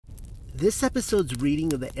This episode's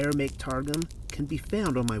reading of the Aramaic Targum can be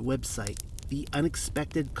found on my website, The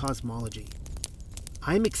Unexpected Cosmology.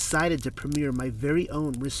 I'm excited to premiere my very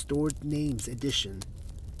own Restored Names edition,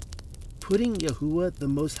 putting Yahuwah, the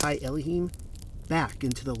Most High Elohim, back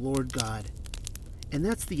into the Lord God. And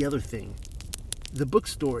that's the other thing. The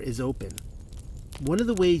bookstore is open. One of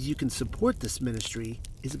the ways you can support this ministry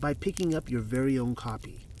is by picking up your very own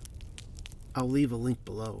copy. I'll leave a link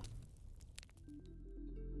below.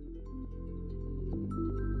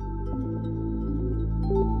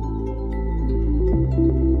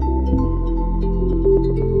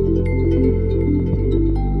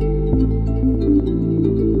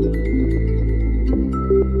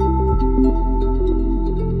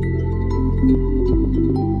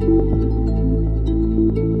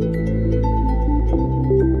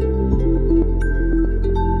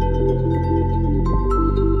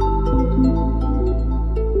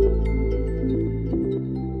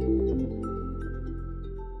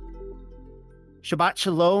 Shabbat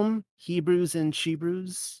Shalom, Hebrews and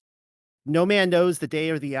Shebrews. No man knows the day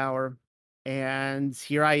or the hour, and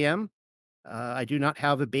here I am. I do not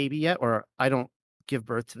have a baby yet, or I don't give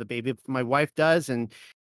birth to the baby. My wife does, and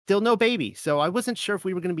still no baby. So I wasn't sure if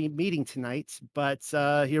we were going to be meeting tonight, but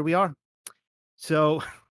here we are. So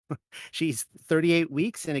she's 38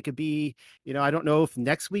 weeks, and it could be, I don't know if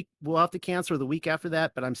next week we'll have to cancel or the week after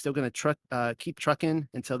that, but I'm still going to keep trucking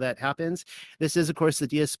until that happens. This is, of course, the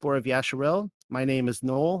Diaspora of Yashar'el. My name is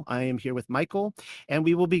Noel. I am here with Michael, and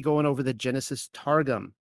we will be going over the Genesis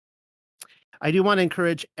Targum. I do want to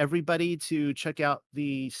encourage everybody to check out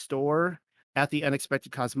the store at the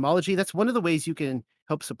Unexpected Cosmology. That's one of the ways you can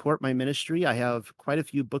help support my ministry. I have quite a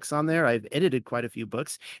few books on there. I've edited quite a few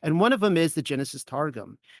books, and one of them is the Genesis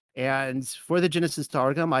Targum. And for the Genesis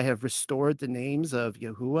Targum, I have restored the names of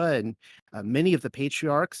Yahuwah and many of the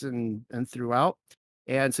patriarchs and throughout.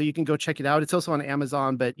 And so you can go check it out. It's also on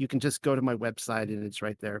Amazon, but you can just go to my website and it's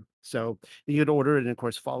right there. So you can order it and, of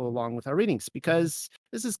course, follow along with our readings, because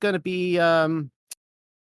this is going to be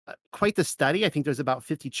quite the study. I think there's about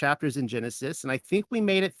 50 chapters in Genesis, and I think we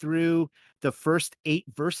made it through the first 8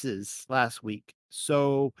 verses last week.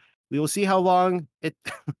 So we will see how long it,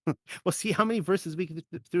 we'll see how many verses we can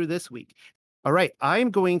get through this week. All right, I'm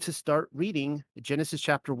going to start reading Genesis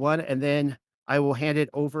chapter 1, and then I will hand it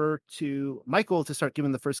over to Michael to start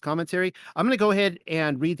giving the first commentary. I'm going to go ahead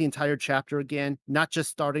and read the entire chapter again, not just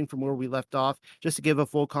starting from where we left off, just to give a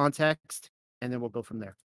full context, and then we'll go from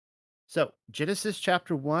there. So Genesis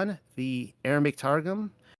chapter 1, the Aramaic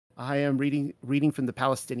Targum. I am reading from the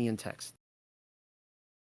Palestinian text.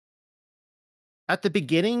 At the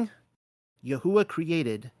beginning, Yahuwah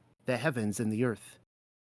created the heavens and the earth.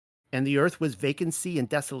 And the earth was vacancy and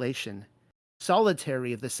desolation,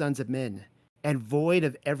 solitary of the sons of men, and void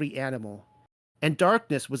of every animal. And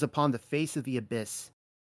darkness was upon the face of the abyss.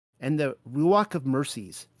 And the ruach of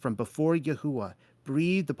mercies from before Yahuwah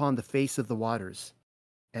breathed upon the face of the waters.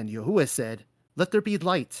 And Yahuwah said, "Let there be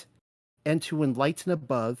light," and to enlighten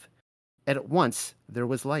above, and at once there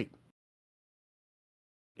was light.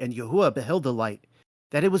 And Yahuwah beheld the light,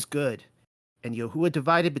 that it was good. And Yahuwah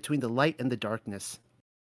divided between the light and the darkness.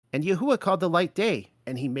 And Yahuwah called the light day,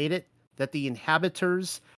 and he made it that the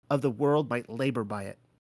inhabitants of the world might labor by it.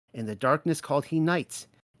 And the darkness called he night,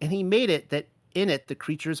 and he made it that in it the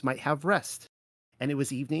creatures might have rest. And it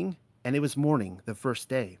was evening, and it was morning, the first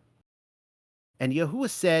day. And Yahuwah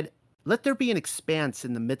said, "Let there be an expanse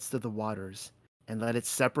in the midst of the waters, and let it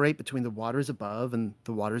separate between the waters above and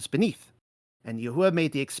the waters beneath." And Yahuwah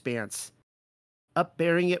made the expanse,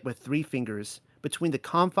 upbearing it with 3 fingers, between the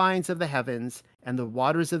confines of the heavens and the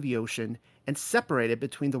waters of the ocean, and separated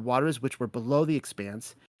between the waters which were below the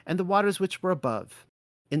expanse and the waters which were above,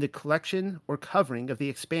 in the collection or covering of the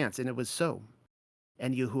expanse. And it was so.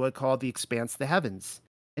 And Yahuwah called the expanse the heavens.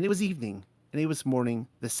 And it was evening, and it was morning,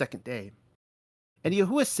 the second day. And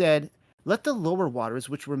Yahuwah said, "Let the lower waters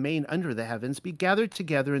which remain under the heavens be gathered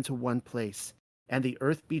together into one place, and the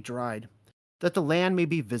earth be dried, that the land may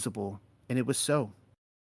be visible." And it was so.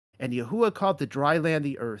 And Yahuwah called the dry land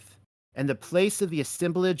the earth, and the place of the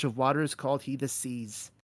assemblage of waters called he the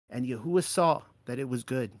seas. And Yahuwah saw that it was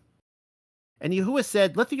good. And Yahuwah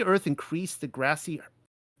said, "Let the earth increase the grassy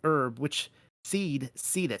herb which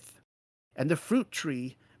seedeth, and the fruit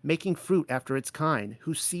tree making fruit after its kind,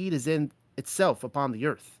 whose seed is in itself upon the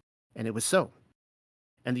earth." And it was so.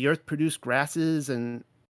 And the earth produced grasses and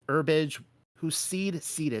herbage, whose seed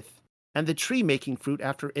seedeth, and the tree making fruit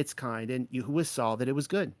after its kind. And Yahuwah saw that it was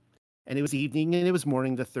good. And it was evening, and it was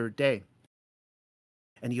morning, the third day.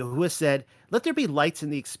 And Yahuwah said, "Let there be lights in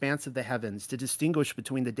the expanse of the heavens, to distinguish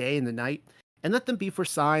between the day and the night, And let them be for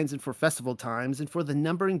signs and for festival times, and for the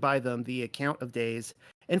numbering by them the account of days,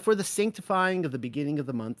 and for the sanctifying of the beginning of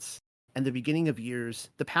the months, and the beginning of years,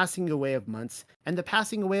 the passing away of months, and the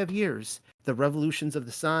passing away of years, the revolutions of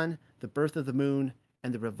the sun, the birth of the moon,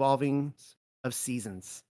 and the revolvings of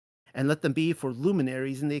seasons. And let them be for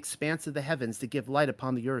luminaries in the expanse of the heavens to give light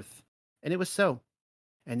upon the earth. And it was so.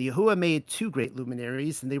 And Yahuwah made two great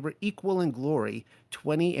luminaries, and they were equal in glory,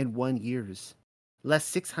 20 and 1 years, less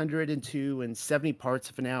 602 and 70 parts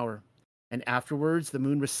of an hour. And afterwards the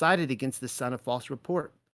moon recited against the sun a false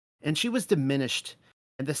report, and she was diminished,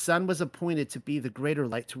 and the sun was appointed to be the greater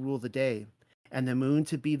light to rule the day, and the moon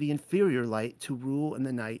to be the inferior light to rule in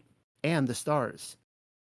the night, and the stars.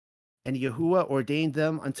 And Yahuwah ordained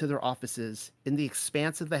them unto their offices in the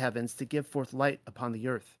expanse of the heavens to give forth light upon the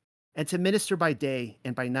earth, and to minister by day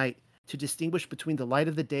and by night, to distinguish between the light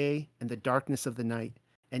of the day and the darkness of the night.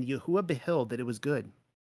 And Yahuwah beheld that it was good.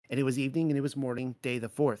 And it was evening and it was morning, day the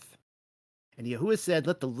fourth. And Yahuwah said,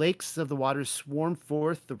 let the lakes of the waters swarm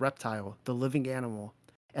forth the reptile, the living animal,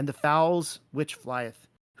 and the fowls which flieth,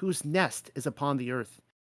 whose nest is upon the earth.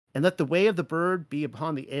 And let the way of the bird be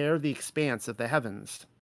upon the air, the expanse of the heavens.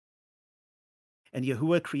 And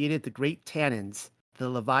Yahuwah created the great tannins, the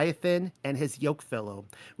Leviathan and his yokefellow,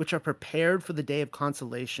 which are prepared for the day of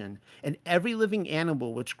consolation, and every living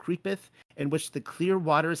animal which creepeth, and which the clear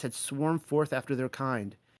waters had swarmed forth after their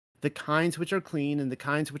kind, the kinds which are clean, and the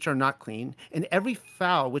kinds which are not clean, and every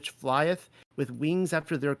fowl which flieth with wings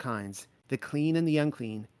after their kinds, the clean and the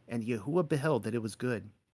unclean. And Yahuwah beheld that it was good.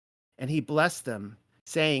 And he blessed them,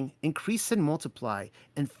 saying, increase and multiply,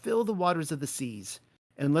 and fill the waters of the seas,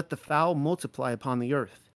 and let the fowl multiply upon the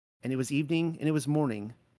earth. And it was evening, and it was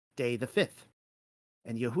morning, day the fifth.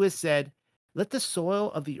 And Yahuwah said, let the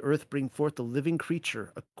soil of the earth bring forth the living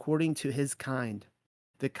creature according to his kind,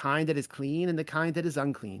 the kind that is clean and the kind that is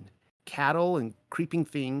unclean, cattle and creeping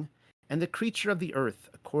thing, and the creature of the earth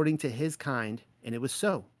according to his kind. And it was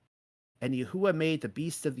so. And Yahuwah made the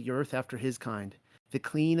beasts of the earth after his kind, the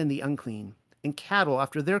clean and the unclean, and cattle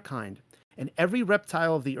after their kind, and every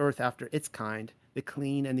reptile of the earth after its kind, the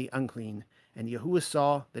clean and the unclean. And Yahuwah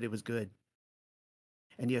saw that it was good.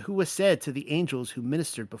 And Yahuwah said to the angels who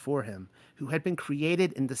ministered before him, who had been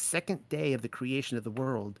created in the second day of the creation of the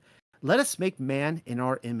world, let us make man in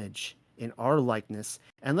our image, in our likeness,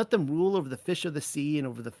 and let them rule over the fish of the sea, and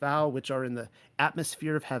over the fowl which are in the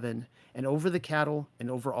atmosphere of heaven, and over the cattle,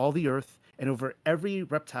 and over all the earth, and over every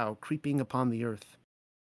reptile creeping upon the earth.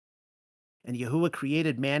 And Yahuwah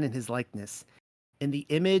created man in his likeness. In the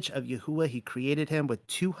image of Yahuwah he created him, with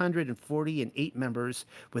 248 members,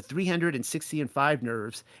 with 365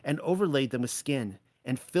 nerves, and overlaid them with skin,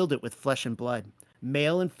 and filled it with flesh and blood.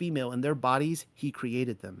 Male and female in their bodies he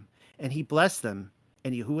created them. And he blessed them.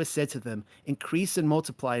 And Yahuwah said to them, increase and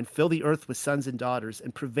multiply, and fill the earth with sons and daughters,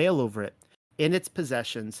 and prevail over it in its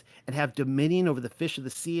possessions, and have dominion over the fish of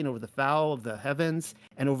the sea, and over the fowl of the heavens,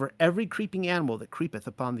 and over every creeping animal that creepeth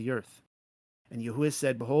upon the earth. And Yahuwah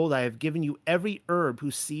said, behold, I have given you every herb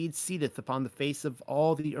whose seed seedeth upon the face of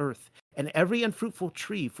all the earth, and every unfruitful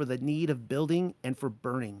tree for the need of building and for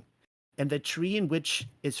burning. And the tree in which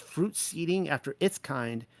is fruit seeding after its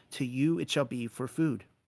kind, to you it shall be for food.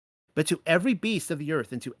 But to every beast of the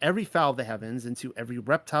earth, and to every fowl of the heavens, and to every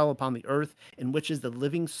reptile upon the earth, in which is the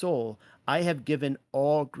living soul, I have given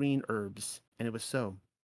all green herbs. And it was so.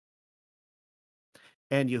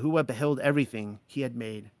 And Yahuwah beheld everything he had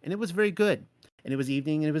made, and it was very good. And it was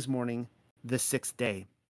evening, and it was morning, the sixth day.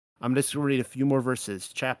 I'm just going to read a few more verses,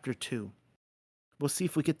 chapter 2. We'll see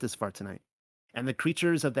if we get this far tonight. And the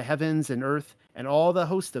creatures of the heavens and earth, and all the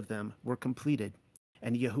host of them, were completed.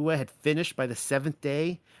 And Yahuwah had finished by the seventh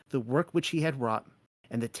day the work which he had wrought,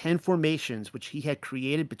 and the 10 formations which he had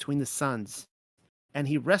created between the suns. And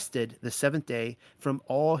he rested the seventh day from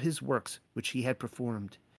all his works which he had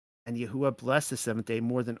performed. And Yahuwah blessed the seventh day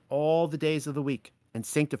more than all the days of the week, and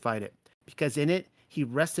sanctified it, because in it he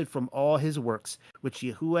rested from all his works which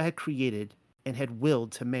Yahuwah had created and had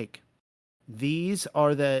willed to make. These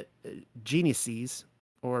are the genesis,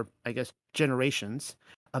 or I guess generations,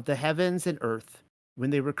 of the heavens and earth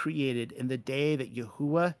when they were created in the day that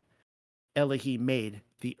Yahuwah Elohim made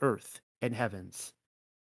the earth and heavens.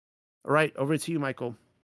 All right, over to you, Michael.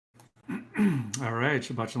 All right,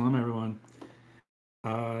 Shabbat Shalom, everyone.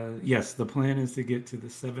 Yes, the plan is to get to the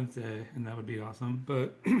seventh day, and that would be awesome.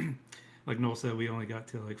 But like Noel said, we only got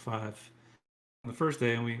to like 5 on the first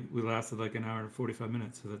day, and we lasted like an hour and 45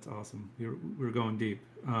 minutes, so that's awesome. We were going deep.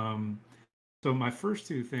 So my first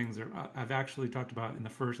two things I've actually talked about in the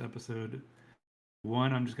first episode.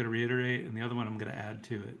 One I'm just going to reiterate, and the other one I'm going to add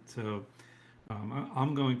to it. So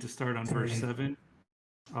I'm going to start on verse 7.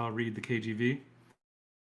 I'll read the KJV.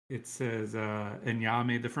 It says, and Yah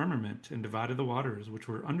made the firmament and divided the waters which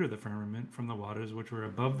were under the firmament from the waters which were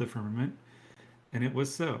above the firmament, and it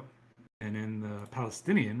was so. And in the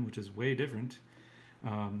Palestinian, which is way different,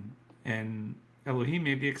 um, and Elohim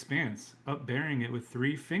made the expanse, upbearing it with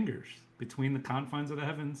 3 fingers between the confines of the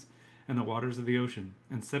heavens and the waters of the ocean,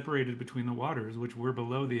 and separated between the waters which were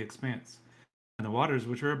below the expanse and the waters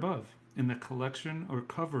which are above, in the collection or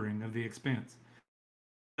covering of the expanse.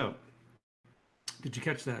 So, did you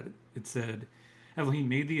catch that? It said, Elohim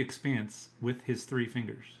made the expanse with his 3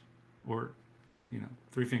 fingers, or,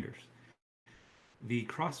 3 fingers. The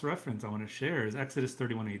cross reference I want to share is Exodus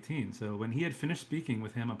 31:18. So when he had finished speaking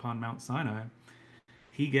with him upon Mount Sinai,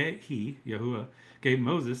 Yahuwah, gave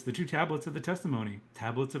Moses the 2 tablets of the testimony,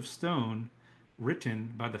 tablets of stone,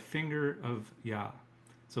 written by the finger of Yah.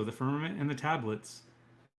 So the firmament and the tablets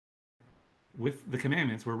with the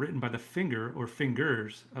commandments were written by the finger or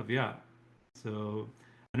fingers of Yah. So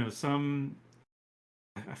I know some,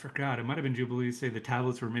 I forgot, it might have been Jubilees, say the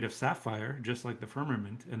tablets were made of sapphire, just like the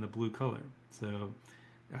firmament, and the blue color. So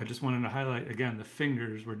I just wanted to highlight again, the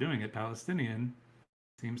fingers were doing it. Palestinian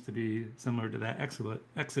seems to be similar to that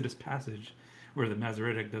Exodus passage where the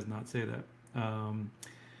Masoretic does not say that.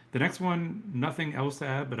 The next one, nothing else to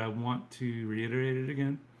add, but I want to reiterate it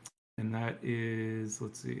again. And that is,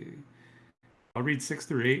 let's see, I'll read 6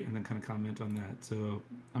 through 8 and then kind of comment on that. So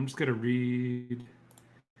I'm just going to read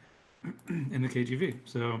in the KJV.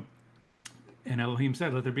 So, and Elohim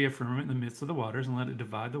said, let there be a firmament in the midst of the waters, and let it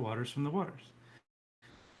divide the waters from the waters.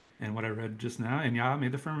 And what I read just now, and Yah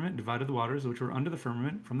made the firmament, divided the waters which were under the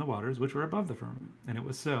firmament from the waters which were above the firmament. And it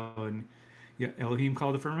was so. And Elohim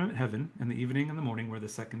called the firmament heaven, and the evening and the morning were the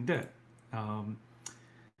second day.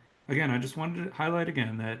 Again, I just wanted to highlight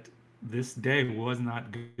again that this day was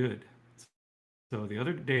not good. So the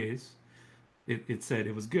other days, it said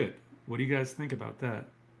it was good. What do you guys think about that?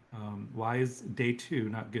 Why is day 2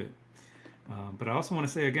 not good? But I also want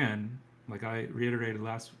to say again, like I reiterated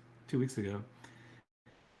 2 weeks ago,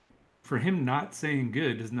 for him not saying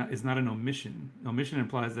good is not an omission. Omission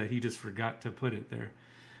implies that he just forgot to put it there.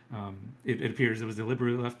 It appears it was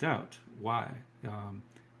deliberately left out. Why?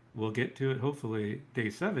 We'll get to it hopefully. Day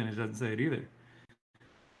 7, it doesn't say it either.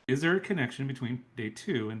 Is there a connection between day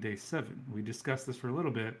 2 and day 7? We discussed this for a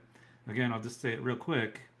little bit. Again, I'll just say it real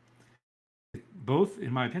quick. Both,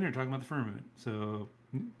 in my opinion, are talking about the firmament. So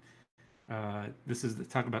this is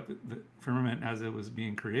talk about the firmament as it was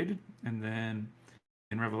being created, and then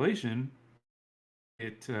in Revelation,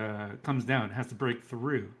 it comes down, it has to break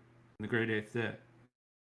through in the great 8th day.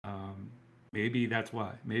 Maybe that's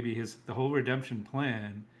why. Maybe the whole redemption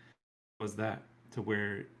plan was that, to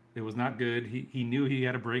where it was not good. He knew he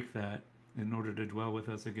had to break that in order to dwell with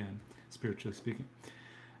us again, spiritually speaking.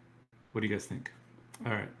 What do you guys think?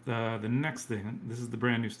 All right, the next thing, this is the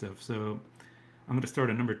brand new stuff. So I'm going to start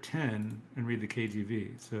at number 10 and read the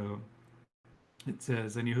KJV. So it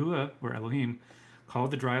says, and Yahuwah, or Elohim,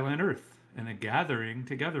 called the dry land earth, and the gathering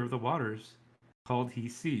together of the waters called he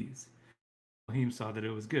seas. Elohim saw that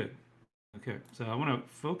it was good. Okay, so I want to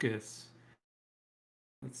focus,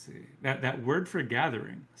 let's see, that word for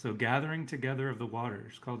gathering, so gathering together of the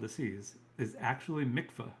waters called the seas, is actually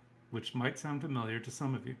mikvah, which might sound familiar to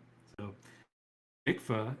some of you. So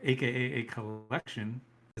mikvah, aka a collection,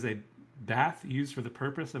 is a bath used for the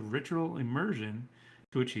purpose of ritual immersion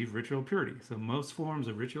to achieve ritual purity. So most forms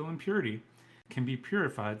of ritual impurity can be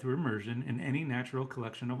purified through immersion in any natural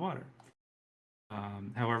collection of water.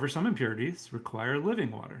 However, some impurities require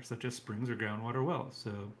living water, such as springs or groundwater wells.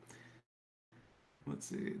 So let's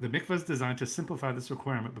see. The mikvah is designed to simplify this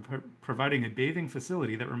requirement by providing a bathing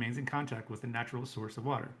facility that remains in contact with the natural source of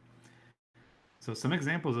water. So some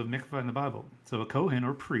examples of mikvah in the Bible. So a Kohen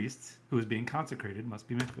or priest who is being consecrated must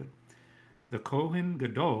be mikvah. The Kohen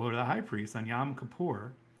Gadol, or the high priest on Yom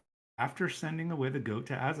Kippur, after sending away the goat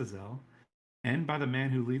to Azazel, and by the man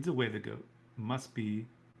who leads away the goat, must be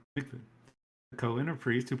mikvah. The Kohen or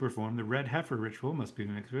priest who performed the red heifer ritual must be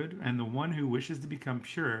mikvah, and the one who wishes to become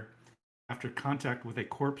pure after contact with a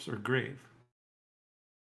corpse or grave.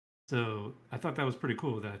 So I thought that was pretty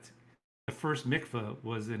cool that the first mikvah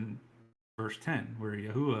was in verse 10, where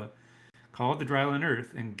Yahuwah called the dry land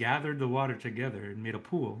earth and gathered the water together and made a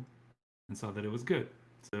pool and saw that it was good.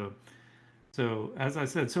 So as I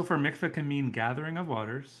said, so far mikvah can mean gathering of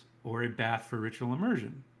waters or a bath for ritual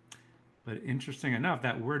immersion. But interesting enough,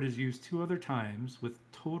 that word is used 2 other times with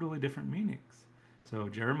totally different meanings. So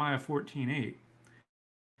Jeremiah 14:8.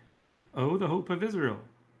 Oh, the hope of Israel,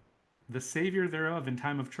 the Savior thereof in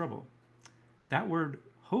time of trouble. That word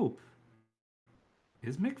hope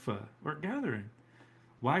is mikvah, or gathering.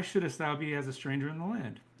 Why shouldest thou be as a stranger in the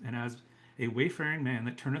land, and as a wayfaring man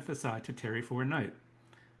that turneth aside to tarry for a night?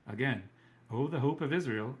 Again, oh, the hope of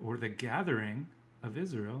Israel, or the gathering of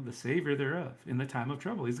Israel, the Savior thereof, in the time of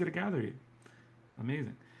trouble. He's going to gather you.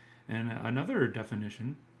 Amazing. And another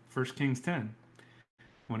definition, 1 Kings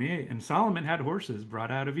 10:28. And Solomon had horses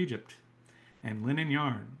brought out of Egypt, and linen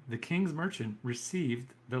yarn. The king's merchant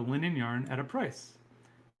received the linen yarn at a price.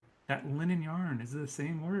 That linen yarn is the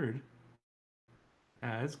same word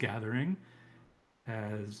as gathering,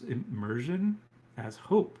 as immersion, as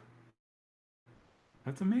hope.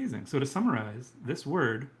 That's amazing. So to summarize, this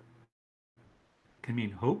word can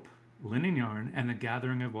mean hope, linen yarn, and the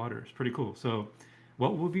gathering of waters. Pretty cool. So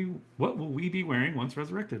what will we be wearing once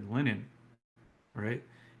resurrected? Linen, right?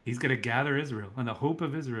 He's going to gather Israel and the hope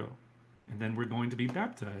of Israel. And then we're going to be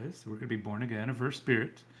baptized. We're going to be born again of her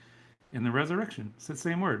spirit in the resurrection. It's the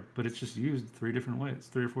same word, but it's just used 3 or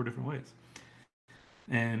 4 different ways.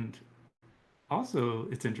 And also,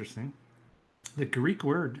 it's interesting. The Greek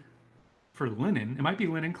word for linen, it might be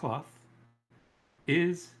linen cloth,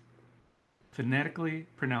 is phonetically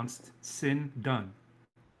pronounced sin done.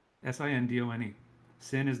 Sindone.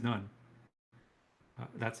 Sin is done.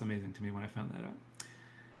 That's amazing to me when I found that out.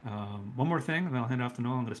 One more thing, and then I'll hand off to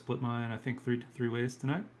Noel. I'm going to split mine, I think, three ways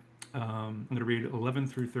tonight. I'm going to read 11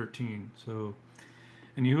 through 13. So,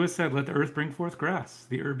 and Yahuwah said, let the earth bring forth grass,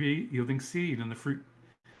 the herb yielding seed, and the fruit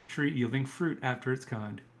tree yielding fruit after its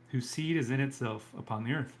kind, whose seed is in itself upon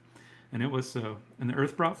the earth. And it was so. And the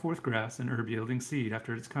earth brought forth grass and herb yielding seed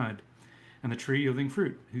after its kind, and the tree yielding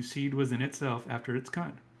fruit, whose seed was in itself after its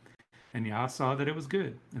kind. And Yah saw that it was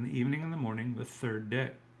good, in the evening and the morning, the 3rd day.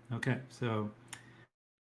 Okay, so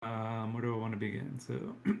where do I want to begin? So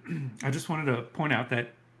I just wanted to point out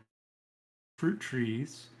that fruit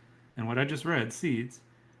trees and what I just read, seeds,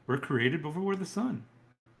 were created before the sun.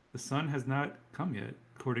 The sun has not come yet,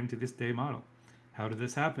 according to this day model. How did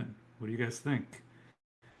this happen? What do you guys think?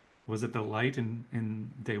 Was it the light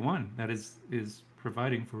in day one that is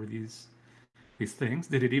providing for these things?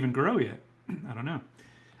 Did it even grow yet? I don't know.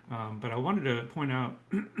 But I wanted to point out,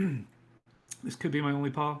 this could be my only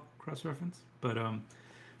Paul cross-reference, but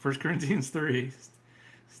 1 Corinthians 3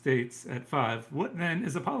 states at 5, what then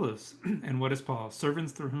is Apollos and what is Paul?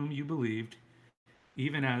 Servants through whom you believed,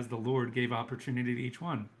 even as the Lord gave opportunity to each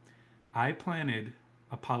one. I planted,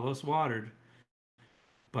 Apollos watered,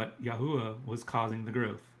 but Yahuwah was causing the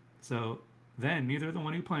growth. So then neither the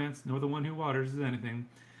one who plants nor the one who waters is anything,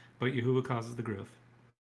 but Yahuwah causes the growth.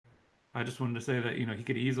 I just wanted to say that, he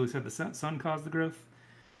could easily said the sun caused the growth.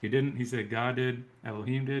 He didn't. He said God did,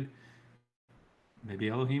 Elohim did. Maybe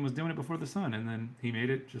Elohim was doing it before the sun, and then he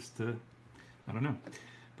made it just to, I don't know.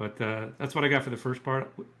 But that's what I got for the first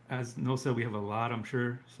part. As Noel said, we have a lot, I'm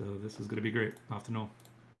sure. So this is going to be great. Off to Noel.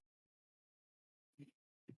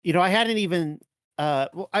 I hadn't even,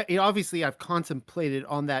 obviously I've contemplated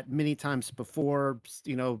on that many times before,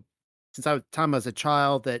 since I was a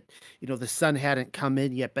child, that, the sun hadn't come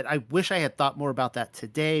in yet. But I wish I had thought more about that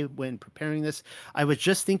today when preparing this. I was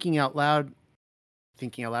just thinking out loud.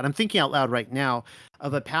 I'm thinking out loud right now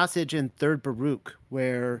of a passage in 3rd Baruch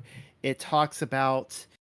where it talks about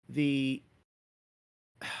that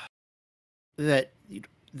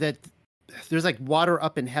there's like water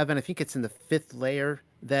up in heaven. I think it's in the 5th layer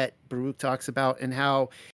that Baruch talks about, and how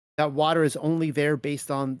that water is only there based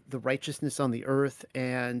on the righteousness on the earth.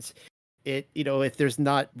 And it, if there's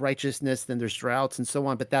not righteousness, then there's droughts and so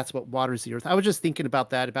on. But that's what waters the earth. I was just thinking about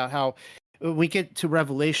that, about how when we get to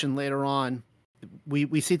Revelation later on,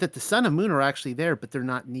 we see that the sun and moon are actually there, but they're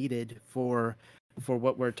not needed for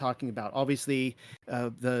what we're talking about. Obviously,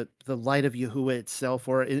 the light of Yahuwah itself,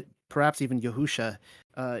 or perhaps even Yahusha,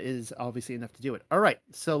 is obviously enough to do it. All right,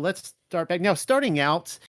 so let's start back now. Starting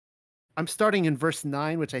out, I'm starting in verse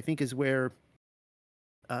 9, which I think is where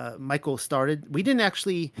Michael started. We didn't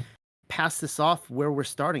actually pass this off where we're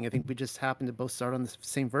starting. I think we just happened to both start on the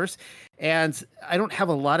same verse, and I don't have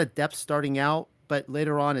a lot of depth starting out, but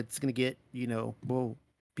later on it's going to get, we'll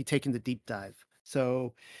be taking the deep dive.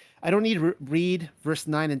 So I don't need to read verse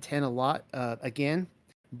 9 and 10 a lot again,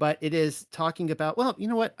 but it is talking about, well, you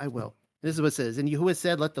know what? I will. This is what it says. And Yahuwah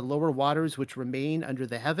said, let the lower waters which remain under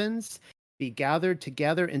the heavens be gathered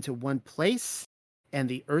together into one place, and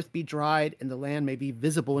the earth be dried, and the land may be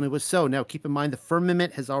visible. And it was so. Now, keep in mind, the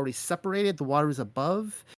firmament has already separated the waters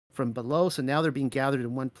above from below, so now they're being gathered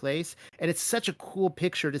in one place. And it's such a cool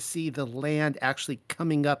picture to see the land actually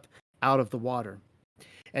coming up out of the water.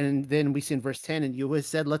 And then we see in verse 10, and Yahuwah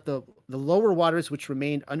said, let the lower waters which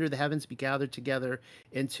remained under the heavens be gathered together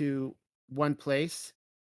into one place,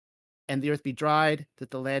 and the earth be dried, that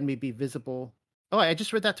the land may be visible. Oh, I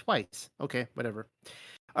just read that twice. Okay, whatever.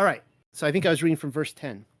 All right. So I think I was reading from verse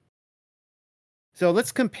 10. So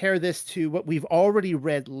let's compare this to what we've already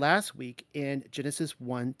read last week in Genesis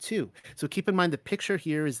 1 2. So keep in mind the picture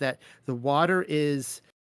here is that the water is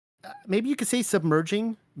maybe you could say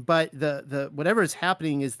submerging, but the whatever is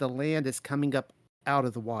happening is the land is coming up out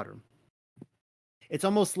of the water. It's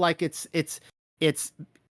almost like it's it's it's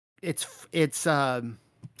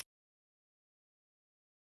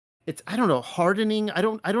I don't know, hardening. I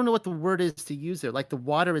don't know what the word is to use there. Like the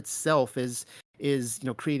water itself is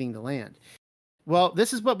creating the land. Well,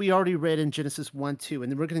 this is what we already read in Genesis 1 2,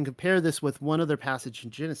 and then we're going to compare this with one other passage in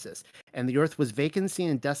Genesis. And the earth was vacancy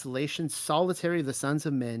and desolation, solitary of the sons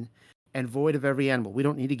of men, and void of every animal. We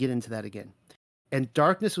don't need to get into that again. And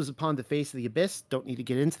darkness was upon the face of the abyss. Don't need to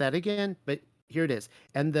get into that again, but here it is.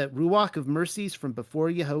 And the ruach of mercies from before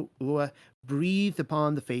Yahuwah breathed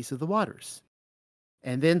upon the face of the waters.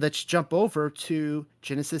 And then let's jump over to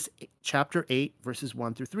Genesis chapter 8, verses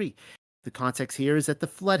 1 through 3. The context here is that the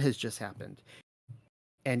flood has just happened.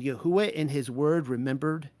 And Yahuwah in his word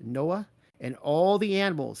remembered Noah and all the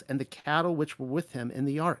animals and the cattle which were with him in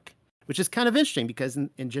the ark, which is kind of interesting because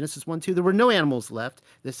in Genesis 1 2, there were no animals left.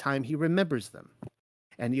 This time he remembers them.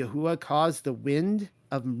 And Yahuwah caused the wind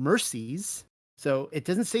of mercies. So it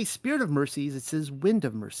doesn't say spirit of mercies, it says wind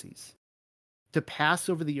of mercies to pass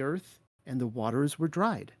over the earth, and the waters were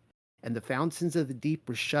dried. And the fountains of the deep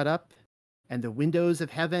were shut up, and the windows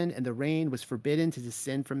of heaven and the rain was forbidden to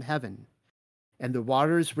descend from heaven. And the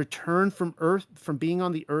waters returned from earth, from being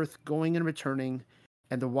on the earth, going and returning,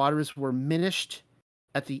 and the waters were minished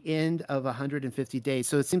at the end of 150 days.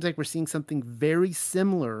 So it seems like we're seeing something very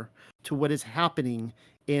similar to what is happening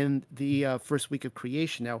in the first week of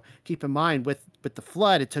creation. Now, keep in mind, with the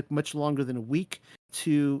flood, it took much longer than a week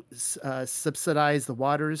to subsidize the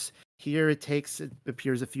waters. Here it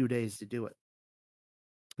appears a few days to do it.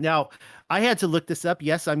 Now, I had to look this up.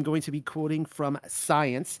 Yes, I'm going to be quoting from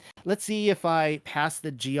science. Let's see if I pass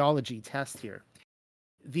the geology test here.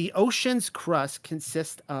 The ocean's crust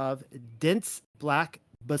consists of dense black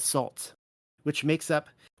basalt, which makes up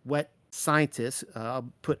what scientists, I'll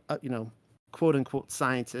put, quote unquote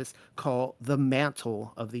scientists, call the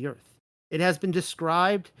mantle of the earth. It has been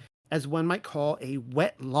described as one might call a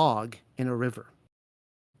wet log in a river.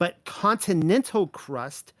 But continental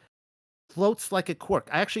crust floats like a cork.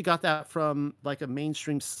 I actually got that from like a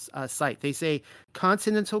mainstream site. They say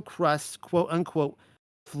continental crust, quote unquote,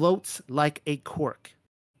 floats like a cork.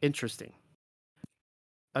 Interesting.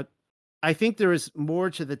 I think there is more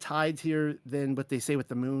to the tides here than what they say with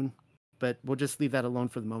the moon, but we'll just leave that alone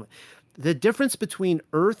for the moment. The difference between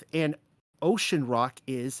earth and ocean rock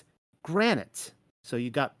is granite. So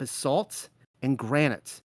you got basalt and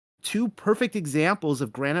granite. Two perfect examples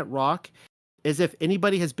of granite rock is if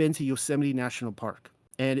anybody has been to Yosemite National Park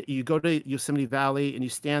and you go to Yosemite Valley and you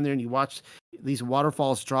stand there and you watch these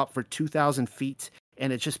waterfalls drop for 2,000 feet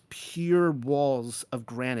and it's just pure walls of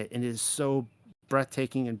granite and it is so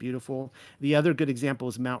breathtaking and beautiful. The other good example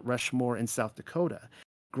is Mount Rushmore in South Dakota.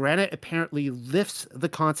 Granite apparently lifts the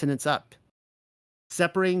continents up,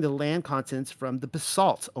 separating the land continents from the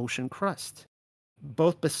basalt ocean crust.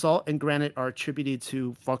 Both basalt and granite are attributed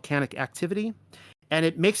to volcanic activity. And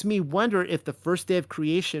it makes me wonder if the first day of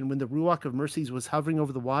creation, when the Ruach of Mercies was hovering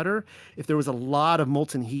over the water, if there was a lot of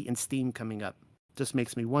molten heat and steam coming up. Just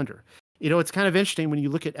makes me wonder. It's kind of interesting when you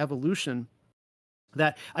look at evolution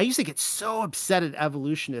that I used to get so upset at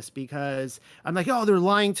evolutionists because I'm like, oh, they're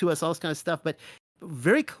lying to us, all this kind of stuff. But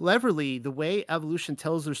very cleverly, the way evolution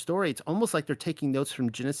tells their story, it's almost like they're taking notes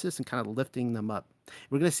from Genesis and kind of lifting them up.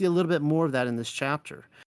 We're going to see a little bit more of that in this chapter.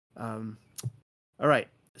 All right.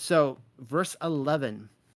 So, verse 11.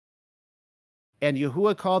 And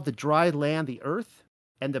Yahuwah called the dry land the earth,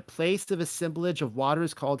 and the place of assemblage of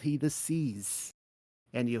waters called he the seas.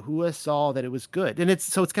 And Yahuwah saw that it was good. And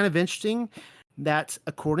it's kind of interesting that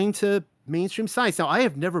according to mainstream science, now I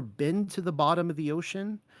have never been to the bottom of the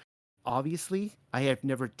ocean. Obviously, I have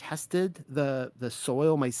never tested the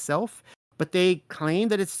soil myself, but they claim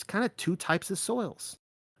that it's kind of two types of soils,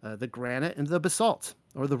 the granite and the basalt,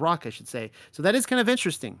 or the rock, I should say. So that is kind of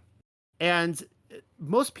interesting. And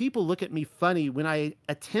most people look at me funny when I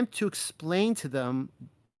attempt to explain to them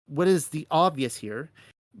what is the obvious here.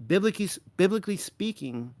 Biblically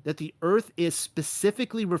speaking, that the earth is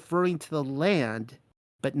specifically referring to the land,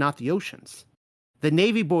 but not the oceans. The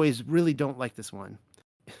Navy boys really don't like this one.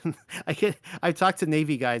 I've talked to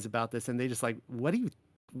Navy guys about this and they just like, what are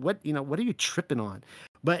you tripping on?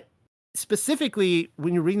 But specifically,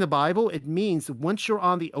 when you're reading the Bible, it means once you're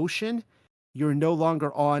on the ocean, you're no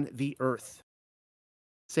longer on the earth.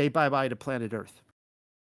 Say bye-bye to planet Earth.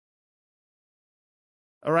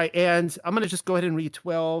 All right, and I'm going to just go ahead and read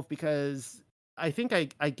 12 because I think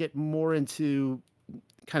I get more into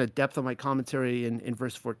kind of depth of my commentary in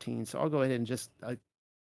verse 14. So I'll go ahead and just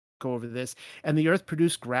go over this. And the earth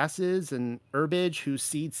produced grasses and herbage whose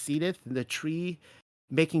seed seedeth, and the tree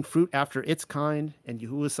making fruit after its kind. And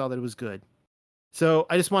Yahuwah saw that it was good. So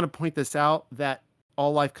I just want to point this out that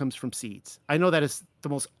all life comes from seeds. I know that is the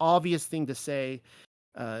most obvious thing to say,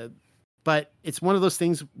 uh, but it's one of those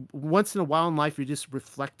things. Once in a while in life, you just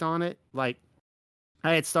reflect on it. Like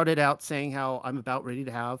I had started out saying how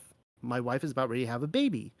my wife is about ready to have a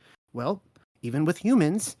baby. Well, even with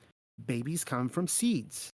humans, babies come from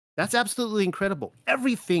seeds. That's absolutely incredible.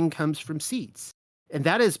 Everything comes from seeds. And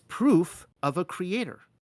that is proof of a creator.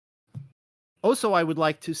 Also, I would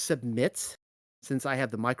like to submit, since I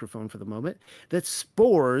have the microphone for the moment, that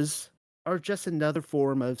spores are just another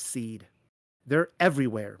form of seed. They're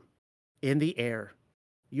everywhere in the air.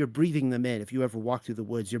 You're breathing them in. If you ever walk through the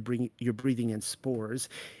woods, you're breathing in spores.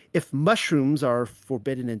 If mushrooms are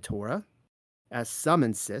forbidden in Torah, as some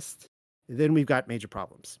insist, then we've got major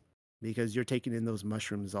problems because you're taking in those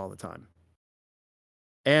mushrooms all the time.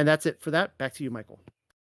 And that's it for that. Back to you, Michael.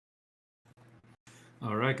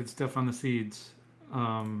 All right, good stuff on the seeds.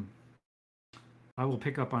 I will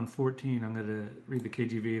pick up on 14. I'm going to read the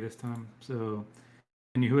KJV this time. So,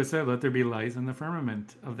 and Yahuwah said, "Let there be lights in the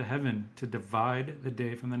firmament of the heaven to divide the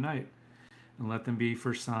day from the night, and let them be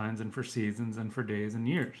for signs and for seasons and for days and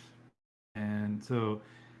years." And so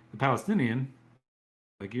the Palestinian,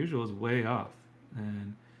 like usual, is way off.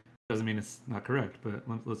 And doesn't mean it's not correct, but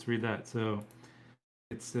let's read that. So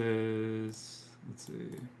it says, let's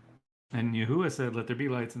see. And Yahuwah said, "Let there be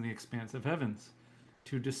lights in the expanse of heavens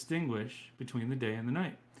to distinguish between the day and the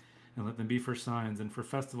night, and let them be for signs and for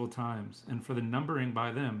festival times, and for the numbering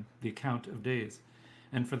by them the account of days,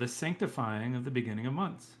 and for the sanctifying of the beginning of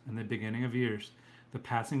months and the beginning of years, the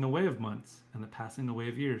passing away of months and the passing away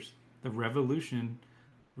of years, the revolutions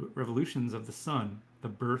of the sun, the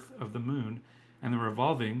birth of the moon, and the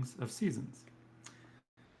revolvings of seasons."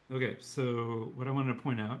 Okay, so what I wanted to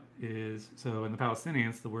point out is, so in the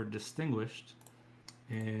Palestinians, the word distinguished.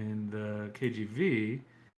 In the KJV,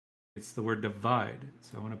 it's the word divide.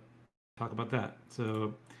 So I want to talk about that.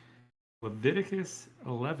 So Leviticus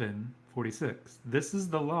 11:46. "This is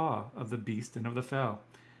the law of the beast and of the fowl,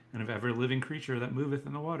 and of every living creature that moveth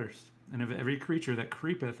in the waters, and of every creature that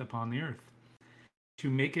creepeth upon the earth, to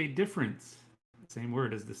make a difference," same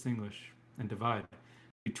word as distinguish and divide,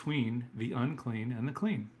 "between the unclean and the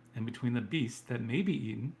clean, and between the beast that may be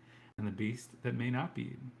eaten and the beast that may not be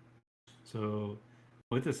eaten." So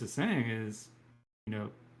what this is saying is,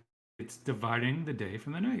 it's dividing the day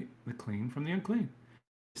from the night, the clean from the unclean,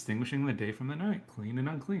 distinguishing the day from the night, clean and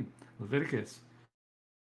unclean. Leviticus,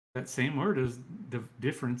 that same word is the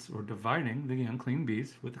difference or dividing the unclean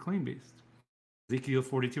beast with the clean beast. Ezekiel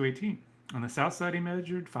 42:18. "On the south side he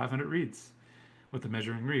measured 500 reeds with the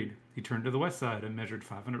measuring reed. He turned to the west side and measured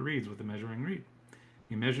 500 reeds with the measuring reed.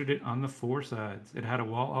 He measured it on the four sides. It had a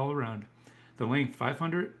wall all around, the length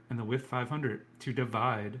 500 and the width 500, to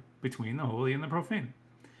divide between the holy and the profane."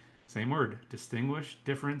 Same word, distinguish,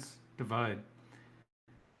 difference, divide.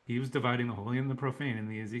 He was dividing the holy and the profane in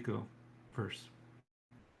the Ezekiel verse.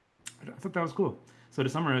 I thought that was cool. So to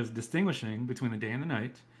summarize, distinguishing between the day and the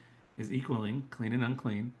night is equaling clean and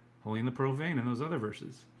unclean, holy and the profane in those other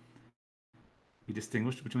verses. He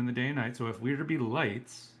distinguished between the day and night. So if we're to be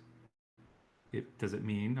lights, does it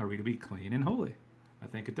mean, are we to be clean and holy? I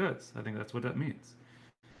think it does. I think that's what that means.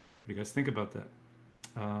 What do you guys think about that?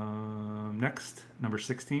 Next, number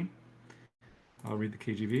 16. I'll read the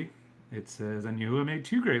KJV. It says, "And Yahuwah made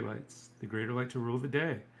two great lights, the greater light to rule the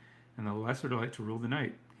day, and the lesser light to rule the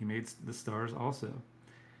night. He made the stars also."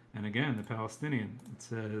 And again, the Palestinian, it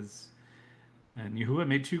says, "And Yahuwah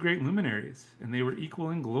made two great luminaries, and they were equal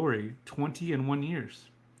in glory 21 years,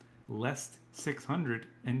 lest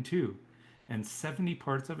 602, and 70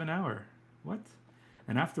 parts of an hour." What?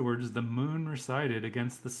 "And afterwards the moon recited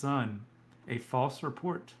against the sun a false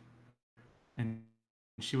report, and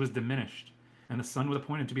she was diminished. And the sun was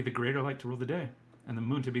appointed to be the greater light to rule the day, and the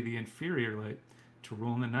moon to be the inferior light to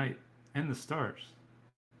rule in the night, and the stars."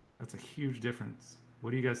 That's a huge difference.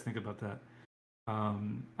 What do you guys think about that?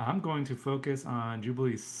 I'm going to focus on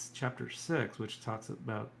Jubilees chapter 6, which talks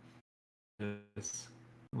about this,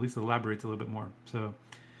 at least elaborates a little bit more. So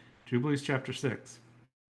Jubilees chapter 6.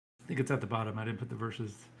 I think it's at the bottom. I didn't put the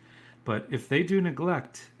verses. "But if they do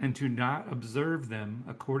neglect and do not observe them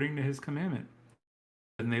according to his commandment,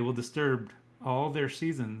 then they will disturb all their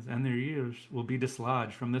seasons, and their years will be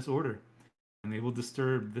dislodged from this order. And they will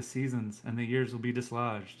disturb the seasons, and the years will be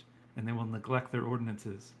dislodged, and they will neglect their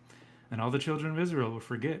ordinances. And all the children of Israel will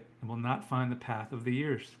forget and will not find the path of the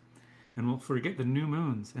years, and will forget the new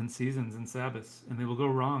moons and seasons and Sabbaths, and they will go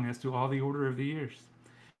wrong as to all the order of the years.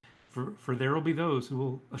 For there will be those who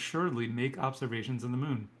will assuredly make observations on the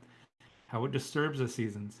moon, how it disturbs the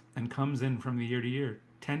seasons, and comes in from the year to year,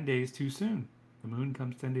 10 days too soon. The moon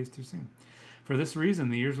comes 10 days too soon. For this reason,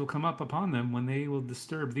 the years will come up upon them when they will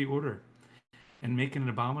disturb the order, and make an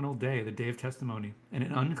abominable day the day of testimony, and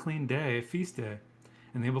an unclean day a feast day.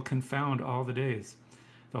 And they will confound all the days,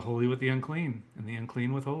 the holy with the unclean, and the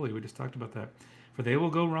unclean with holy. We just talked about that. For they will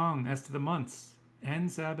go wrong as to the months,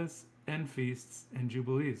 and Sabbaths, and feasts, and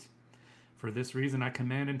jubilees. For this reason I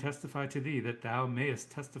command and testify to thee, that thou mayest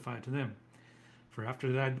testify to them. For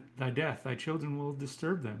after thy death thy children will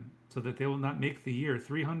disturb them, so that they will not make the year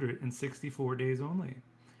 364 days only.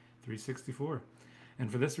 364.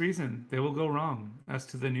 And for this reason they will go wrong as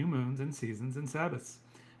to the new moons and seasons and Sabbaths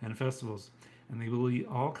and festivals, and they will eat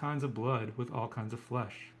all kinds of blood with all kinds of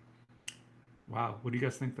flesh. Wow, what do you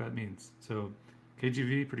guys think that means? So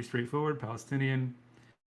KJV, pretty straightforward. Palestinian,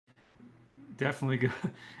 definitely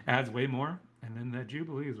adds way more. And then that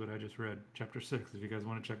Jubilee is what I just read, chapter 6, if you guys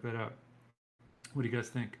want to check that out. What do you guys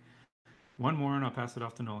think? One more and I'll pass it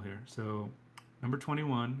off to Noel here. So number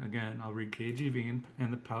 21, again, I'll read KJV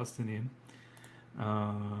and the Palestinian.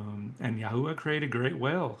 And Yahuwah created great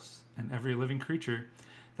whales and every living creature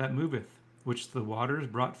that moveth, which the waters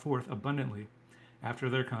brought forth abundantly after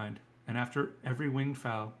their kind, and after every winged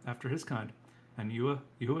fowl after his kind. And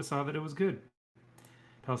Yahuwah saw that it was good.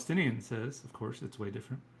 Palestinian says, of course, it's way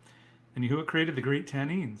different. And Yahuwah created the great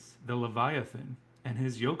Tannins, the Leviathan, and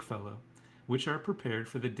his yoke fellow, which are prepared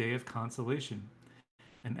for the day of consolation,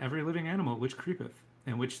 and every living animal which creepeth,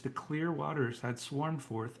 and which the clear waters had swarmed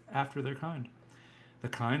forth after their kind, the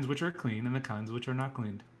kinds which are clean, and the kinds which are not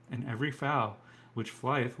cleaned, and every fowl which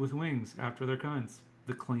flieth with wings after their kinds,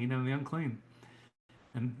 the clean and the unclean.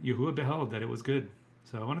 And Yahuwah beheld that it was good.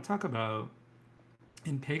 So I want to talk about,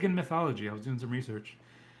 in pagan mythology, I was doing some research,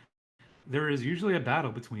 there is usually a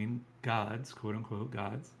battle between gods, quote unquote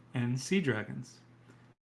gods, and sea dragons.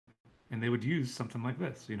 And they would use something like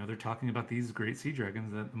this. You know, they're talking about these great sea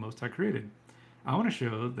dragons that the Most High created. I want to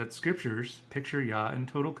show that scriptures picture Yah in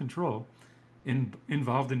total control,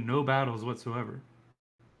 involved in no battles whatsoever.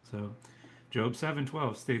 So Job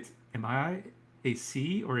 7:12 states, "Am I a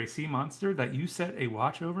sea or a sea monster that you set a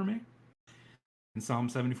watch over me?" In Psalm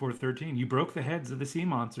 74:13, "You broke the heads of the sea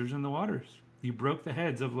monsters in the waters. You broke the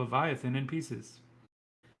heads of Leviathan in pieces."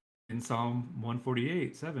 In Psalm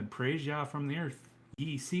 148:7, "Praise Yah from the earth,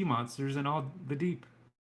 ye sea monsters and all the deep."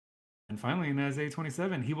 And finally in Isaiah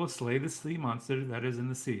 27, "He will slay the sea monster that is in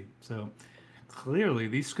the sea." So clearly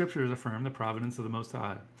these scriptures affirm the providence of the Most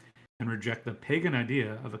High and reject the pagan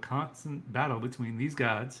idea of a constant battle between these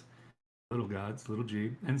gods, little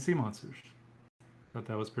g, and sea monsters. Thought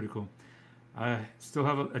that was pretty cool. I still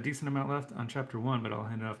have a decent amount left on chapter 1, but I'll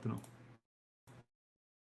hand it off to Noel.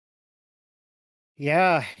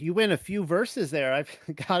 Yeah, you win a few verses there. I've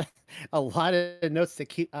got a lot of notes to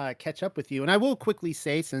catch up with you. And I will quickly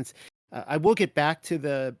say, since I will get back to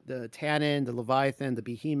the Tannin, the Leviathan, the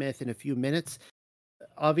Behemoth in a few minutes,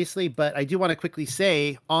 obviously, but I do want to quickly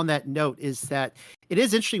say on that note is that it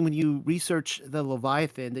is interesting when you research the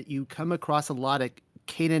Leviathan that you come across a lot of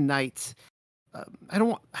Canaanite. I don't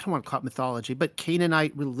want to call it mythology, but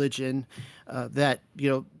Canaanite religion that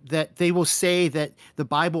that they will say that the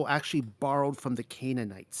Bible actually borrowed from the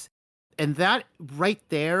Canaanites, and that right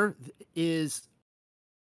there is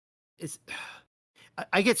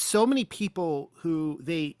I get so many people who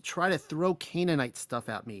they try to throw Canaanite stuff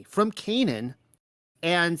at me from Canaan.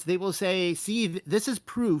 And they will say, "See, this is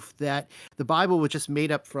proof that the Bible was just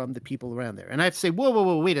made up from the people around there." And I have to say,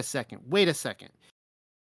 whoa, wait a second.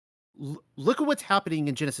 Look at what's happening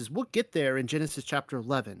in Genesis. We'll get there in Genesis chapter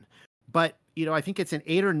 11. But, I think it's in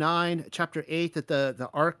 8 or 9, chapter 8, that the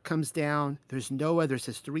ark comes down. There's Noah, there's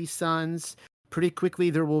his 3 sons. Pretty quickly,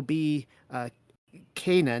 there will be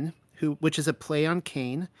Canaan, which is a play on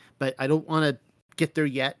Cain, but I don't want to get there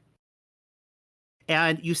yet.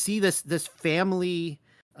 And you see this family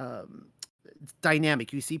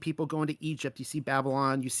dynamic. You see people going to Egypt. You see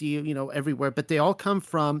Babylon. You see, everywhere. But they all come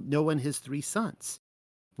from Noah and his 3 sons.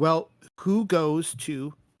 Well, who goes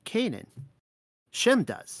to Canaan? Shem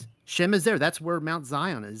does. Shem is there. That's where Mount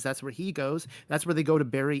Zion is. That's where he goes. That's where they go to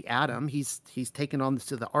bury Adam. He's taken on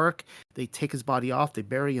to the ark. They take his body off. They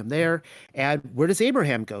bury him there. And where does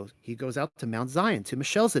Abraham go? He goes out to Mount Zion, to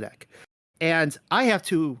Melchizedek. And I have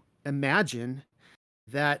to imagine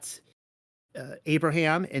that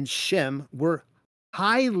Abraham and Shem were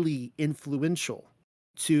highly influential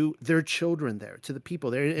to their children there, to the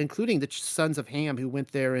people there, including the sons of Ham who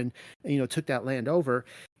went there and took that land over.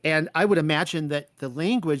 And I would imagine that the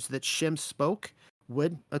language that Shem spoke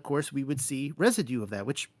would, of course, we would see residue of that,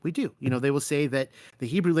 which we do. They will say that the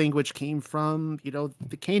Hebrew language came from,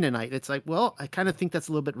 the Canaanite. It's like, well, I kind of think that's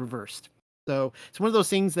a little bit reversed. So it's one of those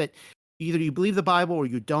things that either you believe the Bible or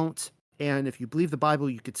you don't. And if you believe the Bible,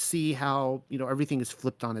 you could see how, everything is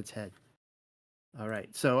flipped on its head. All right.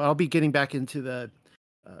 So I'll be getting back into the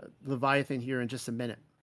Leviathan here in just a minute.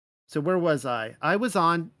 So where was I? I was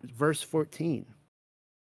on verse 14.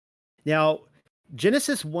 Now,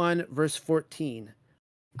 Genesis 1, verse 14.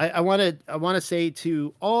 I want to say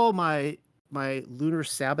to all my lunar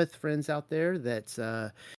Sabbath friends out there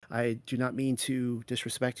that I do not mean to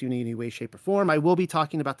disrespect you in any way, shape, or form. I will be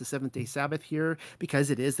talking about the seventh-day Sabbath here because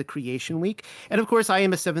it is the creation week. And of course, I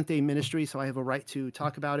am a seventh-day ministry, so I have a right to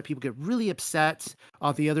talk about it. People get really upset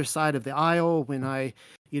on the other side of the aisle when I,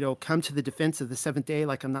 come to the defense of the seventh day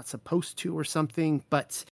like I'm not supposed to or something.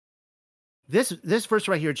 But this verse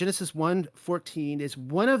right here, Genesis 1:14, is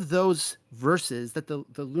one of those verses that the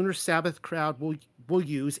lunar Sabbath crowd will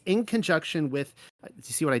use in conjunction with, do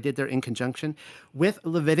you see what I did there? In conjunction with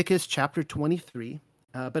Leviticus chapter 23,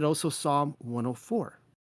 but also Psalm 104.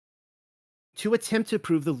 To attempt to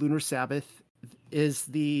prove the lunar Sabbath is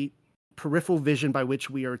the peripheral vision by which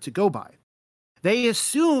we are to go by. They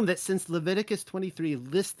assume that since Leviticus 23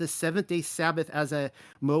 lists the seventh-day Sabbath as a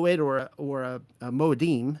moed or a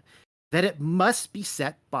moedim, that it must be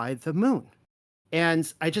set by the moon.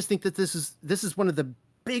 And I just think that this is one of the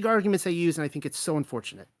big arguments they use, and I think it's so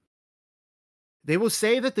unfortunate. They will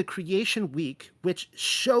say that the creation week, which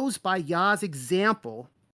shows by Yah's example,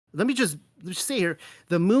 let me just say here,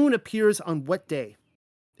 the moon appears on what day?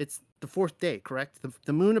 It's the fourth day, correct?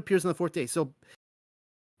 The moon appears on the fourth day. So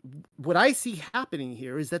what I see happening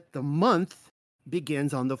here is that the month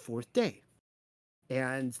begins on the fourth day.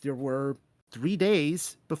 And there were 3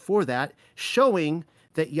 days before that, showing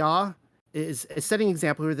that Yah is setting an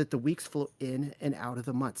example here that the weeks flow in and out of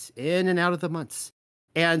the months, in and out of the months.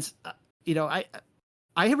 And,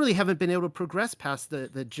 I really haven't been able to progress past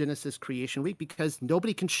the Genesis creation week because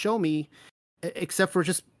nobody can show me, except for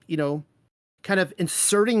just, kind of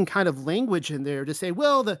inserting kind of language in there to say,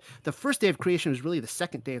 well, the first day of creation was really the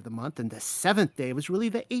second day of the month, and the seventh day was really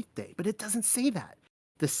the eighth day. But it doesn't say that.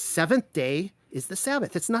 The seventh day is the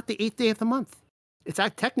Sabbath. It's not the eighth day of the month. It's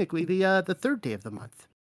technically the third day of the month.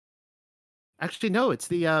 Actually, no, it's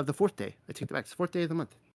the fourth day. I take it back. It's the fourth day of the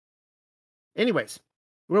month. Anyways,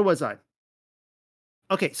 where was I?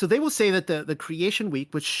 Okay, so they will say that the creation week,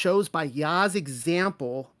 which shows by Yah's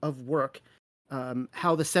example of work,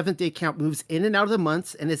 how the seventh day count moves in and out of the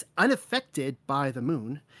months and is unaffected by the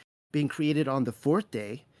moon being created on the fourth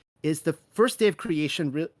day, is the first day of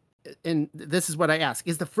creation. And this is what I ask,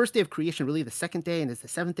 is the first day of creation really the second day, and is the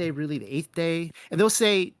seventh day really the eighth day? And they'll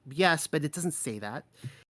say yes, but it doesn't say that.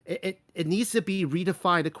 It needs to be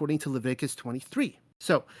redefined according to Leviticus 23.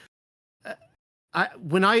 So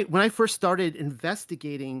when I first started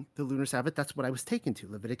investigating the lunar Sabbath, that's what I was taken to,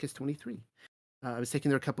 Leviticus 23. I was taken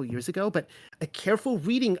there a couple of years ago, but a careful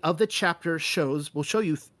reading of the chapter will show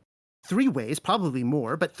you 3 ways, probably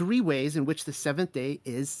more, but 3 ways in which the seventh day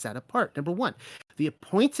is set apart. Number 1, the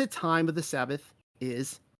appointed time of the Sabbath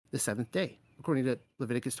is the seventh day, according to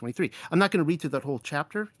Leviticus 23. I'm not going to read through that whole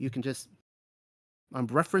chapter. I'm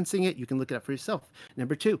referencing it. You can look it up for yourself.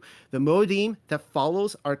 Number 2, the Moedim that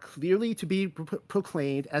follows are clearly to be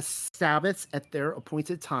proclaimed as Sabbaths at their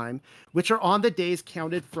appointed time, which are on the days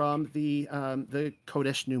counted from the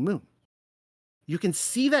Kodesh new moon. You can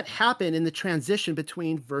see that happen in the transition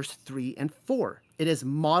between verse 3 and 4. It is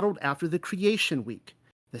modeled after the creation week.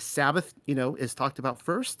 The Sabbath, is talked about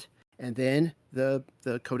first, and then the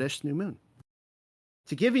Kodesh new moon.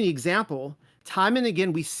 To give you an example, time and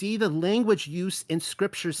again, we see the language use in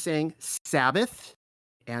Scripture saying Sabbath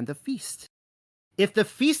and the feast. If the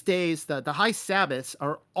feast days, the high Sabbaths,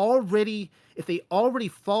 if they already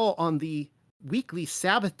fall on the weekly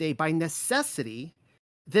Sabbath day by necessity,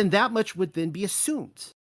 then that much would then be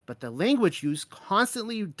assumed. But the language use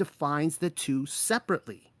constantly defines the two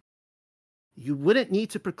separately. You wouldn't need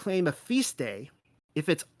to proclaim a feast day if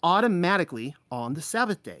it's automatically on the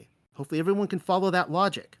Sabbath day. Hopefully everyone can follow that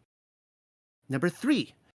logic. Number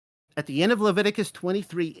 3, at the end of Leviticus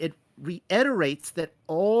 23, it reiterates that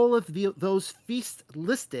all of those feasts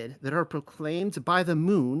listed that are proclaimed by the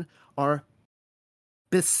moon are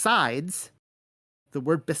besides, the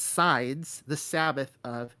word besides, the Sabbath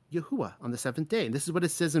of Yahuwah on the seventh day. And this is what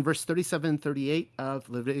it says in verse 37 and 38 of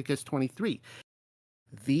Leviticus 23.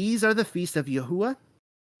 These are the feasts of Yahuwah,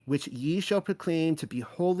 which ye shall proclaim to be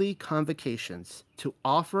holy convocations, to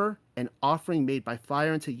offer an offering made by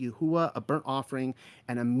fire unto Yahuwah, a burnt offering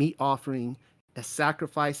and a meat offering, a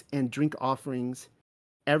sacrifice and drink offerings,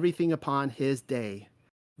 everything upon his day.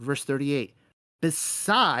 Verse 38.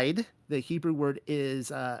 Beside, the Hebrew word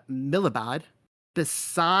is milabad,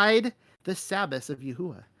 beside the Sabbaths of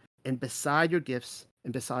Yahuwah, and beside your gifts,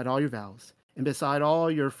 and beside all your vows, and beside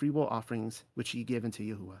all your freewill offerings which ye give unto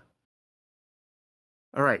Yahuwah.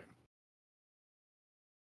 All right.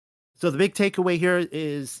 So the big takeaway here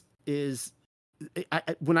is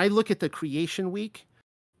when I look at the creation week,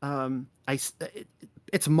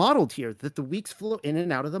 it's modeled here that the weeks flow in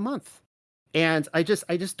and out of the month, and I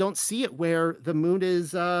just don't see it where the moon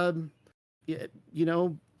is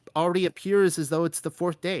already appears as though it's the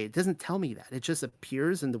fourth day. It doesn't tell me that. It just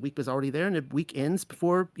appears and the week was already there, and the week ends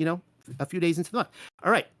before a few days into the month.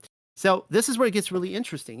 All right. So this is where it gets really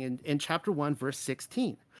interesting in chapter 1, verse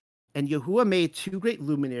 16. And Yahuwah made two great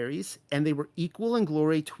luminaries, and they were equal in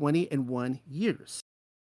glory 21 years.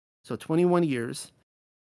 So 21 years,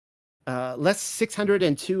 less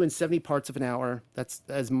 602 and 70 parts of an hour. That's,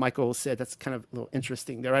 as Michael said, that's kind of a little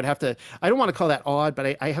interesting there. I don't want to call that odd,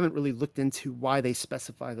 but I haven't really looked into why they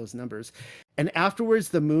specify those numbers. And afterwards,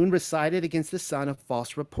 the moon recited against the sun a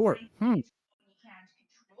false report.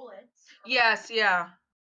 Yes, yeah.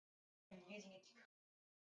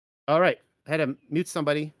 All right. I had to mute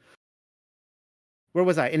somebody. Where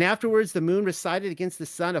was I? And afterwards, the moon recited against the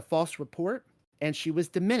sun a false report, and she was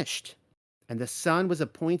diminished. And the sun was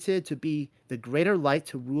appointed to be the greater light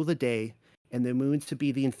to rule the day, and the moon to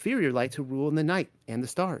be the inferior light to rule in the night, and the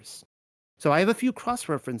stars. So I have a few cross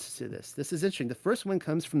references to this. This is interesting. The first one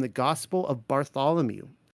comes from the Gospel of Bartholomew,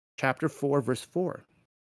 chapter 4, verse 4.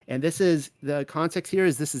 And this is the context here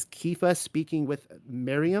is this is Kepha speaking with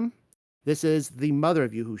Miriam. This is the mother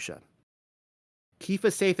of Yahusha.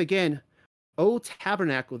 Kepha saith again, O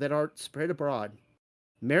tabernacle that art spread abroad,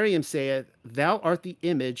 Miriam saith, Thou art the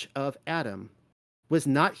image of Adam. Was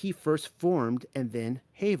not he first formed and then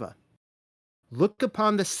Hava? Look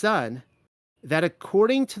upon the sun, that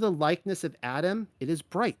according to the likeness of Adam it is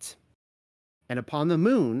bright, and upon the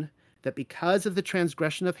moon, that because of the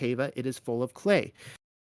transgression of Hava it is full of clay.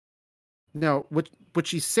 Now, what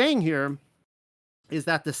she's saying here is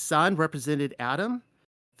that the sun represented Adam,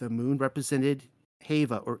 the moon represented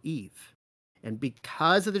Hava or Eve. And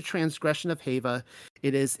because of the transgression of Hava,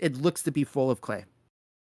 it looks to be full of clay.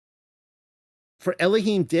 For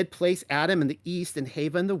Elohim did place Adam in the east and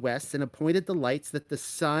Hava in the west, and appointed the lights that the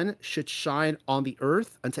sun should shine on the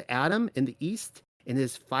earth unto Adam in the east in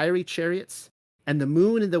his fiery chariots, and the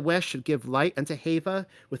moon in the west should give light unto Hava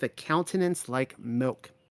with a countenance like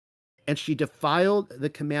milk. And she defiled the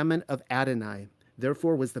commandment of Adonai.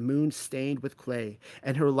 Therefore was the moon stained with clay,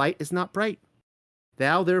 and her light is not bright.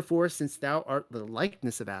 Thou, therefore, since thou art the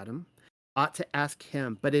likeness of Adam, ought to ask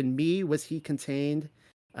him, but in me was he contained,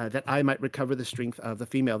 that I might recover the strength of the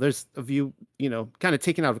female. There's a view, kind of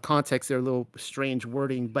taken out of context. They're a little strange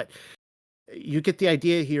wording, but you get the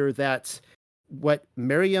idea here that what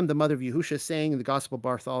Miriam, the mother of Yahusha, is saying in the Gospel of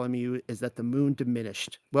Bartholomew is that the moon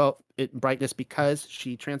diminished. Well, in brightness because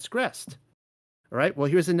she transgressed. All right, well,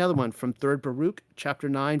 here's another one from 3rd Baruch, chapter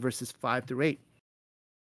 9, verses 5 through 8.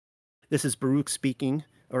 This is Baruch speaking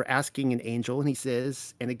or asking an angel, and he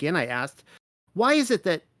says, and again I asked, why is it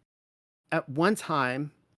that at one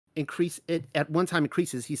time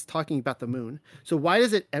increases? He's talking about the moon. So why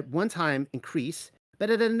does it at one time increase, but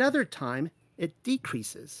at another time it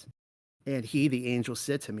decreases? And he, the angel,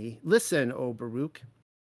 said to me, listen, O Baruch.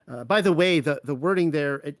 By the way, the wording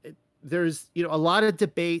there, there's a lot of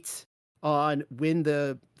debate on when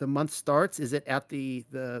the month starts. Is it at the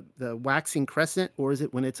waxing crescent, or is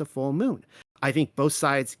it when it's a full moon? I think both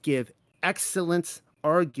sides give excellent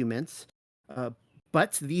arguments,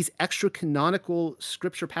 but these extra canonical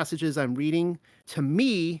scripture passages I'm reading, to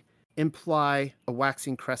me, imply a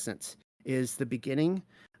waxing crescent is the beginning.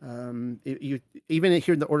 You even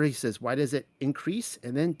here in the order, he says, why does it increase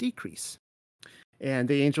and then decrease? And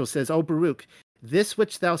the angel says, O Baruch, this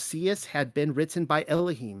which thou seest had been written by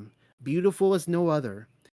Elohim, beautiful as no other.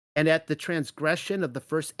 And at the transgression of the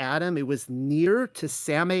first Adam, it was near to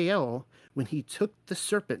Samael when he took the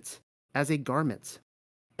serpent as a garment.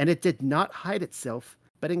 And it did not hide itself,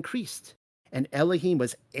 but increased. And Elohim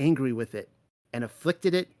was angry with it, and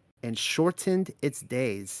afflicted it, and shortened its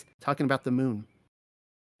days. Talking about the moon.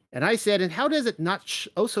 And I said, and how does it not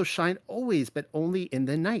also shine always, but only in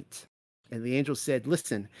the night? And the angel said,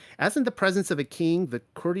 listen, as in the presence of a king, the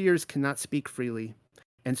courtiers cannot speak freely.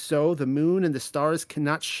 And so the moon and the stars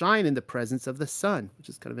cannot shine in the presence of the sun, which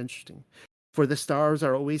is kind of interesting. For the stars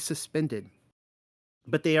are always suspended.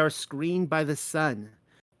 but they are screened by the sun,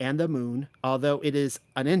 and the moon, although it is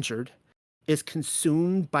uninjured, is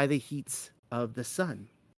consumed by the heats of the sun.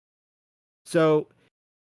 So,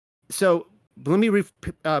 so let me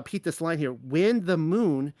repeat this line here. When the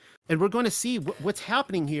moon, and we're going to see what's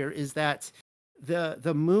happening here is that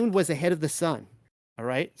the moon was ahead of the sun. All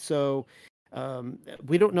right. So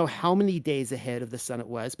we don't know how many days ahead of the sun it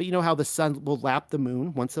was, but you know how the sun will lap the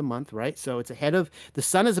moon once a month, right? So it's ahead of the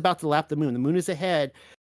sun is about to lap the moon. The moon is ahead,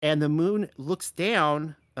 and the moon looks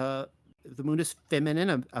down. The moon is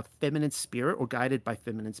feminine, a feminine spirit or guided by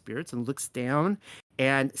feminine spirits, and looks down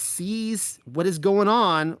and sees what is going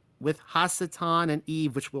on with Hasatan and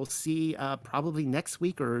Eve, which we'll see probably next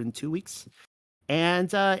week or in 2 weeks.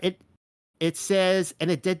 And it says,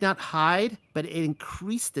 and it did not hide, but it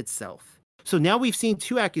increased itself. So now we've seen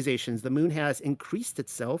two accusations. The moon has increased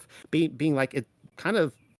itself, being like it kind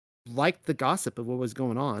of liked the gossip of what was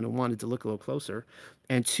going on and wanted to look a little closer.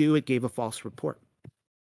 And two, it gave a false report.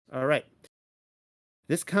 All right.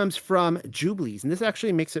 This comes from Jubilees, and this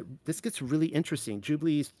actually this gets really interesting.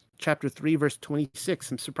 Jubilees chapter 3, verse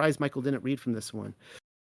 26. I'm surprised Michael didn't read from this one.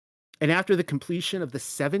 And after the completion of the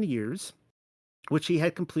 7 years, which he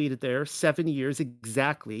had completed there, 7 years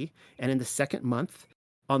exactly, and in the second month,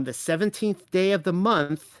 on the 17th day of the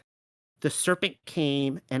month, the serpent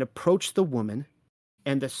came and approached the woman,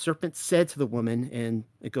 and the serpent said to the woman, and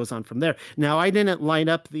it goes on from there. Now, I didn't line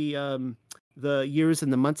up the years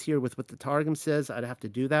and the months here with what the Targum says. I'd have to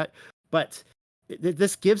do that. But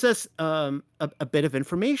this gives us a bit of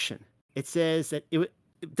information. It says that it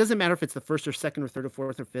doesn't matter if it's the first or second or third or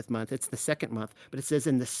fourth or fifth month. It's the second month, but it says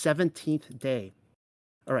in the 17th day.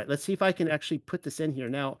 All right, let's see if I can actually put this in here.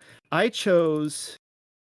 Now, I chose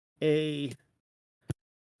let's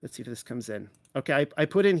see if this comes in. Okay, I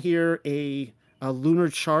put in here a lunar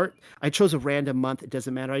chart. I chose a random month. It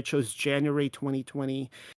doesn't matter. I chose January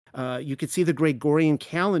 2020. You can see the Gregorian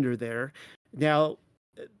calendar there. Now,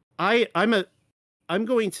 I'm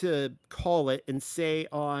going to call it and say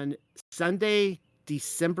on Sunday,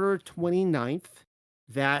 December 29th,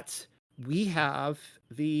 that we have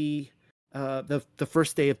the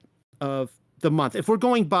first day of the month. If we're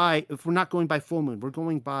not going by full moon, we're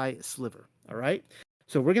going by sliver. All right.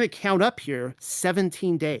 So we're going to count up here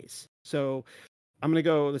 17 days. So I'm going to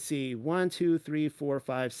go, let's see, 1, 2, 3, 4,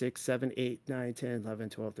 5, 6, 7, 8, 9, 10, 11,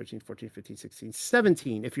 12, 13, 14, 15, 16,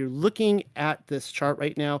 17. If you're looking at this chart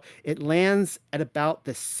right now, it lands at about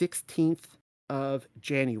the 16th of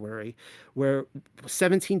January, where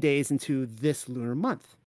 17 days into this lunar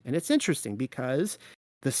month. And it's interesting because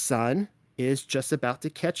the sun is just about to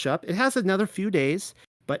catch up. It has another few days,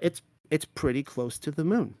 but it's pretty close to the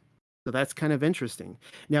moon. So that's kind of interesting.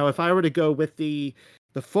 Now, if I were to go with the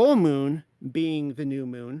full moon being the new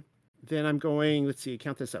moon, then I'm going, let's see,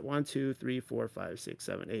 count this at 1, 2, 3, 4, 5, 6,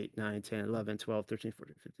 7, 8, 9, 10, 11, 12, 13,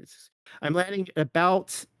 14, 15, 16. I'm landing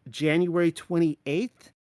about January 28th.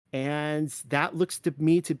 And that looks to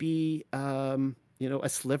me to be, a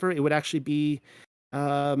sliver. It would actually be,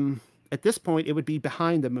 at this point, it would be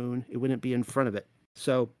behind the moon. It wouldn't be in front of it.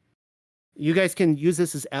 So you guys can use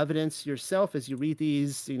this as evidence yourself as you read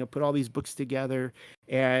these, put all these books together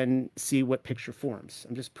and see what picture forms.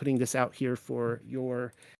 I'm just putting this out here for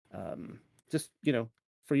your,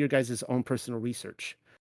 for your guys' own personal research.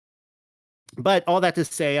 But all that to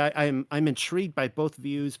say, I'm intrigued by both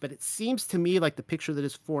views, but it seems to me like the picture that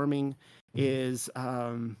is forming is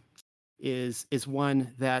one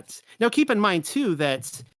that, now keep in mind too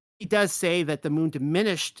that he does say that the moon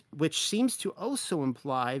diminished, which seems to also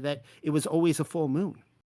imply that it was always a full moon.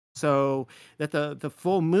 So that the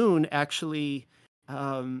full moon actually,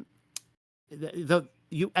 I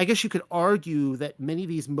guess you could argue that many of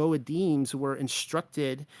these Moedim were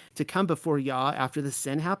instructed to come before Yah after the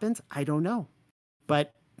sin happens. I don't know,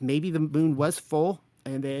 but maybe the moon was full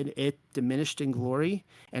and then it diminished in glory,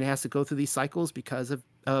 and it has to go through these cycles because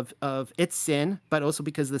of its sin, but also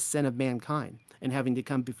because of the sin of mankind and having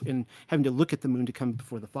to look at the moon to come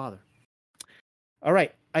before the Father. All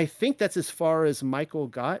right, I think that's as far as Michael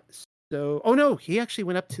got. So, oh no, he actually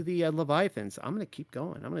went up to the Leviathans. I'm going to keep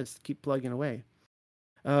going. I'm going to keep plugging away.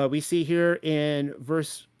 We see here in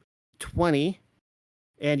verse 20,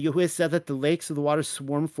 and Yahuwah said that the lakes of the waters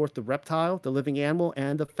swarm forth the reptile, the living animal,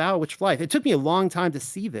 and the fowl which flieth. It took me a long time to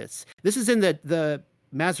see this. This is in the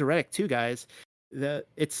Masoretic too, guys.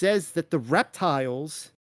 It says that the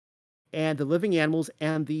reptiles and the living animals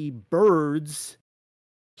and the birds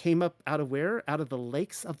came up out of where? Out of the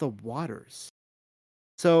lakes of the waters.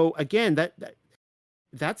 So again,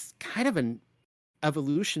 that's kind of an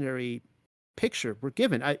evolutionary picture we're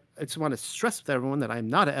given. I just want to stress with everyone that I'm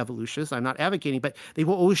not an evolutionist. I'm not advocating, but they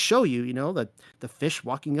will always show you, the fish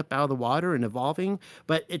walking up out of the water and evolving.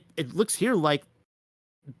 But it looks here like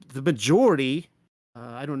the majority,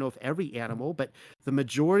 I don't know if every animal, but the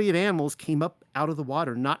majority of animals came up out of the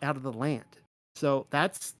water, not out of the land. So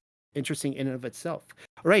that's interesting in and of itself.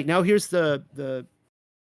 All right, now here's the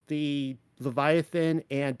Leviathan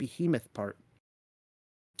and Behemoth part.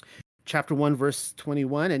 Chapter 1, verse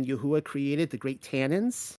 21, and Yahuwah created the great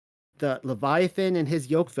tannins, the Leviathan and his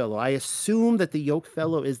yoke fellow. I assume that the yoke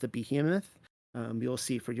fellow is the Behemoth. You'll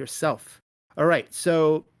see for yourself. All right,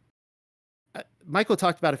 so Michael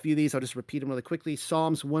talked about a few of these. I'll just repeat them really quickly.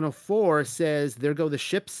 Psalms 104 says, there go the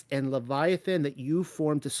ships and Leviathan that you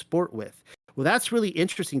formed to sport with. Well, that's really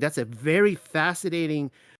interesting. That's a very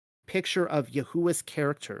fascinating picture of Yahuwah's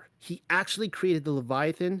character. He actually created the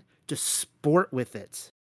Leviathan to sport with it.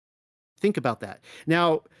 Think about that.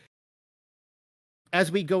 Now,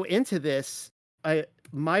 as we go into this,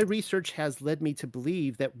 my research has led me to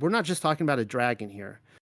believe that we're not just talking about a dragon here.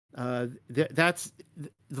 The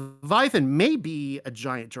Leviathan may be a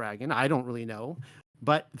giant dragon. I don't really know,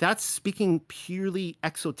 but that's speaking purely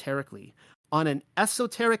exoterically. On an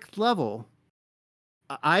esoteric level,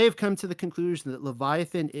 I have come to the conclusion that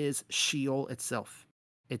Leviathan is Sheol itself.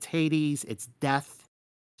 It's Hades, it's death.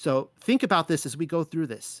 So think about this as we go through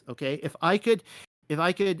this, okay? If I could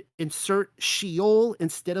insert Sheol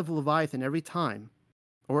instead of Leviathan every time,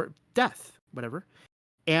 or death, whatever,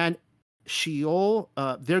 and Sheol,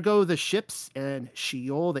 there go the ships and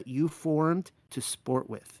Sheol that you formed to sport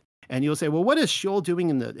with. And you'll say, well, what is Sheol doing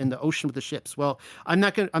in the ocean with the ships? Well, I'm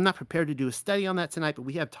not prepared to do a study on that tonight, but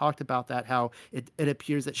we have talked about that, how it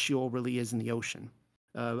appears that Sheol really is in the ocean.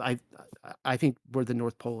 I think where the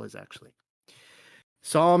North Pole is actually.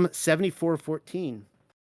 Psalm 74:14.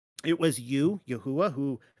 It was you, Yahuwah,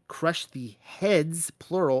 who crushed the heads,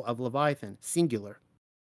 plural, of Leviathan, singular,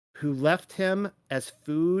 who left him as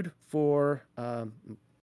food for blah,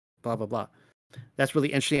 blah, blah. That's really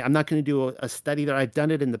interesting. I'm not going to do a study there. I've done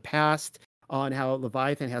it in the past on how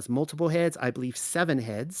Leviathan has multiple heads. I believe 7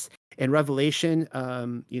 heads. In Revelation,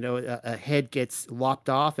 a head gets lopped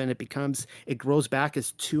off and it grows back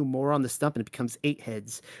as 2 more on the stump and it becomes 8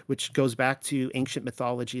 heads, which goes back to ancient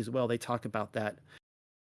mythology as well. They talk about that.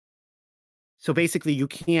 So basically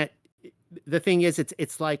the thing is,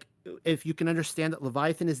 it's like, if you can understand that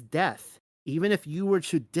Leviathan is death, even if you were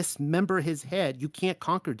to dismember his head, you can't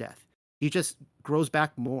conquer death. He just grows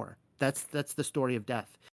back more. That's the story of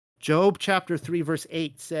death. Job chapter 3, verse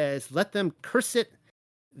 8 says, let them curse it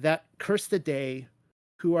that curse the day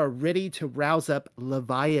who are ready to rouse up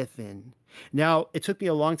Leviathan. Now, it took me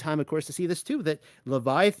a long time, of course, to see this too, that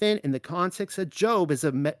Leviathan in the context of Job is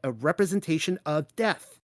a representation of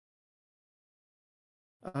death.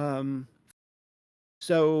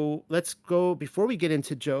 So let's go, before we get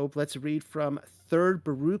into Job, let's read from 3rd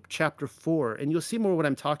Baruch chapter 4, and you'll see more what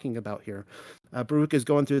I'm talking about here. Baruch is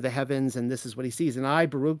going through the heavens, and this is what he sees. And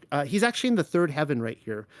Baruch, he's actually in the 3rd heaven right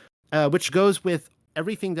here, which goes with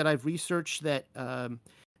everything that I've researched, that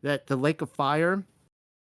the lake of fire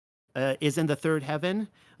is in the 3rd heaven.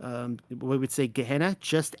 We would say Gehenna,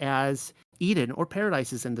 just as Eden or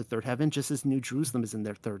paradise is in the 3rd heaven, just as New Jerusalem is in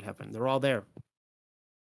their 3rd heaven. They're all there.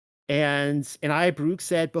 And Baruch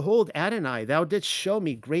said, behold, Adonai, thou didst show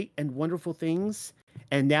me great and wonderful things,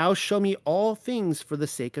 and now show me all things for the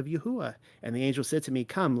sake of Yahuwah. And the angel said to me,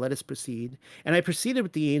 come, let us proceed. And I proceeded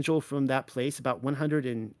with the angel from that place about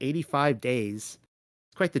 185 days.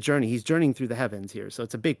 It's quite the journey. He's journeying through the heavens here, so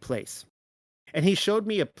it's a big place. And he showed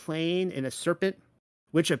me a plain and a serpent,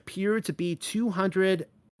 which appeared to be 200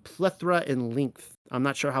 plethra in length. I'm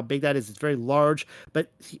not sure how big that is. It's very large,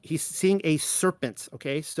 but he's seeing a serpent.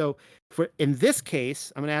 Okay, so in this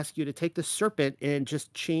case, I'm going to ask you to take the serpent and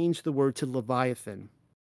just change the word to Leviathan.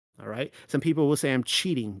 All right. Some people will say I'm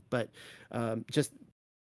cheating, but just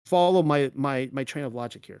follow my train of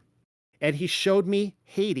logic here. And he showed me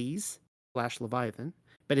Hades / Leviathan,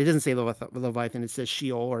 but it doesn't say Leviathan. It says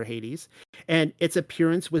Sheol or Hades, and its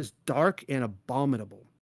appearance was dark and abominable.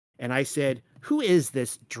 And I said, who is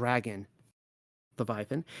this dragon,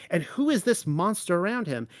 Leviathan, and who is this monster around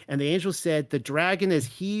him? And the angel said, the dragon is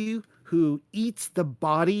he who eats the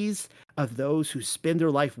bodies of those who spend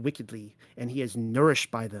their life wickedly, and he is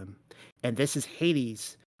nourished by them. And this is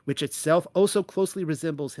Hades, which itself also closely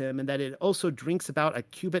resembles him, and that it also drinks about a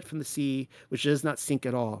cubit from the sea, which does not sink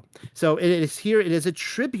at all. So it is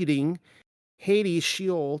attributing Hades,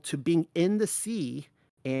 Sheol, to being in the sea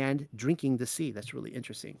and drinking the sea. That's really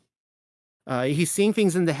interesting. He's seeing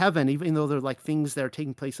things in the heaven, even though they're like things that are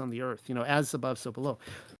taking place on the earth, as above, so below.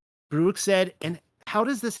 Baruch said, and how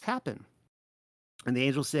does this happen? And the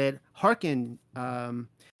angel said, hearken,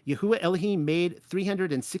 Yahuwah Elohim made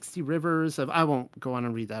 360 rivers of, I won't go on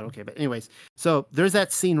and read that. Okay. But anyways, so there's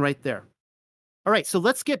that scene right there. All right. So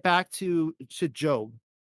let's get back to Job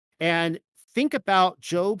and think about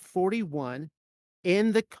Job 41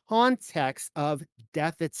 in the context of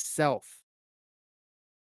death itself.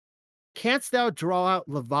 Canst thou draw out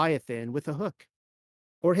Leviathan with a hook,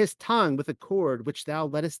 or his tongue with a cord which thou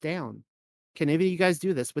lettest down? Can any of you guys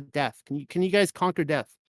do this with death? Can you guys conquer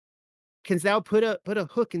death? Canst thou put a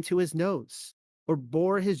hook into his nose, or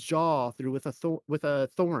bore his jaw through with a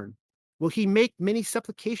thorn? Will he make many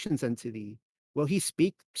supplications unto thee? Will he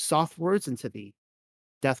speak soft words unto thee?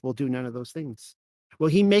 Death will do none of those things. Will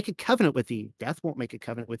he make a covenant with thee? Death won't make a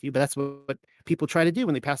covenant with you, but that's what people try to do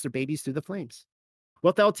when they pass their babies through the flames.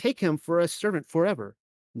 Wilt thou take him for a servant forever?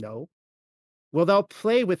 No. Wilt thou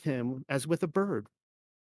play with him as with a bird?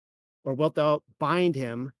 Or wilt thou bind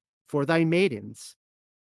him for thy maidens?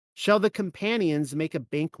 Shall the companions make a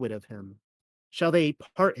banquet of him? Shall they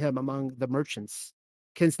part him among the merchants?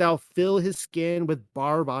 Canst thou fill his skin with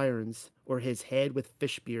barbed irons, or his head with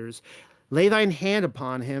fish spears? Lay thine hand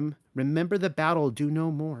upon him, remember the battle, do no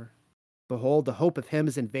more. Behold, the hope of him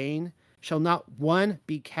is in vain. Shall not one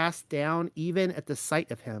be cast down even at the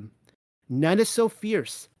sight of him? None is so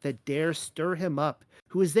fierce that dare stir him up,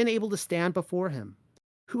 who is then able to stand before him.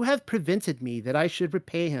 Who hath prevented me that I should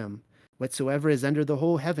repay him? Whatsoever is under the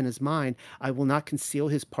whole heaven is mine. I will not conceal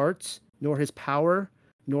his parts, nor his power,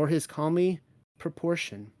 nor his comely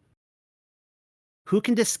proportion. Who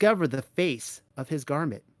can discover the face of his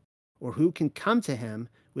garment? Or who can come to him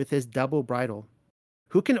with his double bridle?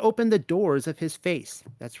 Who can open the doors of his face?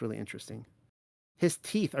 That's really interesting. His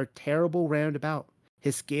teeth are terrible round about.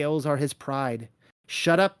 His scales are his pride.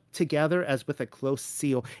 Shut up together as with a close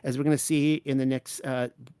seal. As we're going to see in the next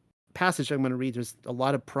passage I'm going to read, there's a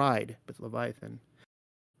lot of pride with Leviathan,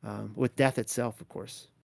 with death itself, of course.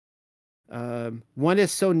 One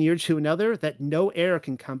is so near to another that no air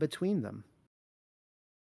can come between them.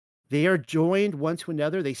 They are joined one to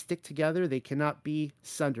another. They stick together. They cannot be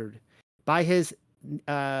sundered. By his,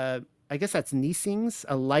 I guess that's Nisings,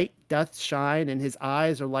 a light doth shine, and his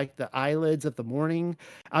eyes are like the eyelids of the morning.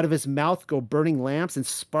 Out of his mouth go burning lamps, and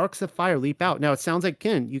sparks of fire leap out. Now it sounds like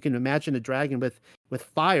you can imagine a dragon with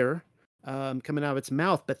fire coming out of its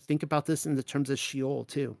mouth, but think about this in the terms of Sheol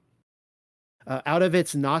too. Out of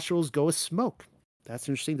its nostrils goeth smoke. That's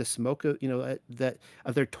interesting. The smoke, that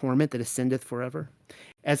of their torment that ascendeth forever,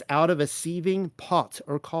 as out of a seething pot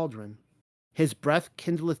or cauldron. His breath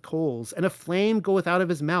kindleth coals, and a flame goeth out of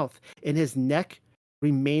his mouth. In his neck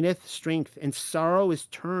remaineth strength, and sorrow is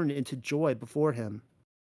turned into joy before him.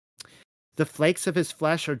 The flakes of his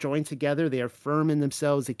flesh are joined together. They are firm in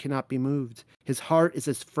themselves. They cannot be moved. His heart is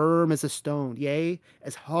as firm as a stone, yea,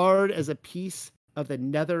 as hard as a piece of the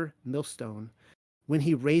nether millstone. When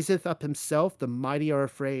he raiseth up himself, the mighty are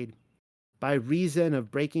afraid. By reason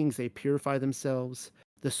of breakings they purify themselves.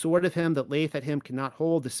 The sword of him that layeth at him cannot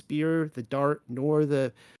hold, the spear, the dart, nor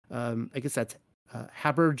the, I guess that's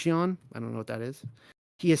habergeon. I don't know what that is.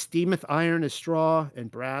 He esteemeth iron as straw,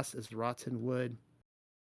 and brass as rotten wood.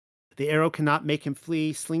 The arrow cannot make him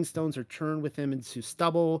flee. Sling stones are turned with him into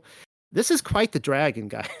stubble. This is quite the dragon,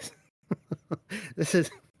 guys. This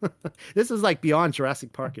is this is like beyond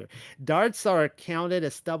Jurassic Park here. Darts are counted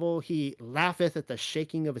as stubble. He laugheth at the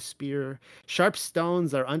shaking of a spear. Sharp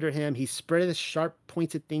stones are under him. He spreadeth sharp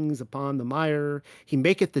pointed things upon the mire. He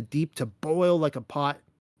maketh the deep to boil like a pot.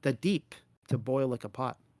 The deep to boil like a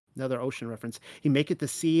pot. Another ocean reference. He maketh the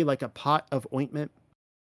sea like a pot of ointment.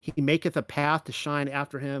 He maketh a path to shine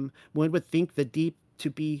after him. One would think the deep to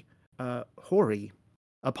be hoary.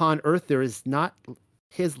 Upon earth there is not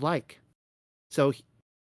his like. So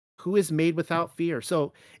who is made without fear?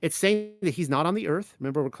 So it's saying that he's not on the earth.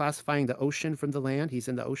 Remember, we're classifying the ocean from the land. He's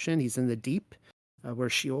in the ocean. He's in the deep, where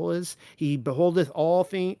Sheol is. He beholdeth all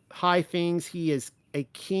high things. He is a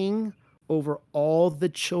king over all the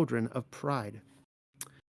children of pride.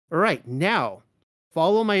 All right, now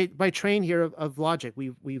follow my train here of logic.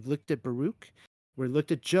 We've looked at Baruch. We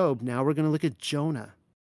looked at Job. Now we're going to look at Jonah.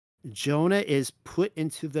 Jonah is put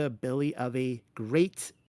into the belly of a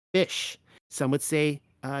great fish. Some would say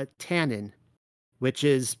tannin, which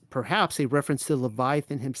is perhaps a reference to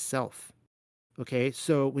Leviathan himself. Okay,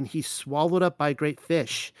 so when he's swallowed up by a great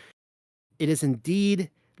fish, it is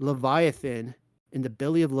indeed Leviathan, in the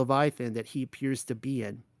belly of Leviathan, that he appears to be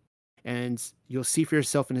in. And you'll see for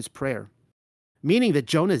yourself in his prayer. Meaning that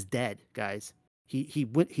Jonah's dead, guys. He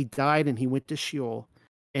died and he went to Sheol,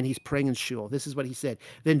 and he's praying in Sheol. This is what he said.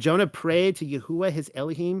 Then Jonah prayed to Yahuwah his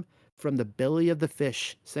Elohim from the belly of the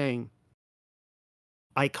fish, saying,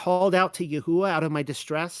 I called out to Yahuwah out of my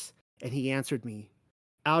distress, and he answered me.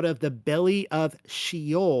 Out of the belly of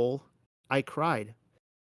Sheol, I cried.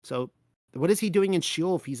 So, what is he doing in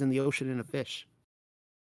Sheol if he's in the ocean in a fish?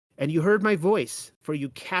 And you heard my voice, for you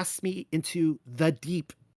cast me into the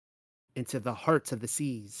deep, into the hearts of the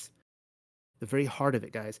seas, the very heart of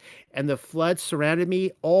it, guys. And the flood surrounded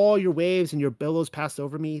me, all your waves and your billows passed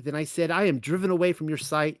over me. Then I said, I am driven away from your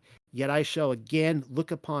sight, yet I shall again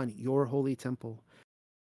look upon your holy temple.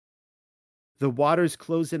 The waters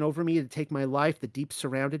closed in over me to take my life. The deep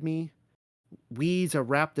surrounded me. Weeds are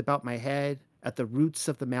wrapped about my head at the roots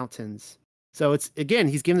of the mountains. So it's again,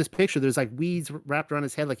 he's given this picture. There's like weeds wrapped around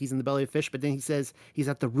his head, like he's in the belly of a fish, but then he says he's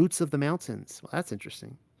at the roots of the mountains. Well, that's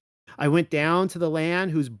interesting. I went down to the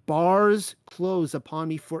land whose bars close upon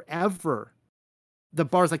me forever. The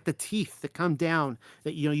bars, like the teeth that come down,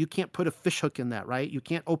 that you can't put a fish hook in that, right? You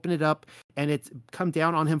can't open it up and it's come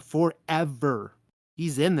down on him forever.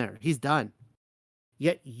 He's in there. He's done.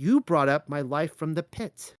 Yet you brought up my life from the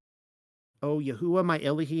pit. O Yahuwah, my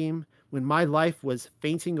Elohim, when my life was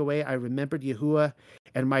fainting away, I remembered Yahuwah,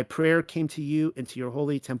 and my prayer came to you into your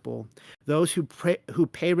holy temple. Those who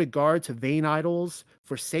pay regard to vain idols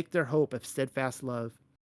forsake their hope of steadfast love.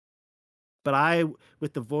 But I,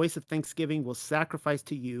 with the voice of thanksgiving, will sacrifice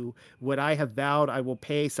to you what I have vowed. I will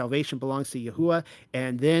pay. Salvation belongs to Yahuwah.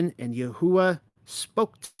 And Yahuwah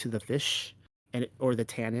spoke to the fish, or the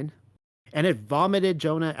tannin, and it vomited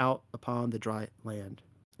Jonah out upon the dry land.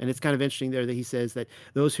 And it's kind of interesting there that he says that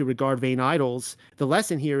those who regard vain idols, the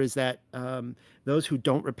lesson here is that those who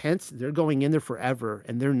don't repent, they're going in there forever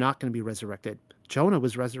and they're not going to be resurrected. Jonah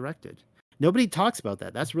was resurrected. Nobody talks about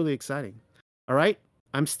that. That's really exciting. All right.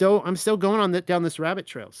 I'm still going on down this rabbit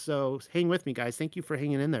trail. So hang with me, guys. Thank you for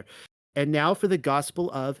hanging in there. And now for the gospel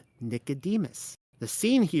of Nicodemus. The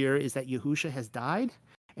scene here is that Yahusha has died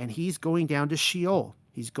and he's going down to Sheol.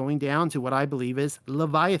 He's going down to what I believe is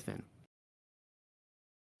Leviathan.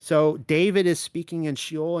 So David is speaking in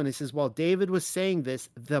Sheol, and he says, while David was saying this,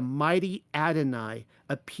 the mighty Adonai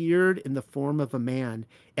appeared in the form of a man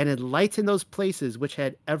and enlightened those places which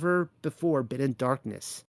had ever before been in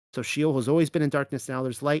darkness. So Sheol has always been in darkness. Now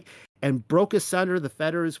there's light, and broke asunder the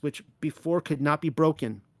fetters which before could not be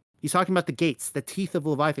broken. He's talking about the gates, the teeth of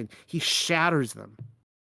Leviathan. He shatters them.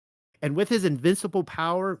 And with his invincible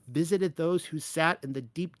power visited those who sat in the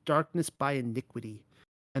deep darkness by iniquity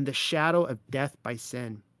and the shadow of death by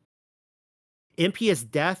sin. Impious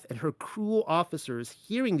Death and her cruel officers,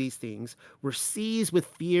 hearing these things, were seized with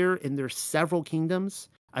fear in their several kingdoms.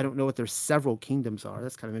 I don't know what their several kingdoms are.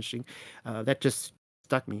 That's kind of interesting. That just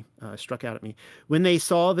struck out at me. When they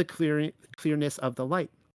saw the clearness of the light.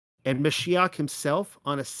 And Mashiach himself,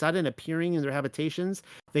 on a sudden appearing in their habitations,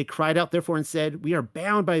 they cried out therefore and said, we are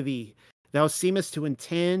bound by thee. Thou seemest to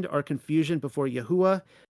intend our confusion before Yahuwah.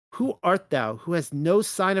 Who art thou, who has no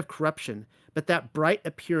sign of corruption, but that bright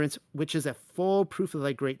appearance which is a full proof of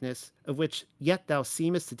thy greatness, of which yet thou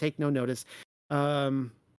seemest to take no notice?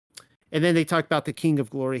 And then they talk about the King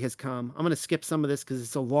of Glory has come. I'm going to skip some of this because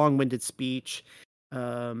it's a long-winded speech.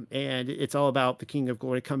 And it's all about the King of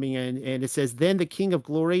Glory coming in. And it says, then the King of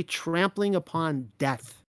Glory, trampling upon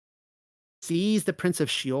death, seized the prince of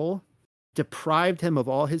Sheol, deprived him of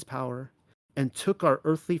all his power, and took our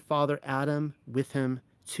earthly father Adam with him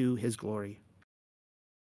to his glory.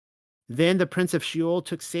 Then the prince of Sheol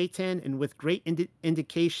took Satan and with great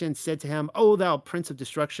indication said to him, O thou prince of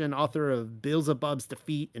destruction, author of Beelzebub's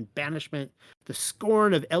defeat and banishment, the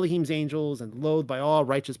scorn of Elohim's angels and loathed by all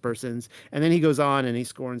righteous persons. And then he goes on and he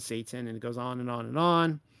scorns Satan and it goes on and on and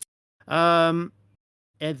on.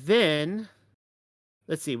 And then,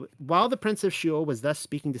 let's see, while the prince of Sheol was thus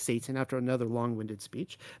speaking to Satan after another long-winded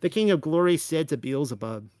speech, the king of glory said to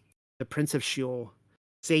Beelzebub, the prince of Sheol,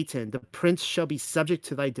 Satan, the prince shall be subject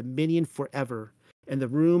to thy dominion forever, in the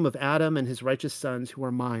room of Adam and his righteous sons who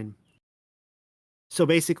are mine. So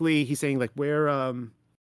basically, he's saying like where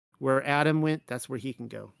Adam went, that's where he can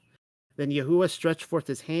go. Then Yahuwah stretched forth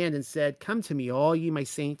his hand and said, come to me, all ye my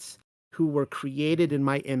saints, who were created in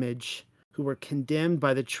my image, who were condemned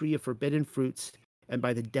by the tree of forbidden fruits and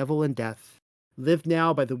by the devil and death. Live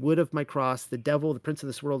now by the wood of my cross. The devil, the prince of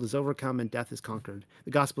this world, is overcome and death is conquered.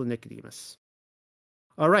 The gospel of Nicodemus.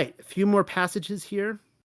 All right, a few more passages here.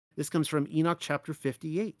 This comes from Enoch chapter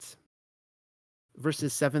 58,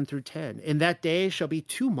 verses 7 through 10. In that day shall be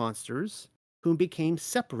two monsters whom became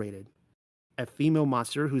separated. A female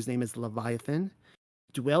monster whose name is Leviathan,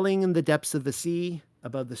 dwelling in the depths of the sea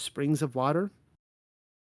above the springs of water.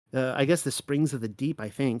 I guess the springs of the deep, I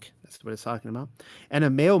think. That's what it's talking about. And a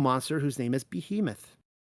male monster whose name is Behemoth.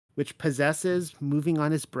 which possesses, moving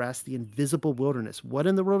on his breast, the invisible wilderness. What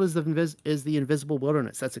in the world is the invisible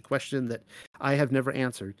wilderness? That's a question that I have never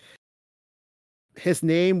answered. His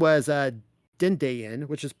name was Dindayin,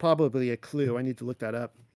 which is probably a clue. I need to look that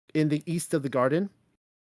up. In the east of the garden,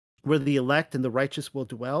 where the elect and the righteous will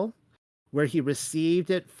dwell, where he received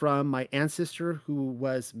it from my ancestor, who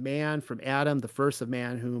was man from Adam, the first of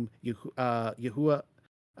man, whom Yahuwah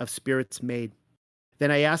of spirits made.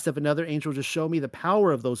 Then I asked of another angel to show me the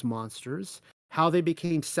power of those monsters, how they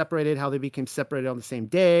became separated, on the same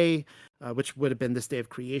day, which would have been this day of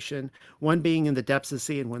creation, one being in the depths of the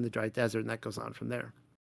sea and one in the dry desert, and that goes on from there.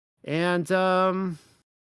 And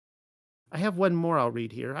I have one more I'll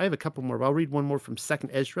read here. I have a couple more, but I'll read one more from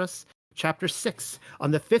 2nd Esdras, chapter 6.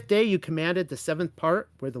 On the 5th day, you commanded the 7th part,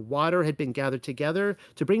 where the water had been gathered together,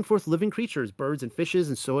 to bring forth living creatures, birds and fishes,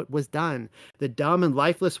 and so it was done. The dumb and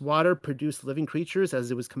lifeless water produced living creatures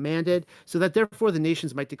as it was commanded, so that therefore the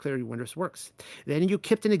nations might declare your wondrous works. Then you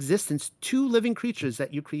kept in existence 2 living creatures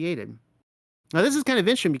that you created. Now, this is kind of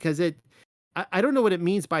interesting because I don't know what it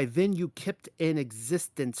means by then you kept in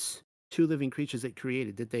existence 2 living creatures that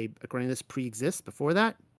created. Did they, according to this, pre-exist before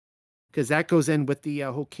that? Because that goes in with the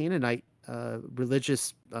whole Canaanite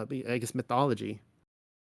religious, I guess, mythology.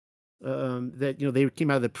 That they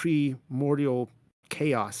came out of the primordial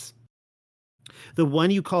chaos. The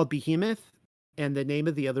one you called Behemoth, and the name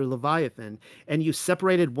of the other Leviathan, and you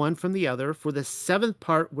separated one from the other, for the 7th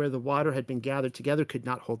part where the water had been gathered together could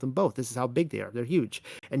not hold them both. This is how big they are. They're huge.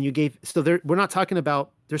 And you gave, so we're not talking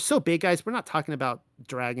about, they're so big, guys, we're not talking about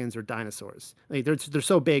dragons or dinosaurs. Like they're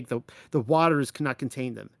so big, the waters cannot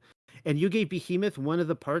contain them. And you gave Behemoth one of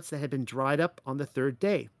the parts that had been dried up on the 3rd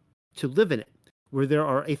day to live in it, where there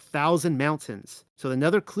are 1,000 mountains. So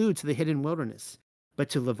another clue to the hidden wilderness. But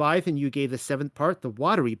to Leviathan you gave the 7th part, the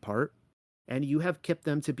watery part, and you have kept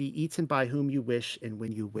them to be eaten by whom you wish and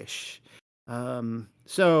when you wish.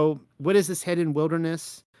 So what is this hidden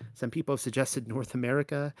wilderness? Some people have suggested North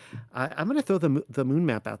America. I'm going to throw the moon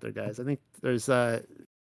map out there, guys. I think there's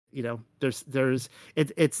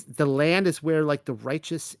it's the land is where like the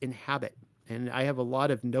righteous inhabit. And I have a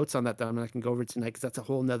lot of notes on that I'm not going to go over tonight because that's a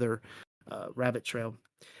whole nother rabbit trail.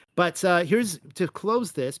 But here's to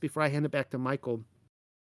close this before I hand it back to Michael.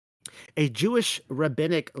 A Jewish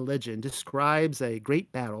rabbinic legend describes a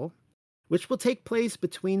great battle which will take place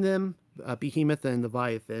between them, Behemoth and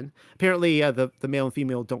Leviathan. Apparently, the male and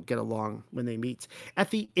female don't get along when they meet.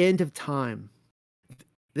 At the end of time,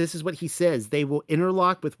 this is what he says: they will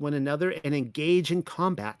interlock with one another and engage in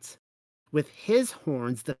combat. With his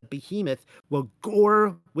horns, the Behemoth will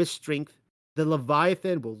gore with strength. The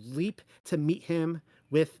Leviathan will leap to meet him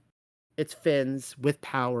with its fins, with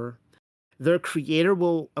power. Their creator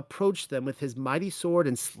will approach them with his mighty sword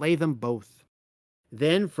and slay them both.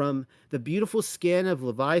 Then from the beautiful skin of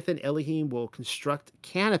Leviathan, Elohim will construct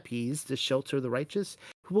canopies to shelter the righteous,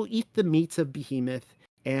 who will eat the meats of Behemoth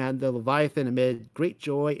and the Leviathan amid great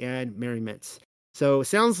joy and merriment. So it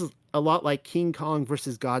sounds a lot like King Kong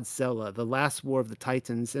versus Godzilla, the last war of the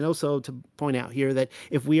Titans. And also to point out here that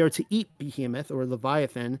if we are to eat Behemoth or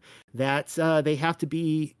Leviathan, that they have to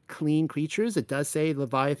be clean creatures. It does say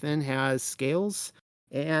Leviathan has scales,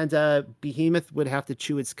 and Behemoth would have to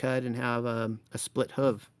chew its cud and have a split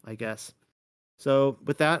hoof, I guess. So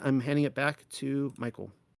with that, I'm handing it back to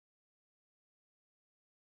Michael.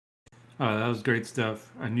 That was great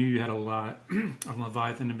stuff. I knew you had a lot on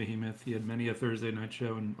Leviathan and Behemoth. You had many a Thursday night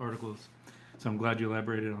show and articles, so I'm glad you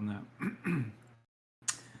elaborated on that.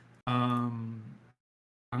 I'm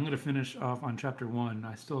going to finish off on chapter 1.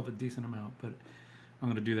 I still have a decent amount, but I'm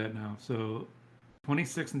going to do that now. So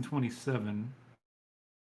 26 and 27.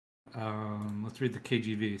 Let's read the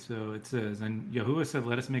KJV. So it says, and Yahuwah said,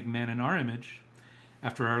 let us make man in our image,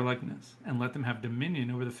 after our likeness, and let them have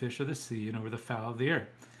dominion over the fish of the sea, and over the fowl of the air,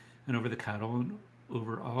 and over the cattle, and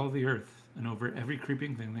over all the earth, and over every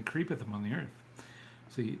creeping thing that creepeth upon the earth.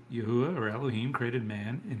 So Yahuwah, or Elohim, created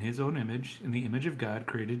man in his own image. In the image of God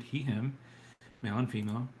created he him, male and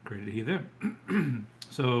female created he them.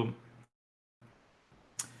 So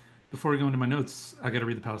before we go into my notes, I got to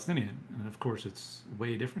read the Palestinian. And of course, it's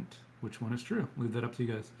way different. Which one is true? Leave that up to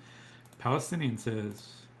you guys. Palestinian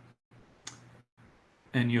says,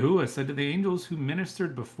 and Yahuwah said to the angels who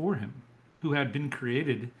ministered before him, who had been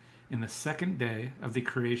created in the 2nd day of the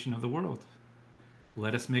creation of the world,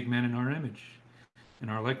 let us make man in our image, in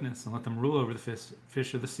our likeness, and let them rule over the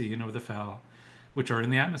fish of the sea, and over the fowl, which are in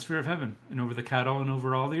the atmosphere of heaven, and over the cattle, and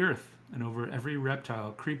over all the earth, and over every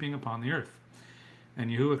reptile creeping upon the earth. And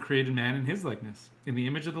Yahuwah created man in his likeness. In the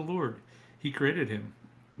image of the Lord, he created him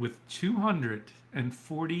with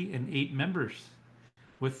 248 members.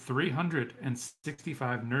 with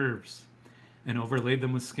 365 nerves, and overlaid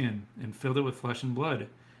them with skin, and filled it with flesh and blood.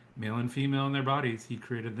 Male and female in their bodies, he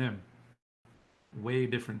created them. Way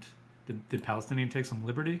different. Did Palestinian take some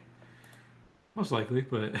liberty? Most likely,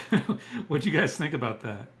 but what do you guys think about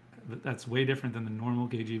that? That's way different than the normal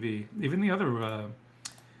KJV. Even the other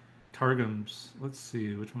Targums, let's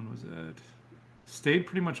see, which one was that? Stayed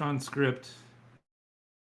pretty much on script.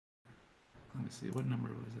 Let me see, what number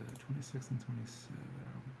was that? 26 and 27.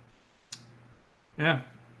 Yeah.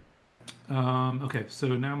 Okay, so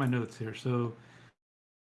now my notes here. So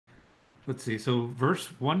let's see. So verse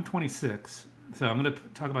 126. So I'm going to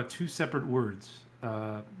talk about two separate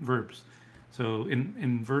verbs. So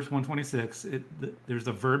in verse 126, there's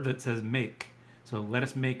a verb that says make. So let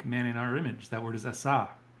us make man in our image. That word is asa.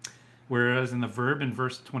 Whereas in the verb in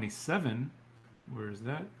verse 27, where is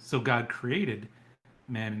that? So God created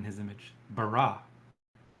man in his image, bara.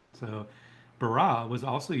 So bara was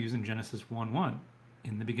also used in Genesis 1:1.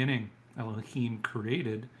 In the beginning, Elohim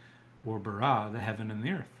created, or bara, the heaven and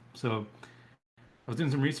the earth. So I was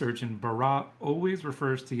doing some research, and bara always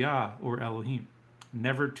refers to Yah or Elohim,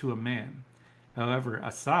 never to a man. However,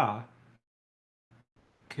 asa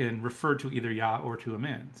can refer to either Yah or to a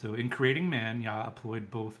man. So in creating man, Yah employed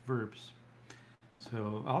both verbs.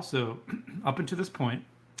 So also, up until this point,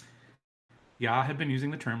 Yah had been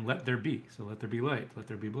using the term let there be. So let there be light, let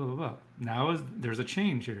there be blah, blah, blah. Now there's a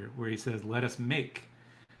change here where he says let us make,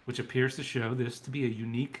 which appears to show this to be a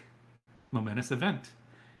unique, momentous event,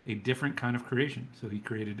 a different kind of creation. So he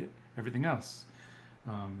created everything else.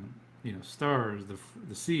 Stars,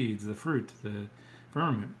 the seeds, the fruit, the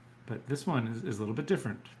firmament. But this one is a little bit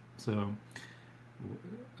different. So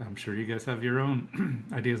I'm sure you guys have your own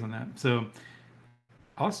ideas on that. So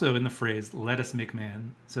also in the phrase, let us make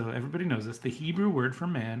man. So everybody knows this. The Hebrew word for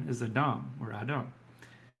man is Adam or Adam.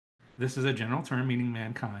 This is a general term meaning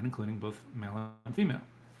mankind, including both male and female.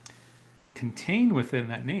 Contained within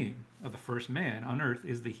that name of the first man on earth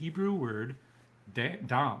is the Hebrew word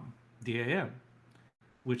dam, D-A-M,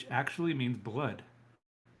 which actually means blood.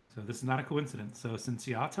 So this is not a coincidence. So since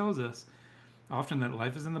Yah tells us often that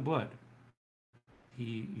life is in the blood,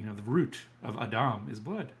 the root of Adam is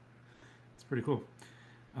blood. It's pretty cool.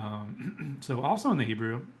 So also in the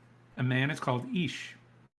Hebrew, a man is called Ish,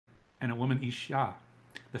 and a woman Isha,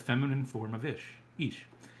 the feminine form of Ish.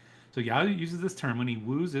 So Yah uses this term when he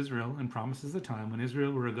woos Israel and promises a time when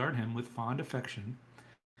Israel will regard him with fond affection,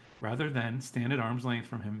 rather than stand at arm's length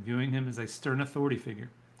from him, viewing him as a stern authority figure.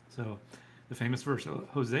 So the famous verse,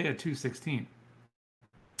 Hosea 2:16.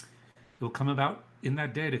 It will come about in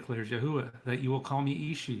that day, declares Yahuwah, that you will call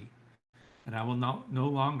me Ishi, and I will no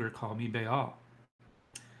longer call me Baal.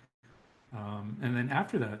 And then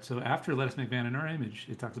after that, so after let us make man in our image,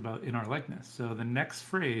 it talks about in our likeness. So the next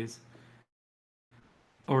phrase,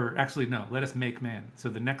 or actually no, let us make man. So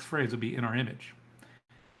the next phrase would be in our image.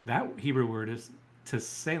 That Hebrew word is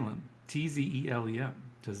tzelem, T-Z-E-L-E-M,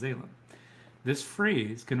 tzelem. This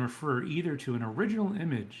phrase can refer either to an original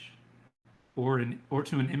image or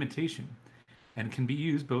to an imitation, and can be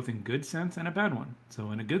used both in good sense and a bad one.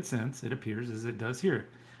 So in a good sense, it appears as it does here,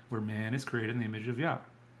 where man is created in the image of Yah.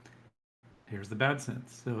 Here's the bad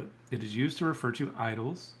sense. So it is used to refer to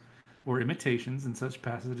idols or imitations in such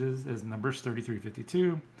passages as Numbers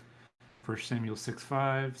 33:52, 1 Samuel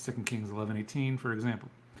 6:5, 2 Kings 11:18, for example.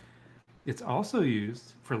 It's also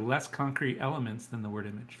used for less concrete elements than the word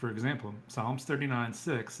image. For example, Psalms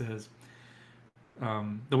 39:6 says,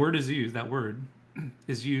 the word is used, that word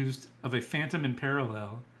is used of a phantom in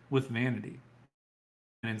parallel with vanity.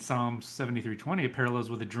 And in Psalms 73:20, it parallels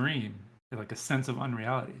with a dream, like a sense of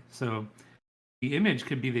unreality. So the image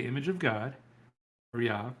could be the image of God, or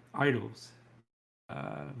Yah, idols,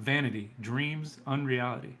 vanity, dreams,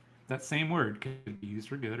 unreality. That same word could be used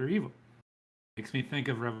for good or evil. Makes me think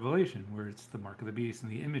of Revelation, where it's the mark of the beast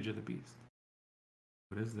and the image of the beast.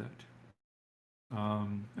 What is that?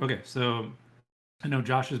 Okay, so I know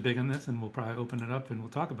Josh is big on this, and we'll probably open it up and we'll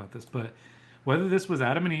talk about this. But whether this was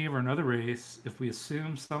Adam and Eve or another race, if we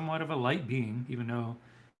assume somewhat of a light being, even though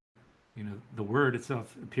the word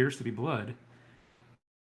itself appears to be blood,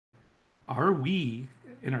 are we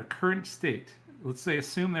in our current state? Let's say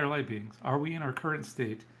assume they're light beings. Are we in our current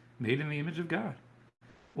state made in the image of God,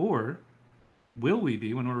 or will we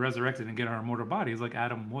be when we're resurrected and get our immortal bodies like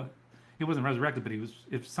Adam was? He wasn't resurrected, but he was.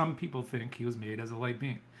 If some people think he was made as a light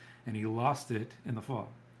being, and he lost it in the fall,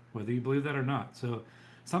 whether you believe that or not. So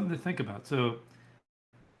something to think about. So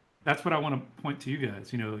that's what I want to point to you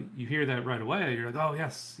guys. You hear that right away. You're like, oh,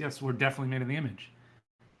 yes, we're definitely made in the image.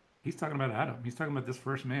 He's talking about Adam. He's talking about this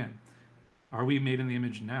first man. Are we made in the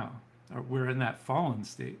image now? We're in that fallen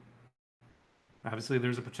state. Obviously,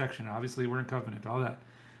 there's a protection. Obviously, we're in covenant, all that.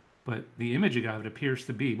 But the image of God appears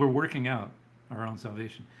to be we're working out our own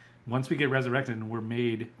salvation. Once we get resurrected and we're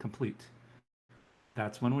made complete,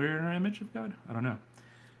 that's when we're in our image of God. I don't know.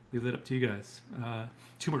 Leave that up to you guys.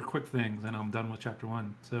 Two more quick things, and I'm done with chapter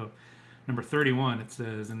 1. So, number 31, it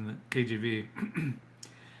says in the KJV,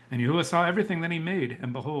 and Yahuwah saw everything that he made,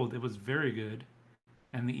 and behold, it was very good.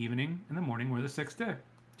 And the evening and the morning were the sixth day.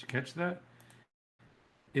 Did you catch that?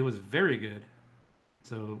 It was very good.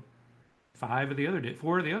 So 4 of the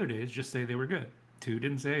other days just say they were good. 2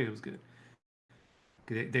 didn't say it was good.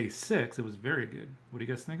 Day 6, it was very good. What do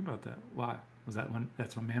you guys think about that? Why? Was that when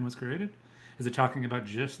that's when man was created? Is it talking about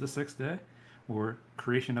just the sixth day or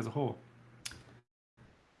creation as a whole?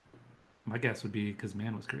 My guess would be because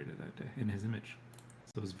man was created that day in his image.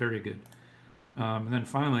 So it was very good. And then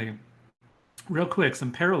finally, real quick,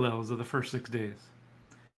 some parallels of the first 6 days.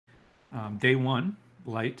 Day 1,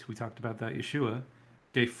 light. We talked about that, Yeshua.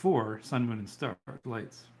 Day 4, sun, moon, and stars,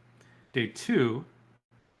 lights. Day 2,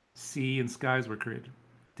 sea and skies were created.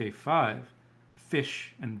 Day 5,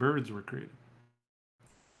 fish and birds were created.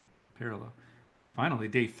 Parallel. Finally,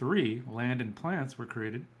 day 3, land and plants were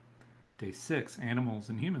created. Day 6, animals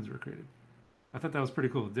and humans were created. I thought that was pretty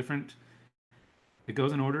cool. Different. It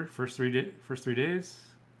goes in order. First 3 days,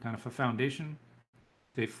 kind of a foundation.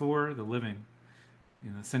 Day 4, the living,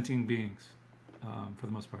 sentient beings, for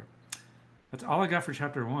the most part. That's all I got for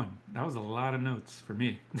chapter 1. That was a lot of notes for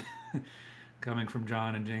me, coming from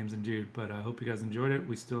John and James and Jude. But I hope you guys enjoyed it.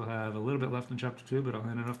 We still have a little bit left in chapter 2, but I'll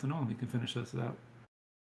hand it off to Noel. You can finish this out.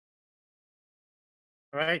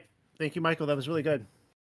 All right. Thank you, Michael. That was really good.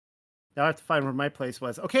 Now I have to find where my place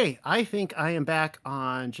was. Okay, I think I am back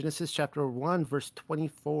on Genesis chapter 1, verse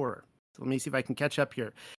 24. So let me see if I can catch up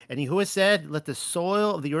here. And Yahuwah said, let the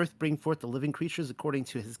soil of the earth bring forth the living creatures according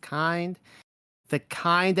to his kind, the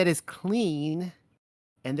kind that is clean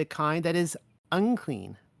and the kind that is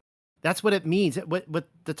unclean. That's what it means. What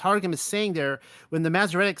the Targum is saying there, when the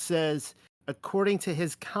Masoretic says, according to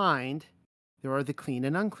his kind, there are the clean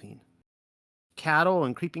and unclean. Cattle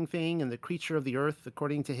and creeping thing and the creature of the earth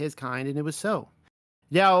according to his kind, and it was so.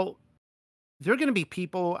 Now, there are going to be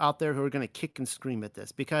people out there who are going to kick and scream at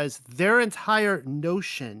this because their entire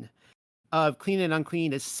notion of clean and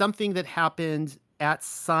unclean is something that happened at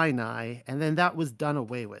Sinai, and then that was done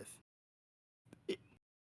away with.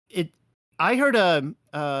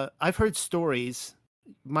 I've heard stories.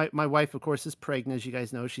 My wife, of course, is pregnant, as you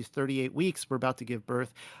guys know. She's 38 weeks. We're about to give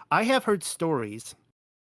birth. I have heard stories.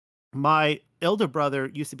 My elder brother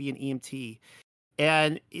used to be an EMT,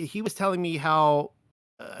 and he was telling me how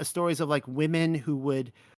stories of like women who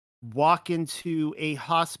would walk into a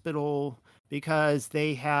hospital because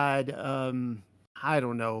they had I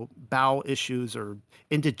don't know, bowel issues or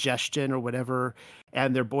indigestion or whatever,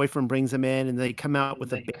 and their boyfriend brings them in and they come out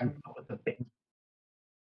with a big.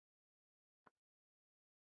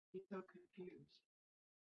 He's so confused.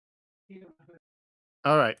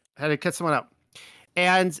 All right, had to cut someone out.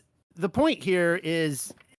 And the point here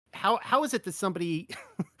is how is it that somebody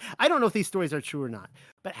I don't know if these stories are true or not,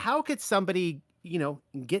 but how could somebody,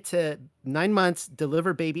 get to 9 months,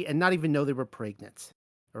 deliver baby, and not even know they were pregnant?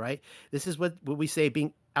 All right. This is what we say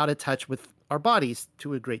being out of touch with our bodies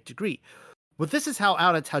to a great degree. Well, this is how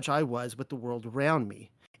out of touch I was with the world around me.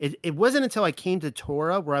 It wasn't until I came to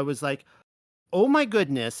Torah where I was like, oh my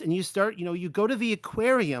goodness. And you start, you go to the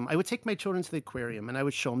aquarium. I would take my children to the aquarium and I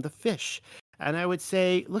would show them the fish. And I would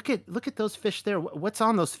say, look at those fish there. What's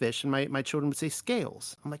on those fish? And my children would say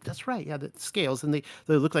scales. I'm like, that's right. Yeah, the scales. And they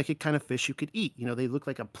look like a kind of fish you could eat. They look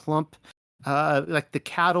like a plump, like the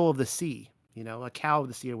cattle of the sea, a cow of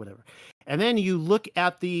the sea or whatever. And then you look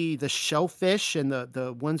at the shellfish and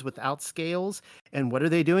the ones without scales. And what are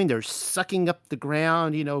they doing? They're sucking up the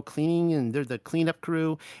ground, cleaning, and they're the cleanup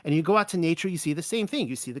crew. And you go out to nature, you see the same thing.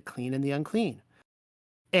 You see the clean and the unclean.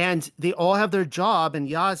 And they all have their job, and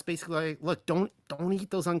Yah is basically like, look, don't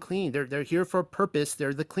eat those unclean. They're here for a purpose.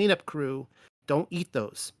 They're the cleanup crew. Don't eat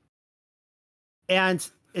those. And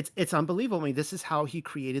it's unbelievable. I mean, this is how he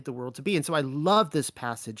created the world to be. And so I love this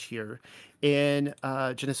passage here in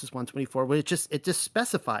Genesis 1:24, where it just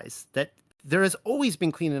specifies that there has always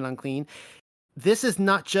been clean and unclean. This is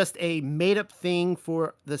not just a made up thing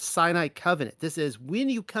for the Sinai covenant. This is when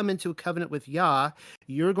you come into a covenant with Yah,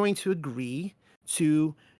 you're going to agree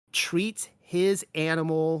to treat his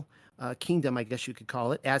animal kingdom, I guess you could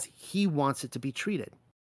call it, as he wants it to be treated.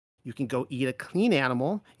 You can go eat a clean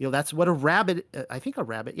animal. That's what a rabbit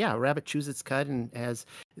chews its cud and has,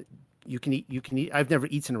 You can eat. You can eat. I've never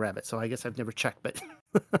eaten a rabbit, so I guess I've never checked. But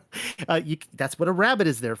that's what a rabbit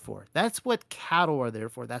is there for. That's what cattle are there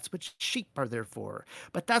for. That's what sheep are there for.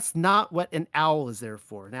 But that's not what an owl is there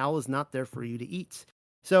for. An owl is not there for you to eat.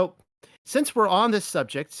 So, since we're on this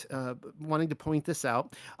subject, wanting to point this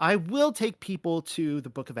out, I will take people to the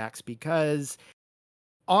Book of Acts because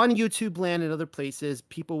on YouTube land and other places,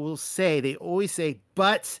 people will say, they always say,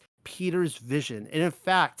 but Peter's vision. And in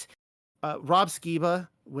fact, Rob Skiba,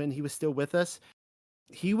 when he was still with us,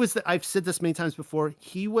 I've said this many times before,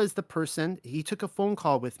 he was the person, he took a phone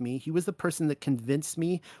call with me. He was the person that convinced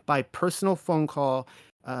me by personal phone call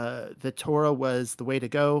that Torah was the way to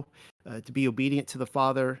go, to be obedient to the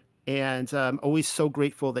Father. And I'm always so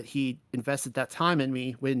grateful that he invested that time in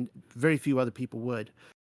me when very few other people would.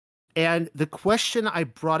 And the question I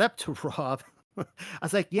brought up to Rob, I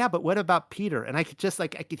was like, yeah, but what about Peter? And I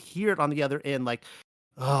could hear it on the other end, like,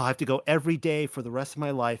 oh, I have to go every day for the rest of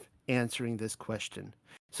my life answering this question.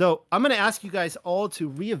 So I'm going to ask you guys all to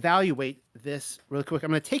reevaluate this really quick.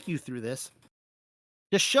 I'm going to take you through this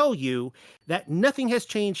to show you that nothing has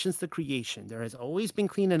changed since the creation. There has always been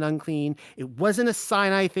clean and unclean. It wasn't a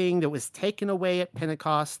Sinai thing that was taken away at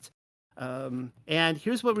Pentecost. And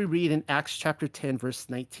here's what we read in Acts chapter 10, verse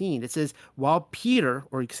 19. It says, while Peter,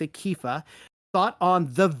 or you could say Kepha, thought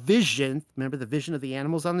on the vision, remember the vision of the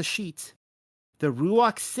animals on the sheet, the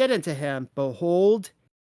Ruach said unto him, behold,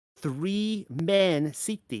 3 men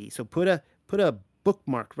seek thee. So put a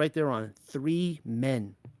bookmark right there on 3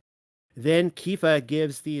 men. Then Kepha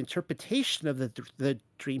gives the interpretation of the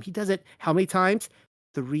dream. He does it how many times?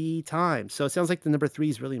 3 times. So it sounds like the number 3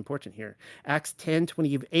 is really important here. Acts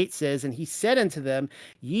 10:28 says, and he said unto them,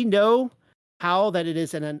 ye know how that it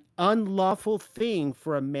is an unlawful thing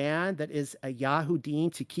for a man that is a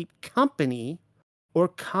Yahudim to keep company or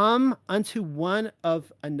come unto one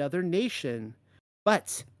of another nation.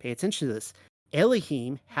 But, pay attention to this,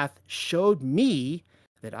 Elohim hath showed me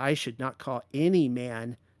that I should not call any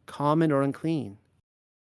man common or unclean.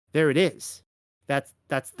 There it is. That's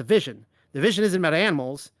the vision. The vision isn't about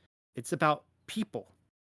animals. It's about people.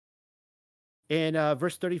 In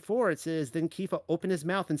verse 34, it says, then Kepha opened his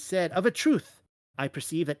mouth and said, of a truth, I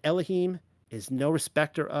perceive that Elohim is no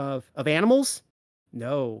respecter of animals.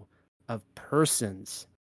 No, of persons.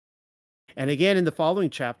 And again, in the following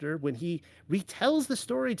chapter, when he retells the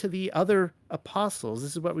story to the other apostles,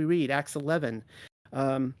 this is what we read, Acts 11.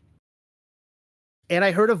 And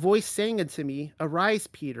I heard a voice saying unto me, arise,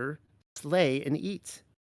 Peter, slay and eat.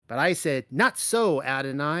 But I said, not so,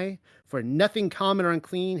 Adonai, for nothing common or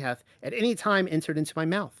unclean hath at any time entered into my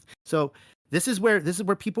mouth. So this is where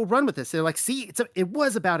people run with this. They're like, see, it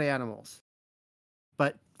was about animals,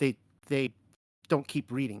 but they don't keep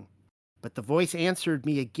reading. But the voice answered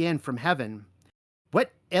me again from heaven,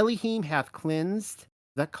 what Elohim hath cleansed,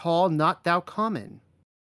 that call not thou common.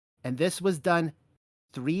 And this was done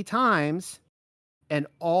 3 times, and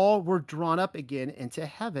all were drawn up again into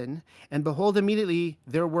heaven. And behold, immediately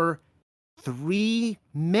there were 3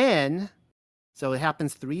 men. So it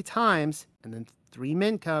happens 3 times, and then 3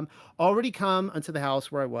 men already come unto the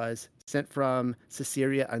house where I was, sent from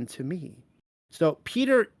Caesarea unto me. So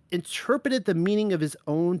Peter interpreted the meaning of his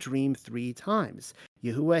own dream 3 times.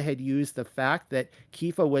 Yahuwah had used the fact that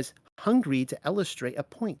Kepha was hungry to illustrate a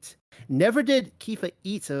point. Never did Kepha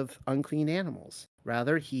eat of unclean animals.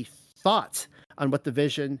 Rather, he thought on what the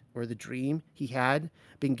vision or the dream he had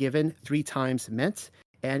been given 3 times meant,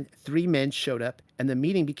 and 3 men showed up, and the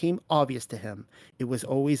meaning became obvious to him. It was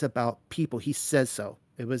always about people. He says so.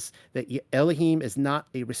 It was that Elohim is not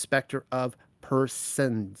a respecter of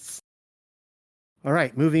persons. All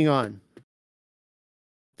right, moving on.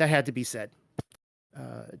 That had to be said.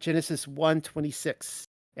 Genesis 1:26.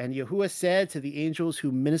 And Yahuwah said to the angels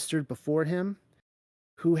who ministered before him,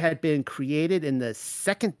 who had been created in the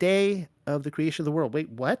 2nd day of the creation of the world. Wait,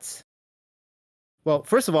 what? Well,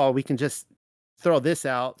 first of all, we can just throw this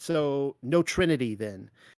out. So no Trinity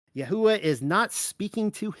then. Yahuwah is not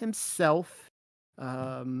speaking to himself.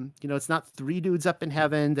 It's not 3 dudes up in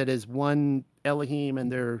heaven that is one Elohim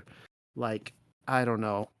and they're like, I don't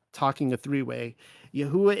know, talking a 3-way.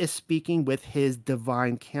 Yahuwah is speaking with his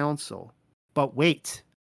divine counsel. But wait,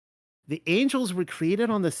 the angels were created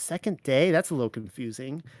on the 2nd day? That's a little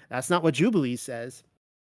confusing. That's not what Jubilees says.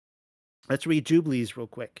 Let's read Jubilees real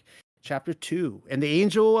quick. Chapter 2. And the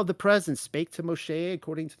angel of the presence spake to Moshe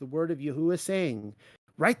according to the word of Yahuwah, saying,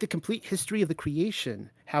 write the complete history of the creation,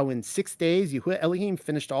 how in 6 days Yahuwah Elohim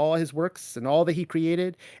finished all his works and all that he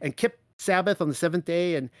created, and kept Sabbath on the 7th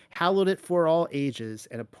day, and hallowed it for all ages,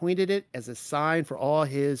 and appointed it as a sign for all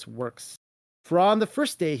his works. For on the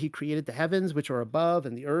first day he created the heavens which are above,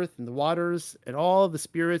 and the earth, and the waters, and all the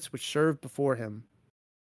spirits which serve before him.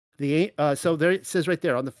 So there it says right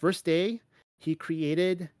there, on the first day he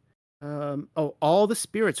created all the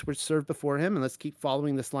spirits which serve before him. And let's keep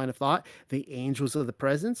following this line of thought: the angels of the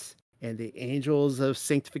presence, and the angels of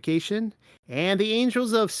sanctification, and the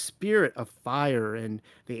angels of spirit of fire, and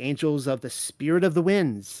the angels of the spirit of the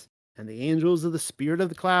winds, and the angels of the spirit of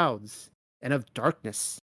the clouds, and of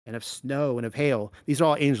darkness, and of snow, and of hail. These are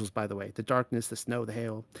all angels, by the way: the darkness, the snow, the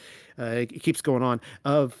hail. It keeps going on.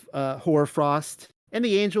 Of hoarfrost, and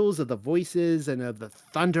the angels of the voices, and of the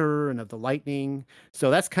thunder, and of the lightning. So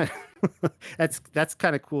that's kind of that's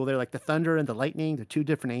kind of cool. They're like the thunder and the lightning. They're two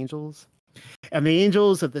different angels. And the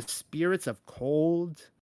angels of the spirits of cold,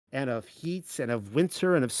 and of heats, and of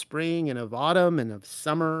winter, and of spring, and of autumn, and of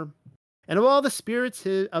summer, and of all the spirits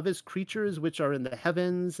of his creatures which are in the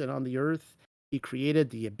heavens and on the earth. He created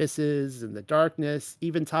the abysses and the darkness,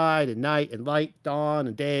 eventide and night, and light, dawn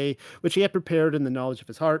and day, which he had prepared in the knowledge of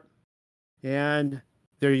his heart. And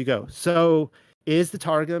there you go. So is the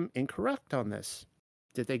Targum incorrect on this?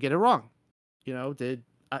 Did they get it wrong?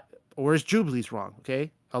 Or is Jubilees wrong?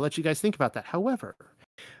 Okay, I'll let you guys think about that. However,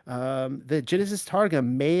 the Genesis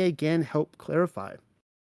Targum may again help clarify.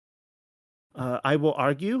 I will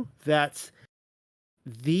argue that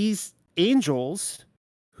these angels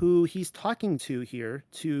who he's talking to here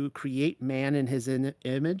to create man in his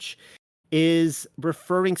image is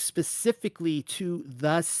referring specifically to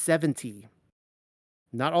the 70,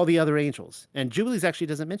 not all the other angels. And Jubilees actually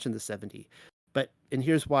doesn't mention the 70. And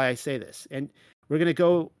here's why I say this. And we're going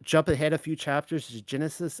to jump ahead a few chapters to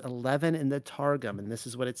Genesis 11 in the Targum. And this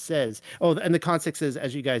is what it says. Oh, and the context is,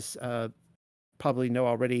 as you guys probably know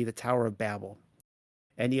already, the Tower of Babel.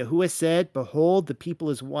 And Yahuwah said, behold, the people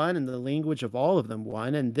is one, and the language of all of them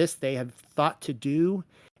one, and this they have thought to do,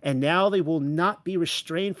 and now they will not be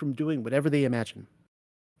restrained from doing whatever they imagine.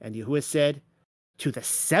 And Yahuwah said, to the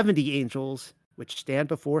 70 angels which stand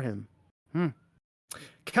before him,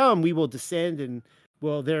 come, we will descend, and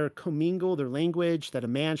will there commingle their language, that a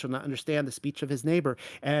man shall not understand the speech of his neighbor.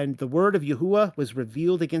 And the word of Yahuwah was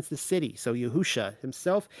revealed against the city, so Yahusha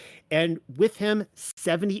himself, and with him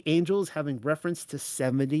 70 angels, having reference to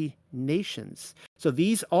 70 nations. So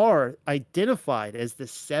these are identified as the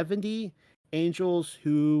 70 angels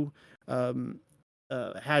who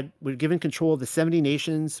were given control of the 70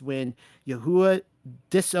 nations when Yahuwah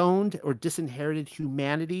disowned or disinherited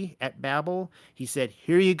humanity at Babel. He said,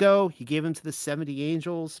 here you go. He gave them to the 70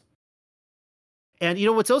 angels. And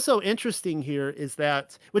what's also interesting here is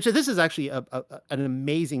that, which this is actually an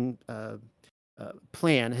amazing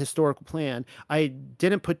plan, a historical plan. I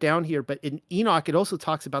didn't put down here, but in Enoch, it also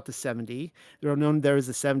talks about the 70. They're known there as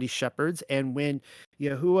the 70 shepherds. And when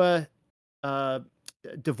Yahuwah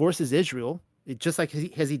divorces Israel, just like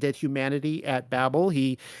as he did humanity at Babel,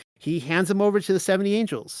 he hands them over to the 70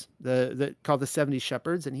 angels, called the 70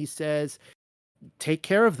 shepherds, and he says, take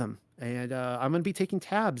care of them, and I'm going to be taking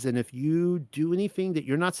tabs. And if you do anything that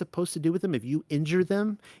you're not supposed to do with them, if you injure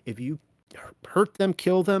them, if you hurt them,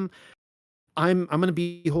 kill them, I'm going to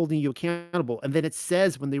be holding you accountable. And then it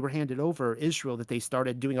says when they were handed over Israel that they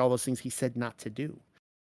started doing all those things he said not to do.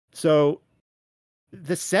 So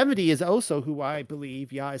the 70 is also who I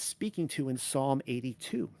believe Yah is speaking to in Psalm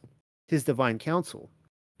 82, his divine counsel.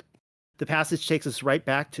 The passage takes us right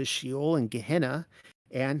back to Sheol and Gehenna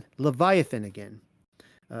and Leviathan again.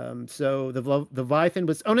 So the Leviathan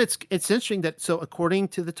was, it's interesting that, so according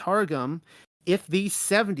to the Targum, if these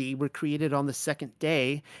 70 were created on the second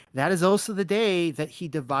day, that is also the day that he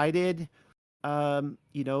divided, heaven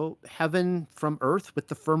from earth with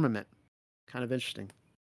the firmament. Kind of interesting.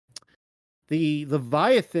 The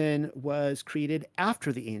Leviathan was created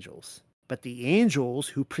after the angels, but the angels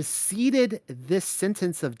who preceded this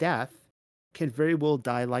sentence of death can very well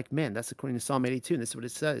die like men. That's according to Psalm 82, and this is what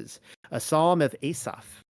it says. A psalm of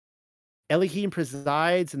Asaph. Elohim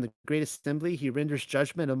presides in the great assembly. He renders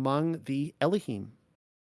judgment among the Elohim.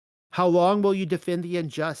 How long will you defend the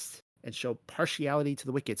unjust and show partiality to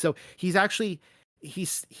the wicked? So he's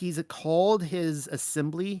called his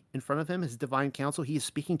assembly in front of him, his divine council. He is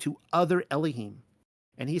speaking to other Elohim.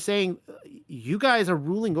 And he's saying, you guys are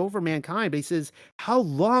ruling over mankind. But he says, how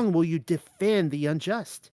long will you defend the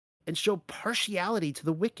unjust and show partiality to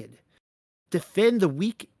the wicked? Defend the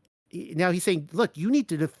weak. Now he's saying, look, you need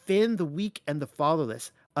to defend the weak and the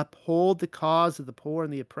fatherless. Uphold the cause of the poor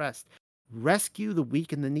and the oppressed. Rescue the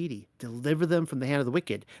weak and the needy. Deliver them from the hand of the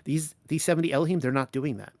wicked. These 70 Elohim, they're not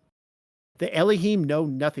doing that. The Elohim know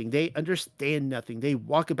nothing. They understand nothing. They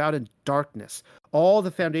walk about in darkness. All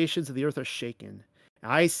the foundations of the earth are shaken.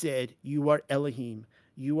 I said, you are Elohim.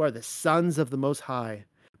 You are the sons of the Most High,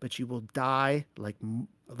 but you will die like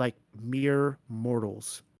mere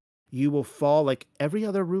mortals. You will fall like every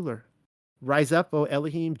other ruler. Rise up, O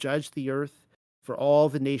Elohim, judge the earth, for all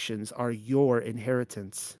the nations are your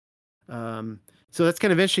inheritance. Um, so that's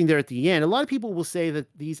kind of interesting there at the end. A lot of people will say that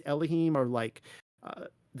these Elohim are like uh,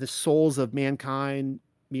 the souls of mankind,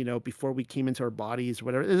 before we came into our bodies or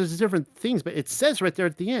whatever. There's different things, but it says right there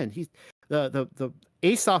at the end, the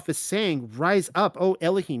Asaph is saying, "Rise up, O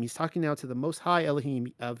Elohim." He's talking now to the Most High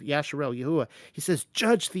Elohim of Yashar'el, Yahuwah. He says,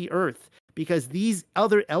 "Judge the earth." Because these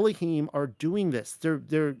other Elohim are doing this.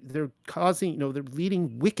 They're causing, they're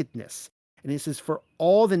leading wickedness. And he says, for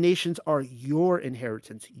all the nations are your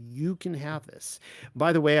inheritance. You can have this.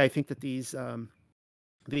 By the way, I think that these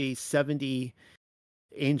 70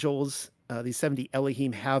 angels, these 70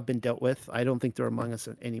 Elohim have been dealt with. I don't think they're among us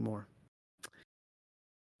anymore.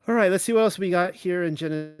 All right, let's see what else we got here in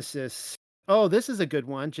Genesis. Oh, this is a good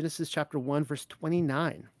one. Genesis chapter 1, verse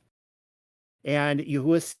 29. And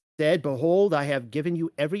Yahuwah said, "Behold, I have given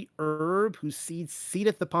you every herb whose seed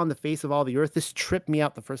seedeth upon the face of all the earth." This tripped me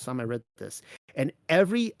out the first time I read this. "And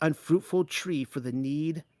every unfruitful tree for the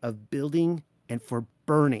need of building and for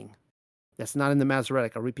burning." That's not in the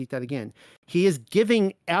Masoretic. I'll repeat that again. He is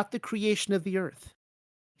giving at the creation of the earth.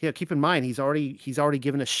 Yeah, keep in mind, he's already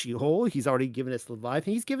given us Sheol. He's already given us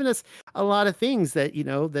Leviathan. He's given us a lot of things that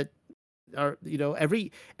are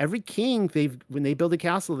every king, when they build a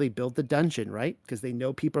castle, they build the dungeon, right? Because they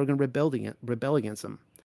know people are going to rebel against them.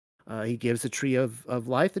 He gives the tree of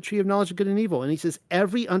life, the tree of knowledge of good and evil. And he says,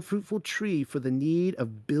 every unfruitful tree for the need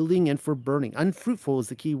of building and for burning. Unfruitful is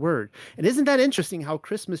the key word. And isn't that interesting how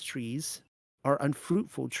Christmas trees are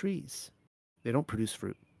unfruitful trees? They don't produce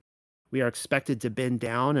fruit. We are expected to bend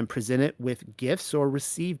down and present it with gifts or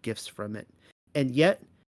receive gifts from it. And yet,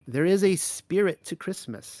 there is a spirit to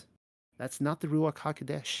Christmas. That's not the Ruach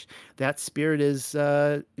HaKodesh. That spirit is,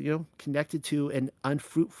 connected to an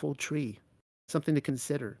unfruitful tree. Something to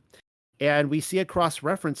consider. And we see a cross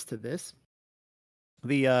reference to this,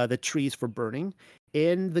 the trees for burning,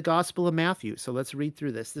 in the Gospel of Matthew. So let's read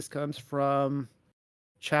through this. This comes from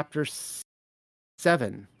chapter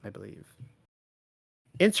 7, I believe.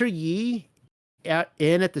 "Enter ye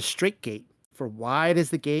in at the strait gate, for wide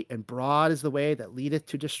is the gate and broad is the way that leadeth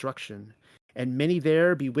to destruction, and many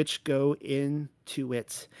there be which go into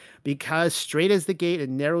it. Because strait is the gate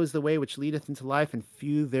and narrow is the way which leadeth into life, and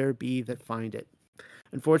few there be that find it."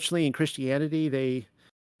 Unfortunately, in Christianity,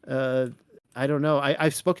 I don't know.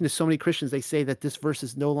 I've spoken to so many Christians, they say that this verse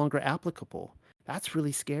is no longer applicable. That's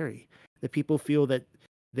really scary. That people feel that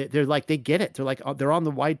they're like, they get it. They're like, they're on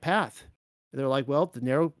the wide path. They're like, well, the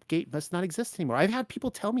narrow gate must not exist anymore. I've had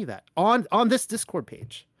people tell me that on this Discord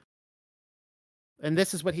page. And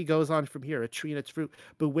this is what he goes on from here: a tree and its fruit.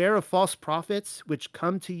 "Beware of false prophets, which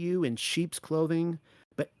come to you in sheep's clothing,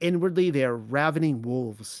 but inwardly they are ravening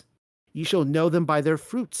wolves. You shall know them by their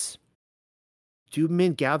fruits. Do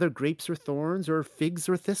men gather grapes or thorns, or figs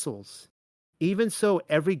or thistles? Even so,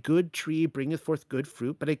 every good tree bringeth forth good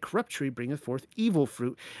fruit, but a corrupt tree bringeth forth evil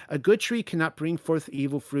fruit. A good tree cannot bring forth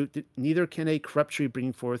evil fruit, neither can a corrupt tree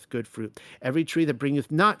bring forth good fruit. Every tree that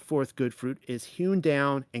bringeth not forth good fruit is hewn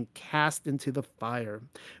down and cast into the fire.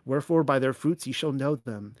 Wherefore by their fruits ye shall know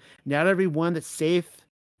them. Not every one that saith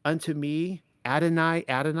unto me, Adonai,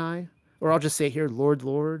 Adonai, or I'll just say here, Lord,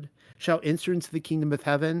 Lord, shall enter into the kingdom of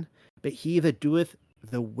heaven, but he that doeth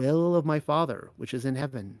the will of my Father, which is in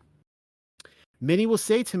heaven. Many will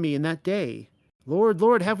say to me in that day, Lord,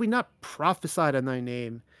 Lord, have we not prophesied in thy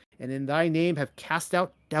name, and in thy name have cast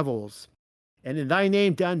out devils, and in thy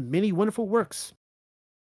name done many wonderful works?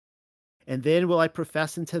 And then will I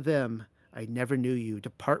profess unto them, I never knew you.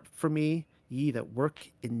 Depart from me, ye that work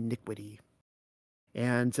iniquity.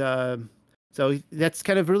 And so that's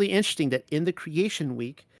kind of really interesting that in the creation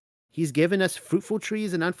week, he's given us fruitful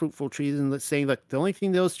trees and unfruitful trees, and saying, look, the only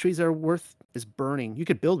thing those trees are worth is burning. You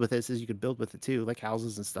could build with this, as you could build with it too, like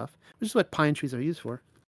houses and stuff, which is what pine trees are used for.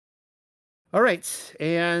 All right,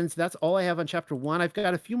 and that's all I have on chapter 1. I've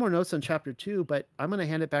got a few more notes on chapter 2, but I'm going to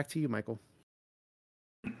hand it back to you, Michael.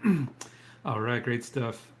 All right, great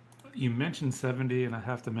stuff. You mentioned 70, and I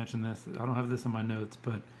have to mention this. I don't have this in my notes,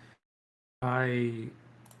 but I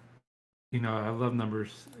love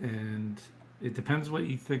numbers, and it depends what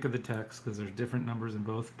you think of the text, because there's different numbers in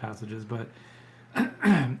both passages. But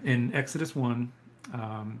in Exodus 1,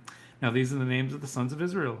 now these are the names of the sons of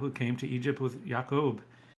Israel who came to Egypt with Jacob.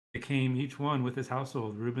 They came each one with his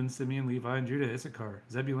household: Reuben, Simeon, Levi, and Judah, Issachar,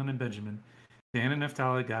 Zebulun, and Benjamin, Dan and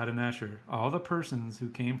Naphtali, Gad and Asher. All the persons who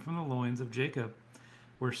came from the loins of Jacob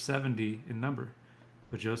were 70 in number,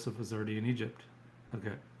 but Joseph was already in Egypt.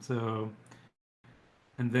 Okay, so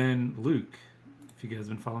And then Luke. If you guys have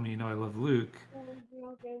been following me, you know I love Luke.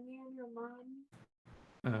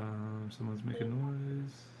 Someone's making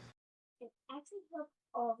noise.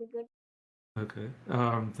 Okay.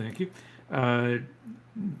 Thank you. Uh,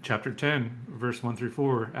 chapter 10, verse 1 through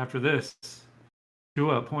 4. After this,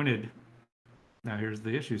 Yeshua appointed, now here's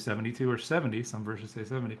the issue, 72 or 70, some verses say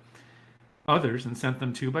 70, others, and sent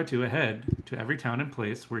them 2 by 2 ahead to every town and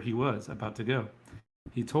place where he was about to go.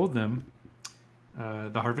 He told them,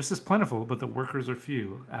 the harvest is plentiful, but the workers are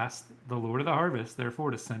few. Ask the Lord of the harvest,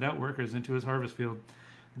 therefore, to send out workers into his harvest field.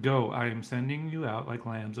 Go, I am sending you out like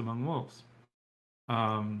lambs among wolves.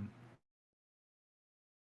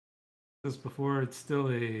 This before, it's still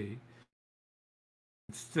a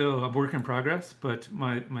work in progress, but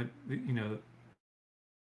my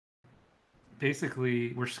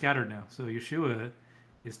basically we're scattered now. So Yeshua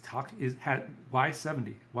had why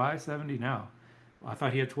 70? Why 70 now? I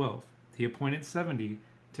thought he had 12. He appointed 70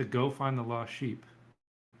 to go find the lost sheep,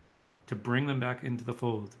 to bring them back into the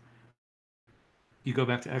fold. You go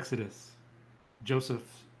back to Exodus. Joseph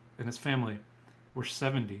and his family were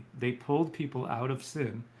 70. They pulled people out of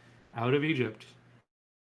sin, out of Egypt,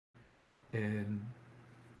 and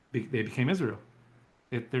they became Israel.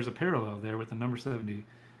 There's a parallel there with the number 70,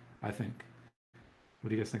 I think. What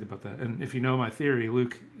do you guys think about that? And if you know my theory,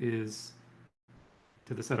 Luke is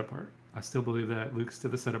to the set apart. I still believe that Luke's to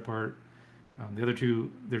the set apart. The other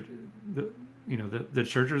two, the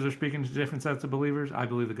churches are speaking to different sets of believers. I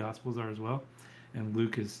believe the Gospels are as well, and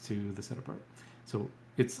Luke is to the set apart. So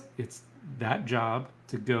it's that job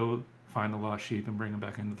to go find the lost sheep and bring them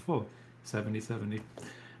back into the fold. 70.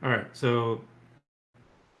 All right, so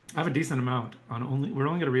I have a decent amount on we're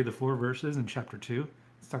only going to read the 4 verses in chapter 2.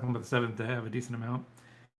 It's talking about the 7th day. I have a decent amount.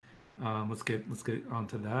 Let's get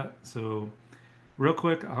onto that. So real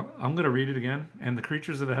quick, I'm going to read it again. And the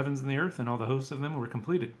creatures of the heavens and the earth and all the hosts of them were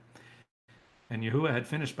completed. And Yahuwah had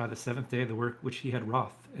finished by the 7th day the work which he had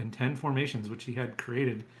wrought, and 10 formations which he had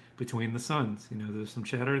created between the suns. There's some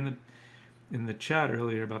chatter in the chat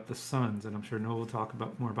earlier about the suns, and I'm sure Noah will talk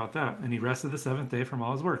more about that. And he rested the 7th day from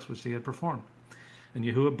all his works which he had performed. And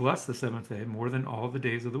Yahuwah blessed the 7th day more than all the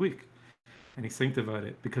days of the week. And he sanctified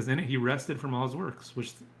it, because in it he rested from all his works,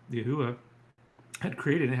 which Yahuwah had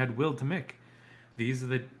created and had willed to make. These are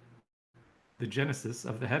the genesis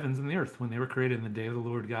of the heavens and the earth, when they were created in the day of the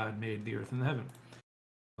Lord God made the earth and the heaven.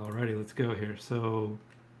 Alrighty, let's go here. So,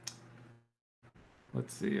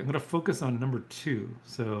 let's see. I'm going to focus on number 2.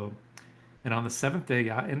 So, and on the 7th day,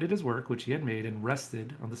 Yah ended his work, which he had made, and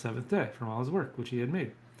rested on the 7th day from all his work, which he had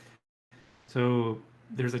made. So,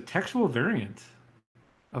 there's a textual variant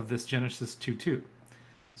of this Genesis 2:2.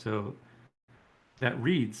 So that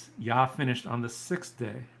reads, Yah finished on the 6th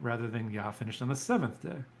day, rather than Yah finished on the 7th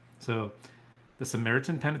day. So the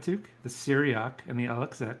Samaritan Pentateuch, the Syriac, and the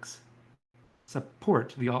LXX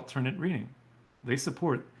support the alternate reading. They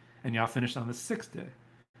support, and Yah finished on the 6th day.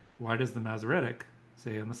 Why does the Masoretic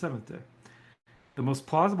say on the 7th day? The most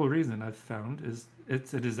plausible reason I've found is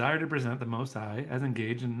it's a desire to present the Most High as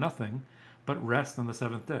engaged in nothing but rest on the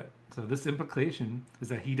 7th day. So this implication is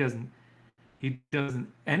that he doesn't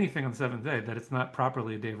anything on the 7th day, that it's not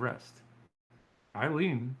properly a day of rest. I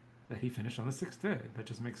lean that he finished on the 6th day. That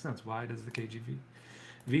just makes sense. Why does the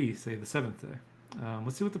KJV say the 7th day?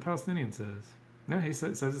 Let's see what the Palestinian says. No, he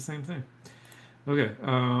says the same thing. Okay.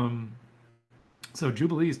 So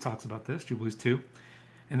Jubilees talks about this, Jubilees 2.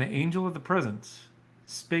 And the angel of the presence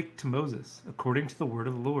spake to Moses according to the word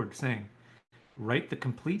of the Lord, saying, write the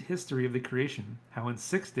complete history of the creation, how in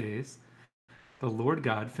 6 days the Lord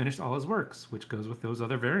God finished all his works, which goes with those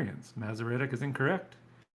other variants. Masoretic is incorrect.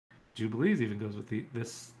 Jubilees even goes with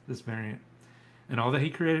this variant. And all that he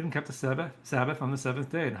created and kept the Sabbath on the 7th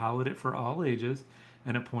day, and hallowed it for all ages,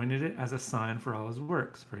 and appointed it as a sign for all his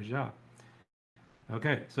works. Praise Yah.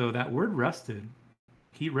 Okay, so that word rested,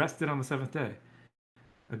 he rested on the 7th day.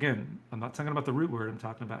 Again, I'm not talking about the root word, I'm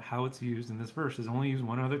talking about how it's used in this verse. It's only used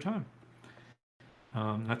one other time.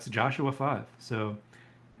 That's Joshua 5. So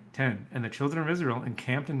 10. And the children of Israel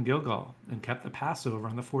encamped in Gilgal, and kept the Passover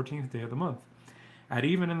on the 14th day of the month, at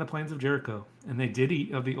even in the plains of Jericho. And they did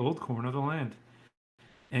eat of the old corn of the land.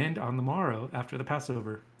 And on the morrow after the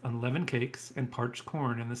Passover, unleavened cakes and parched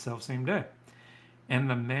corn in the selfsame day. And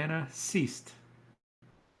the manna ceased.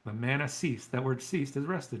 The manna ceased. That word ceased is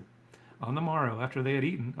rested. On the morrow after they had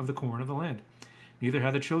eaten of the corn of the land. Neither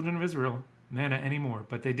had the children of Israel manna anymore,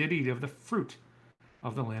 but they did eat of the fruit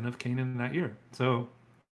of the land of Canaan that year. So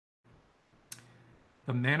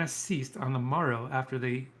the manna ceased on the morrow after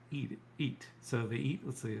they eat. So they eat,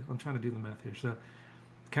 let's see, I'm trying to do the math here. So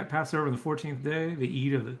Passover on the 14th day, they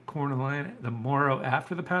eat of the corn of the land the morrow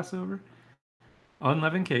after the Passover.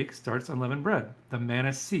 Unleavened cake starts unleavened bread. The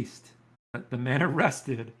manna ceased. The manna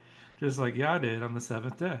rested, just like Yah did on the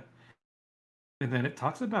seventh day. And then it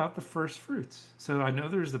talks about the first fruits. So I know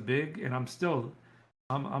there's a big, and I'm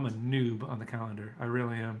a noob on the calendar. I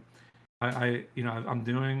really am. I'm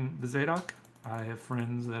doing the Zadok. I have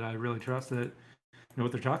friends that I really trust that know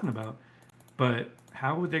what they're talking about. But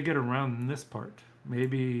how would they get around this part?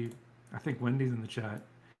 Maybe I think Wendy's in the chat.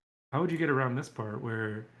 How would you get around this part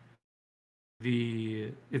where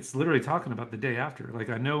it's literally talking about the day after? Like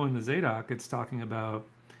I know in the Zadok it's talking about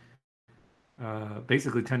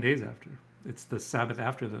basically 10 days after. It's the Sabbath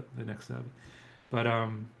after the next Sabbath. But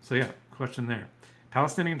so yeah, question there.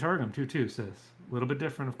 Palestinian Targum 2:2 says a little bit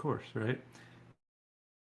different, of course, right?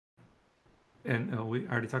 And we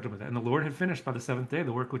already talked about that. And the Lord had finished by the seventh day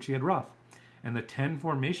the work which he had wrought, and the 10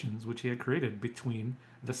 formations which he had created between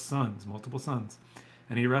the suns, multiple suns.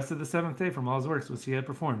 And he rested the seventh day from all his works which he had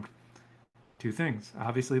performed. Two things.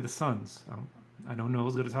 Obviously, the suns. I know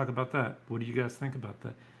Noel's going to talk about that. What do you guys think about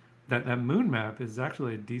that? That moon map is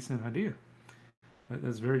actually a decent idea.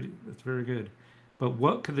 That's very good. But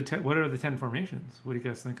what are the 10 formations? What do you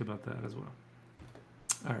guys think about that as well?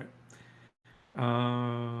 All right.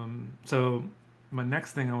 So my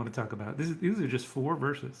next thing I want to talk about. These are just 4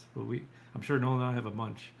 verses, but I'm sure Noel and I have a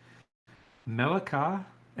bunch. Melakah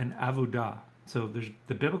and Avodah. So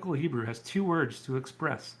the biblical Hebrew has 2 words to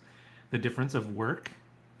express the difference of work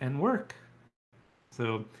and work.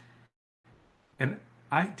 So, and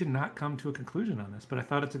I did not come to a conclusion on this, but I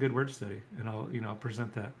thought it's a good word study, and I'll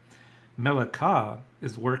present that. Melakah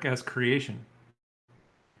is work as creation,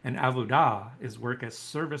 and avodah is work as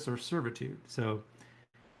service or servitude. So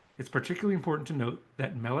it's particularly important to note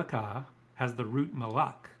that melakah has the root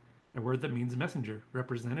malak, a word that means messenger,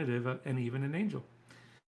 representative, and even an angel.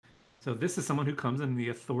 So this is someone who comes in the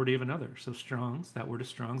authority of another. So Strong's, that word is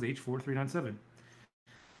Strong's, H4397.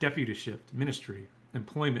 Deputyship, ministry,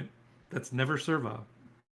 employment, that's never servile.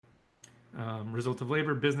 Result of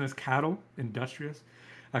labor, business, cattle, industrious,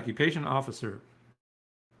 occupation, officer.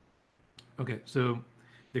 Okay, so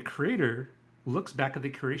the creator looks back at the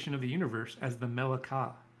creation of the universe as the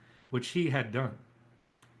melakah, which he had done.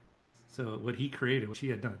 So what he created, which he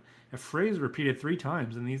had done. A phrase repeated 3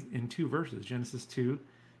 times in 2 verses, Genesis 2:2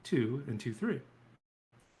 and 2:3.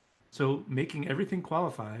 So making everything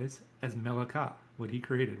qualifies as melakah. What he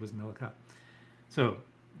created was melakah. So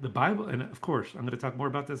the Bible, and of course, I'm going to talk more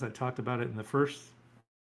about this. I talked about it in the first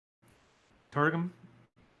Targum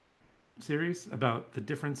series about the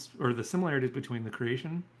difference or the similarities between the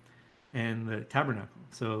creation and the tabernacle.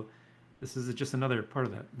 So this is just another part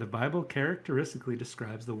of that. The Bible characteristically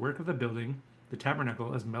describes the work of the building, the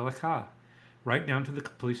tabernacle, as melakah, right down to the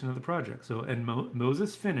completion of the project. So, and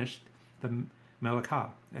Moses finished the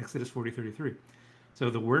melakah, Exodus 40:33. So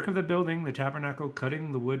the work of the building, the tabernacle,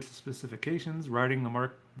 cutting the wood to specifications, writing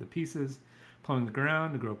the pieces, plowing the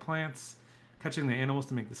ground to grow plants, catching the animals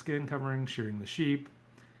to make the skin covering, shearing the sheep,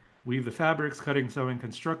 weave the fabrics, cutting, sewing,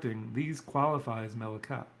 constructing. These qualify as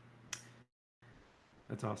melakah.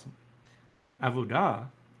 That's awesome. Avodah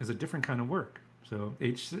is a different kind of work. So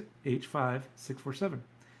H5647.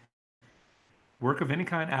 Work of any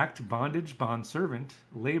kind, act, bondage, bond servant,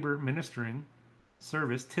 labor, ministering,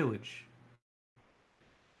 service, tillage.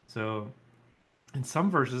 So in some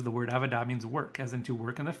verses, the word avodah means work, as in to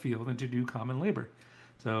work in the field and to do common labor.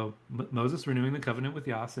 So Moses renewing the covenant with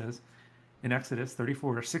Yah says in Exodus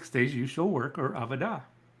 34, 6 days you shall work, or avodah.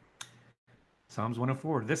 Psalms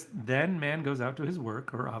 104, then man goes out to his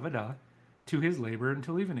work, or avodah, to his labor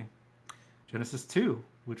until evening. Genesis 2,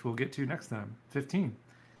 which we'll get to next time, 15.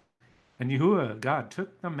 And Yahuwah, God,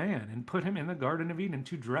 took the man and put him in the Garden of Eden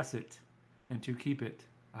to dress it and to keep it.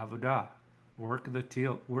 Avodah. Work the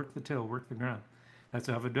till, work the ground. That's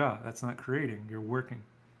avodah. That's not creating. You're working.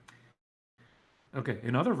 Okay.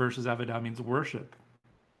 In other verses, avodah means worship,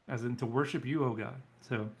 as in to worship you, O God.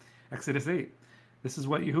 So Exodus 8. This is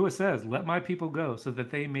what Yahuwah says: let my people go so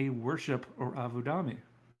that they may worship or avodah me.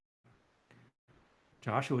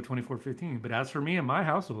 Joshua 24:15. But as for me and my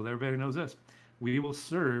household, everybody knows this, we will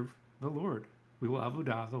serve the Lord. We will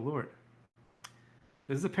avodah the Lord.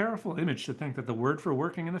 This is a powerful image to think that the word for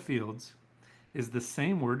working in the fields is the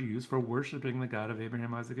same word used for worshiping the God of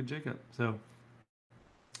Abraham, Isaac, and Jacob. So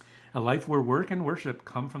a life where work and worship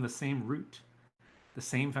come from the same root, the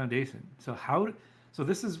same foundation. So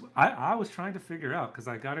this is, I was trying to figure out, because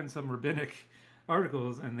I got in some rabbinic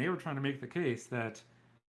articles and they were trying to make the case that,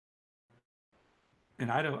 and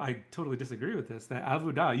I totally disagree with this, that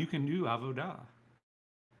avodah, you can do avodah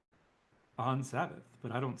on Sabbath,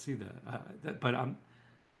 but I don't see that. But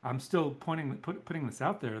I'm still putting this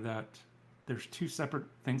out there that there's 2 separate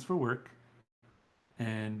things for work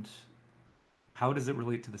and how does it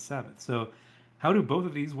relate to the Sabbath? So, how do both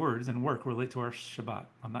of these words and work relate to our Shabbat?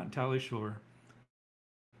 I'm not entirely sure,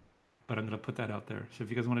 but I'm going to put that out there. So, if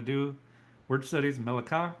you guys want to do word studies,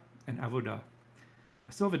 Melakah and Avodah.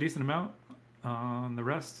 I still have a decent amount on the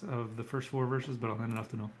rest of the first 4 verses, but I'll learn enough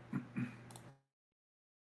to know.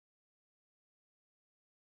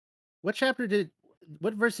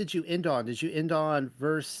 What verse did you end on? Did you end on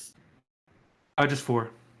verse? Just 4.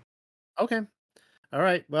 Okay. All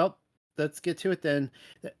right. Well, let's get to it then.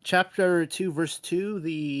 Chapter 2, verse 2,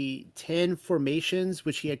 the 10 formations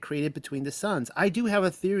which he had created between the suns. I do have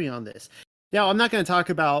a theory on this. Now, I'm not going to talk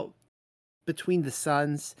about between the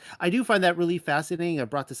suns. I do find that really fascinating. I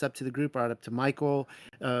brought this up to the group, brought it up to Michael.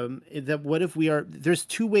 That what if there's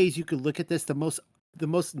 2 ways you could look at this. The most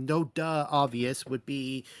no duh obvious would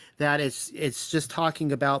be that it's just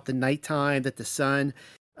talking about the nighttime, that the sun,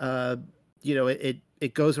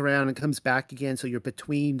 it goes around and comes back again. So you're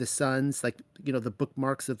between the suns, like, the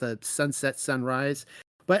bookmarks of the sunset, sunrise.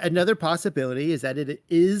 But another possibility is that it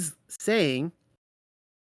is saying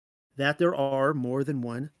that there are more than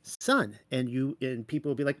one sun, and people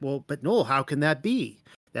will be like, well, but Noel, how can that be?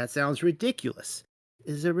 That sounds ridiculous.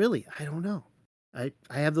 Is it really? I don't know. I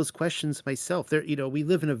have those questions myself. We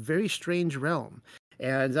live in a very strange realm,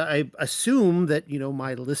 and I assume that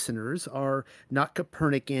my listeners are not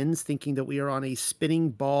Copernicans thinking that we are on a spinning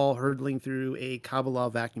ball hurtling through a Kabbalah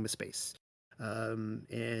vacuum of space.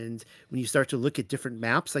 And when you start to look at different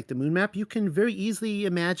maps, like the moon map, you can very easily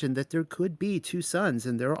imagine that there could be 2 suns.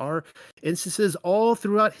 And there are instances all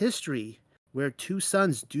throughout history where 2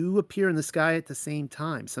 suns do appear in the sky at the same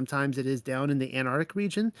time. Sometimes it is down in the Antarctic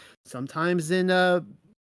region, sometimes in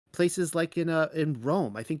places like in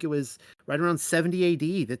Rome. I think it was right around 70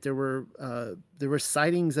 AD that there were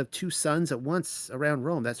sightings of 2 suns at once around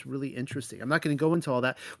Rome. That's really interesting. I'm not going to go into all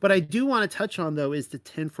that, but I do want to touch on, though, is the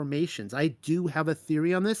 10 formations. I do have a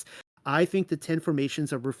theory on this. I think the 10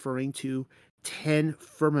 formations are referring to 10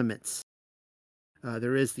 firmaments.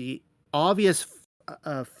 There is the obvious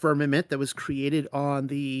firmament that was created on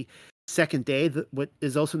the second day, what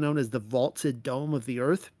is also known as the vaulted dome of the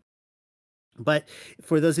earth. But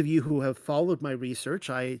for those of you who have followed my research,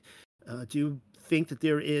 I do think that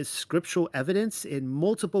there is scriptural evidence in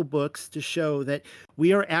multiple books to show that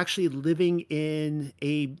we are actually living in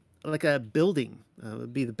like a building,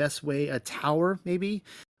 would be the best way, a tower maybe.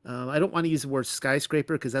 I don't want to use the word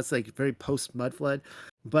skyscraper because that's like very post mud flood.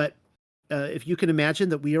 But if you can imagine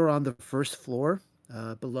that we are on the first floor,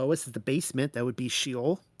 below us is the basement, that would be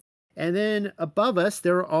Sheol. And then above us,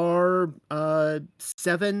 there are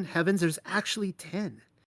 7 heavens. There's actually 10.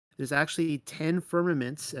 There's actually 10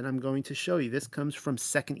 firmaments, and I'm going to show you. This comes from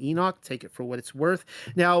 2nd Enoch. Take it for what it's worth.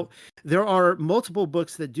 Now, there are multiple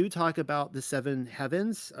books that do talk about the 7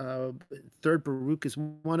 heavens. 3rd Baruch is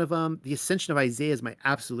one of them. The Ascension of Isaiah is my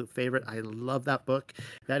absolute favorite. I love that book.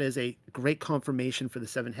 That is a great confirmation for the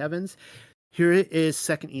 7 heavens. Here it is,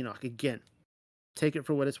 2nd Enoch. Again, take it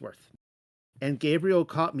for what it's worth. And Gabriel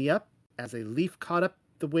caught me up as a leaf caught up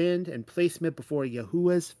the wind and placed me before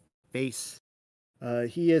Yahuwah's face.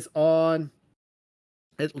 He is on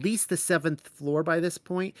at least the 7th floor by this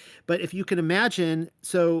point. But if you can imagine,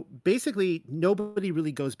 so basically nobody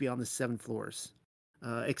really goes beyond the 7 floors,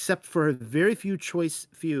 except for a very few.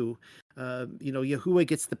 Yahuwah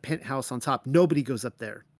gets the penthouse on top. Nobody goes up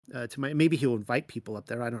there. Maybe he'll invite people up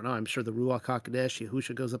there. I don't know. I'm sure the Ruach HaKodesh,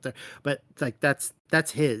 Yahusha goes up there, but like that's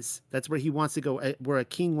where he wants to go, where a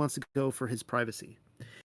king wants to go for his privacy.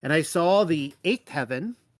 And I saw the 8th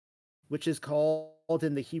heaven, which is called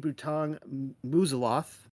in the Hebrew tongue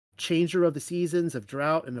Muzaloth, changer of the seasons, of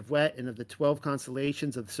drought and of wet, and of the 12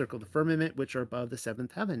 constellations of the circle of the firmament, which are above the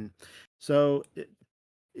 7th heaven. So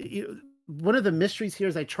one of the mysteries here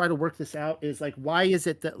as I try to work this out is like, why is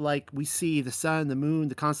it that like we see the sun, the moon,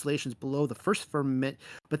 the constellations below the first firmament,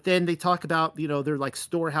 but then they talk about, they're like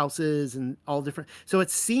storehouses and all different. So it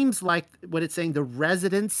seems like what it's saying, the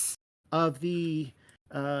residence of the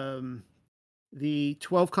 12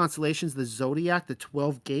 constellations, the zodiac, the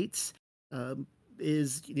 12 gates,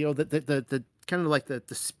 is, the kind of like the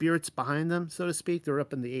spirits behind them, so to speak. They're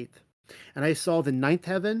up in the 8th. And I saw the 9th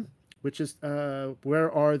heaven, which is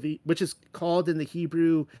which is called in the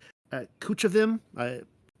Hebrew Kuchavim. I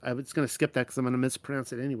was going to skip that because I'm going to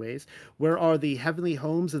mispronounce it anyways. Where are the heavenly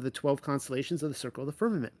homes of the 12 constellations of the circle of the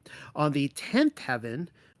firmament? On the 10th heaven,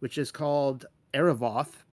 which is called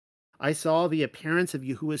Eravoth, I saw the appearance of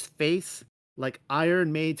Yahuwah's face like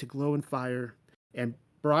iron made to glow in fire, and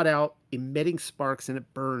brought out emitting sparks, and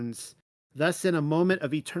it burns. Thus in a moment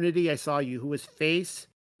of eternity I saw Yahuwah's face,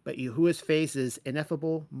 but Yahuwah's face is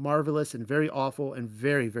ineffable, marvelous, and very awful, and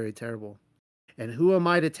very, very terrible. And who am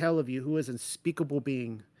I to tell of Yahuwah's unspeakable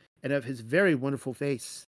being, and of his very wonderful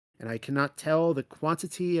face? And I cannot tell the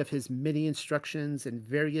quantity of his many instructions and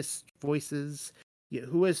various voices.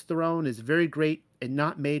 Yahuwah's throne is very great and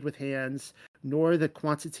not made with hands, nor the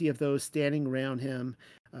quantity of those standing around him,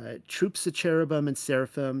 troops of cherubim and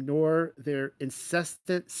seraphim, nor their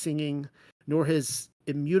incessant singing, nor his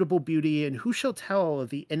immutable beauty. And who shall tell of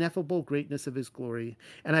the ineffable greatness of his glory?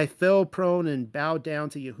 And I fell prone and bowed down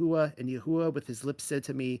to Yahuwah, and Yahuwah with his lips said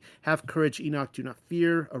to me, have courage, Enoch, do not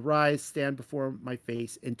fear. Arise, stand before my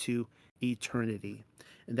face into eternity.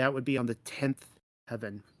 And that would be on the 10th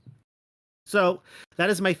heaven. So that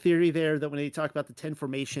is my theory there, that when they talk about the 10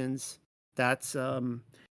 formations, that's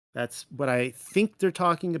what I think they're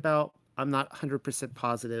talking about. I'm not 100%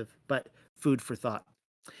 positive, but food for thought.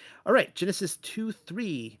 All right, Genesis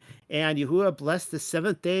 2:3. And Yahuwah blessed the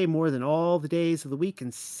seventh day more than all the days of the week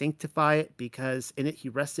and sanctify it, because in it he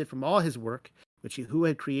rested from all his work, which Yahuwah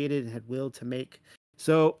had created and had willed to make.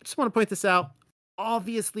 So I just want to point this out.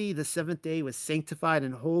 Obviously, the seventh day was sanctified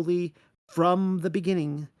and holy from the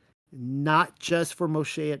beginning, not just for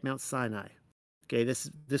Moshe at Mount Sinai. Okay,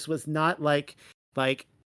 this was not like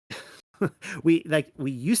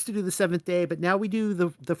we used to do the seventh day, but now we do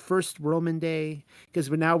the first Roman day because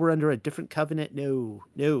we're under a different covenant. No,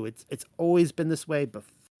 it's always been this way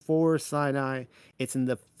before Sinai. It's in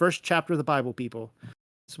the first chapter of the Bible, people.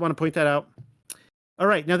 Just want to point that out. All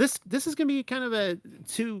right, now this is going to be kind of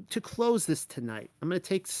to close this tonight. I'm going to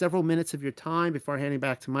take several minutes of your time before handing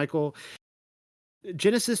back to Michael.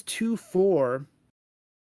 Genesis 2:4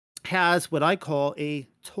 has what I call a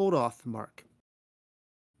told-off mark.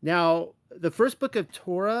 Now, the first book of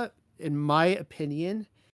Torah, in my opinion,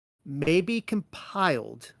 may be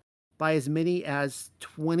compiled by as many as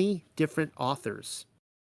 20 different authors.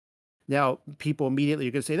 Now, people immediately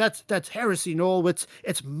are going to say, that's heresy, Noel.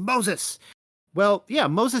 It's Moses. Well, yeah,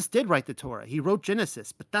 Moses did write the Torah. He wrote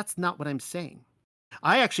Genesis, but that's not what I'm saying.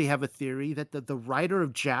 I actually have a theory that the writer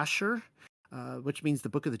of Jasher, which means the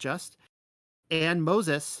book of the just, and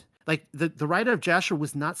Moses, like the writer of Jasher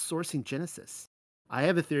was not sourcing Genesis. I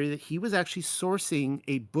have a theory that he was actually sourcing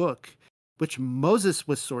a book which Moses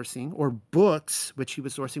was sourcing, or books which he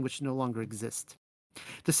was sourcing, which no longer exist.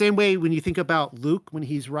 The same way when you think about Luke, when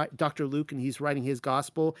Dr. Luke, and he's writing his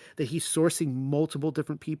gospel, that he's sourcing multiple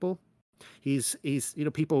different people. He's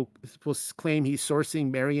people will claim he's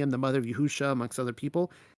sourcing Miriam, the mother of Yahusha, amongst other people.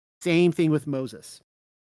 Same thing with Moses.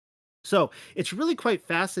 So it's really quite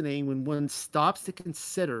fascinating when one stops to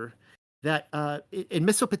consider that in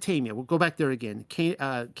Mesopotamia, we'll go back there again,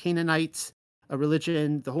 Canaanites, a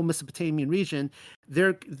religion, the whole Mesopotamian region,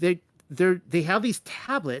 they have these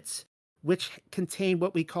tablets which contain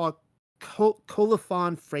what we call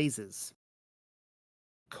colophon phrases.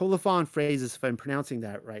 Colophon phrases, if I'm pronouncing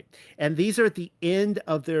that right. And these are at the end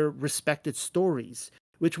of their respected stories,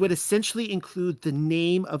 which would essentially include the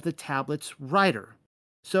name of the tablet's writer.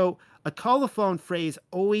 So a colophon phrase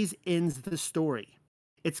always ends the story.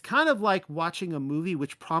 It's kind of like watching a movie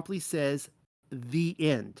which promptly says the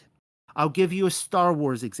end. I'll give you a Star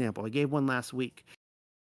Wars example. I gave one last week.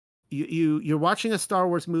 You're watching a Star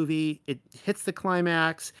Wars movie. It hits the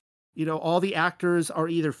climax. All the actors are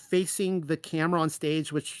either facing the camera on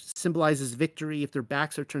stage, which symbolizes victory. If their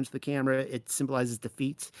backs are turned to the camera, it symbolizes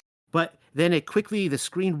defeat. But then the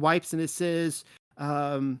screen wipes and it says,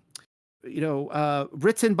 written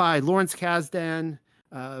by Lawrence Kasdan,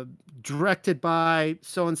 directed by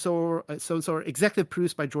so-and-so, executive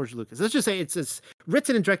produced by George Lucas. Let's just say it says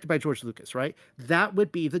written and directed by George Lucas, right? That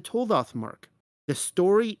would be the told-off mark. The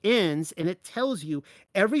story ends and it tells you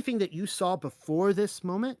everything that you saw before this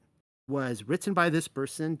moment was written by this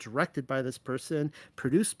person, directed by this person,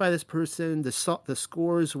 produced by this person. The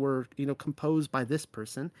scores were, composed by this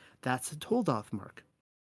person. That's a told-off mark.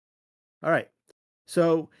 All right.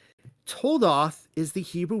 So told off is the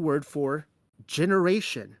Hebrew word for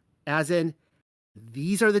generation, as in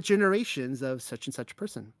these are the generations of such and such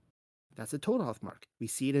person. That's a told off mark. We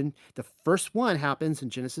see it in the first one happens in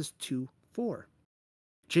Genesis 2:4.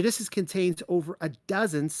 Genesis contains over a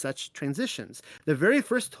dozen such transitions. The very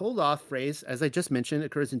first told off phrase, as I just mentioned,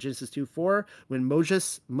 occurs in Genesis 2:4 when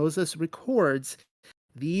Moses records,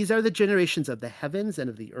 these are the generations of the heavens and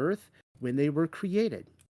of the earth when they were created.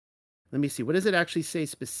 Let me see. What does it actually say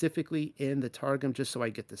specifically in the Targum, just so I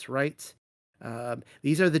get this right?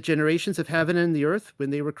 These are the generations of heaven and the earth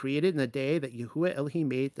when they were created in the day that Yahuwah Elohim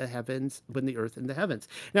made the heavens, when the earth and the heavens.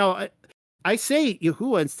 Now, I say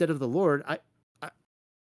Yahuwah instead of the Lord.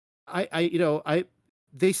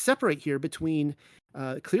 They separate here between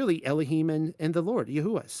clearly Elohim and the Lord,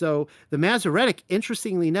 Yahuwah. So the Masoretic,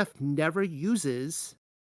 interestingly enough, never uses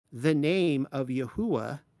the name of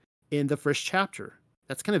Yahuwah in the first chapter.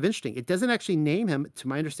 That's kind of interesting. It doesn't actually name him, to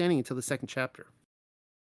my understanding, until the second chapter.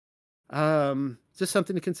 Just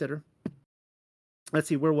something to consider. Let's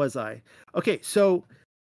see, where was I? Okay, so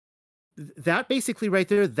that basically right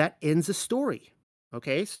there, that ends a story.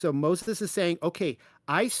 Okay, so Moses is saying, okay,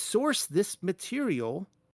 I sourced this material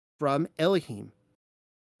from Elohim.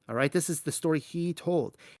 All right, this is the story he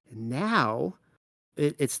told. And now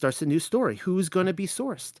it starts a new story. Who's going to be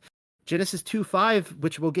sourced? Genesis 2:5,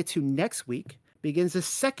 which we'll get to next week, begins a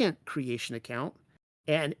second creation account.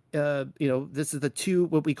 And, this is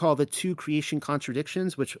what we call the two creation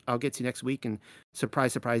contradictions, which I'll get to next week. And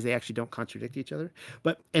surprise, surprise, they actually don't contradict each other.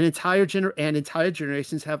 But entire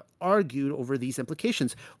generations have argued over these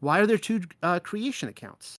implications. Why are there two creation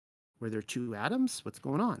accounts? Were there two Adams? What's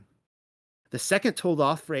going on? The second told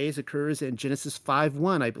off phrase occurs in Genesis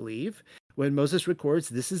 5:1, I believe, when Moses records,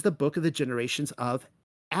 this is the book of the generations of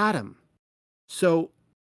Adam. So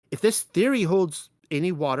if this theory holds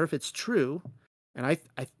any water, if it's true, and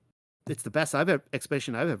it's the best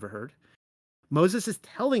explanation I've ever heard, Moses is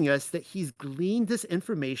telling us that he's gleaned this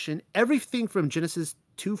information, everything from Genesis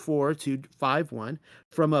 2:4 to 5:1,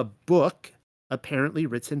 from a book apparently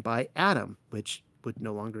written by Adam, which would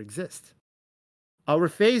no longer exist. I'll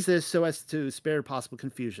rephrase this so as to spare possible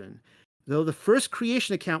confusion. Though the first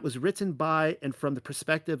creation account was written by and from the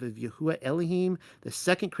perspective of Yahuwah Elohim, the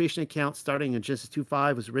second creation account, starting in Genesis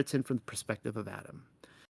 2:5, was written from the perspective of Adam.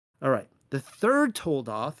 All right. The third told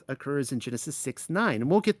off occurs in Genesis 6:9, and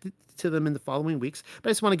we'll get to them in the following weeks, but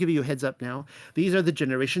I just want to give you a heads up now. These are the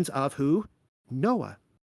generations of who? Noah.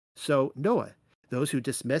 So Noah, those who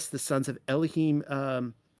dismissed the sons of Elohim.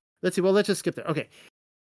 Let's see. Well, let's just skip there. Okay.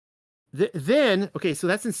 So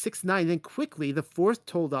that's in 6:9. Then quickly, the fourth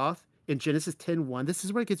told off in Genesis 10:1. This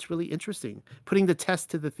is where it gets really interesting, putting the test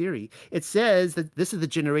to the theory. It says that this is the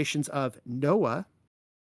generations of Noah,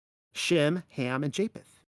 Shem, Ham, and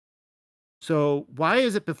Japheth. So why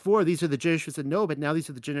is it before these are the generations of Noah, but now these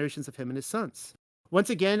are the generations of him and his sons? Once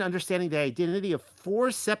again, understanding the identity of four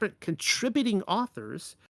separate contributing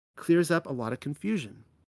authors clears up a lot of confusion,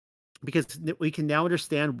 because we can now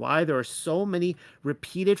understand why there are so many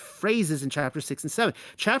repeated phrases in chapter 6 and 7.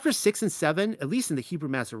 Chapter 6 and 7, at least in the Hebrew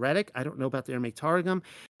Masoretic, I don't know about the Aramaic Targum,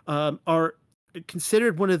 are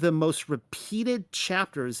considered one of the most repeated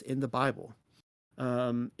chapters in the Bible.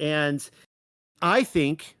 And I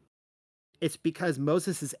think it's because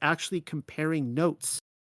Moses is actually comparing notes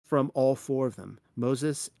from all four of them.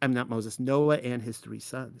 Noah and his three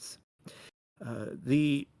sons.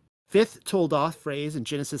 The fifth told off phrase in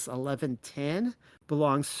Genesis 11:10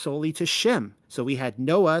 belongs solely to Shem. So we had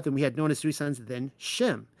Noah, then we had Noah and his three sons, then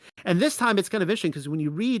Shem. And this time it's kind of interesting because when you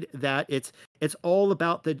read that, it's all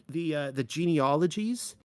about the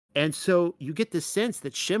genealogies. And so you get the sense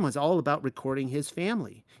that Shem was all about recording his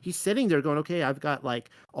family. He's sitting there going, okay, I've got like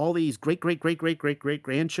all these great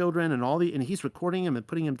grandchildren and he's recording them and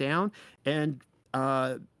putting them down. And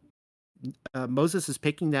Moses is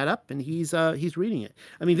picking that up and he's reading it.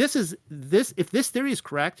 I mean, if this theory is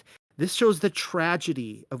correct, this shows the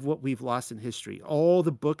tragedy of what we've lost in history. All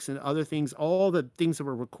the books and other things, all the things that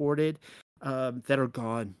were recorded that are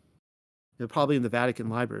gone. They're probably in the Vatican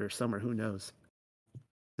Library or somewhere, who knows.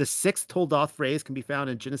 The sixth told off phrase can be found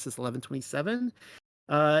in Genesis 11:27.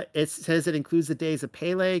 It says it includes the days of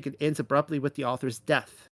Peleg and ends abruptly with the author's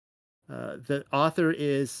death. The author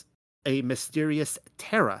is a mysterious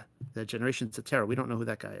Terah, the generations of Terah. We don't know who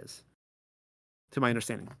that guy is, to my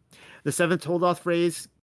understanding. The seventh told off phrase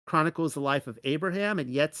chronicles the life of Abraham and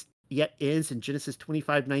yet ends in Genesis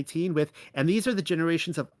 25:19 with, and these are the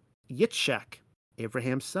generations of Yitzhak,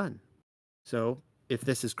 Abraham's son. So if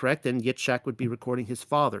this is correct, then Yitzhak would be recording his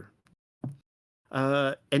father.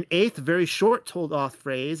 An eighth, very short told off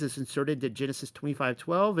phrase is inserted into Genesis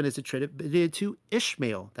 25:12 and is attributed to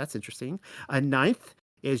Ishmael. That's interesting. A ninth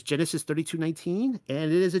is Genesis 32:19,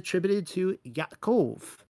 and it is attributed to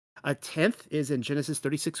Yaakov. A tenth is in Genesis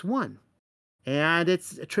 36:1, and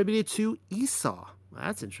it's attributed to Esau.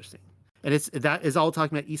 That's interesting. And that is all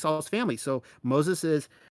talking about Esau's family. So Moses is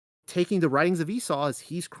taking the writings of Esau as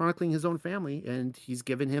he's chronicling his own family, and he's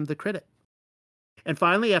given him the credit. And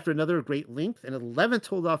finally, after another great length, an 11th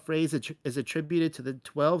told off phrase is attributed to the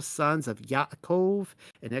 12 sons of Yaakov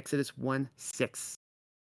in Exodus 1:6.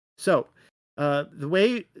 So the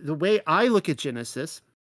way I look at Genesis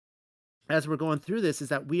as we're going through this is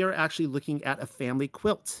that we are actually looking at a family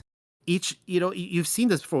quilt. Each, you've seen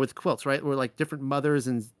this before with quilts, right? Where like different mothers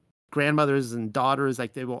and grandmothers and daughters,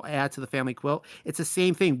 like they will add to the family quilt. It's the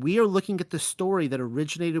same thing. We are looking at the story that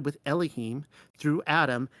originated with Elohim through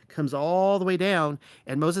Adam, comes all the way down,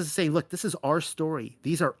 and Moses is saying, look, this is our story.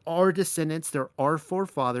 These are our descendants, they're our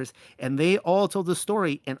forefathers, and they all told the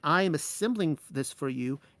story, and I am assembling this for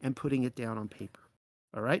you and putting it down on paper.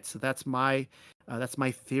 All right, so that's my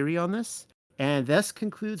theory on this, and this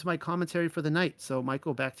concludes my commentary for the night. So,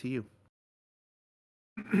 Michael, back to you.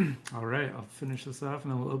 All right, I'll finish this off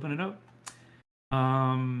and then we'll open it up.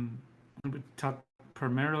 I'm going to talk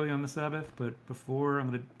primarily on the Sabbath, but before that,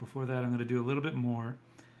 I'm going to do a little bit more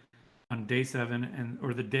on day 7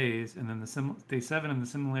 or the days, and then day 7 and the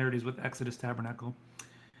similarities with Exodus tabernacle,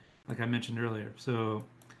 like I mentioned earlier. So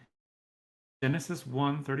Genesis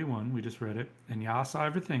 1:31, we just read it. And Yah saw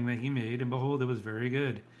everything that he made, and behold, it was very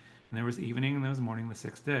good. And there was evening and there was morning the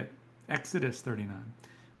 6th day. Exodus 39.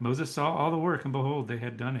 Moses saw all the work, and behold, they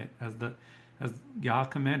had done it as Yah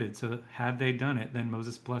commanded. So had they done it, then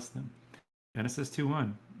Moses blessed them. Genesis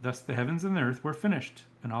 2:1. Thus the heavens and the earth were finished,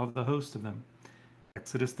 and all the host of them.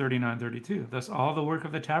 Exodus 39:32. Thus all the work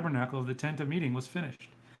of the tabernacle of the tent of meeting was finished.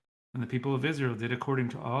 And the people of Israel did according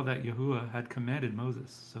to all that Yahuwah had commanded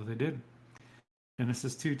Moses. So they did.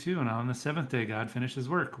 Genesis 2:2. And on the 7th day God finished his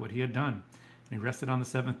work, what he had done. And he rested on the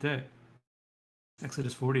 7th day.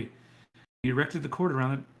 Exodus 40. He erected the court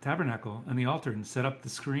around the tabernacle and the altar and set up the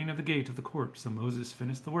screen of the gate of the court. So Moses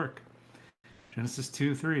finished the work. Genesis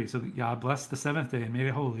 2:3. So Yah blessed the 7th day and made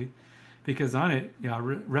it holy, because on it Yah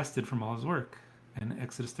rested from all his work. And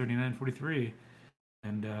Exodus 39:43.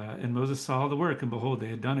 And Moses saw the work, and behold, they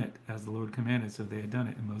had done it as the Lord commanded. So they had done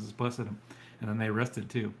it, and Moses blessed them. And then they rested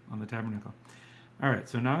too on the tabernacle. All right,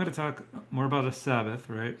 so now I'm going to talk more about a Sabbath,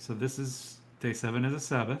 right? So this is day 7 is a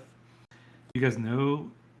Sabbath. You guys know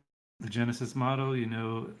the Genesis model. You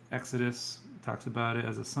know Exodus talks about it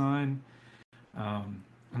as a sign.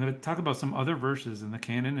 I'm going to talk about some other verses in the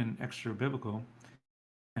canon and extra biblical,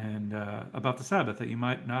 and about the Sabbath that you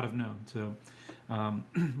might not have known. So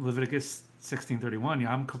Leviticus 16:31,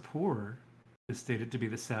 Yom Kippur is stated to be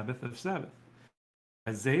the Sabbath of Sabbath.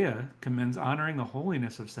 Isaiah commends honoring the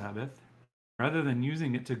holiness of Sabbath rather than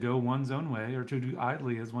using it to go one's own way or to do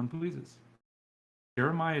idly as one pleases.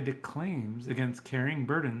 Jeremiah declaims against carrying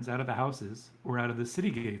burdens out of the houses or out of the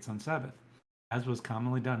city gates on Sabbath, as was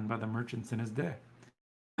commonly done by the merchants in his day.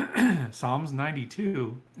 Psalms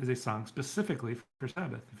 92 is a song specifically for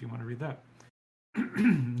Sabbath, if you want to read that.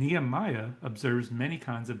 Nehemiah observes many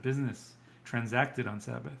kinds of business transacted on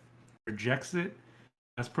Sabbath, rejects it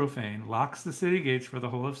as profane, locks the city gates for the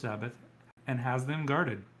whole of Sabbath, and has them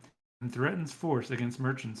guarded, and threatens force against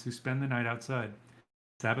merchants who spend the night outside.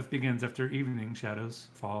 Sabbath begins after evening shadows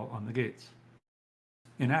fall on the gates.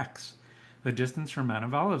 In Acts, the distance from Mount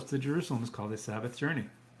of Olives to Jerusalem is called a Sabbath journey.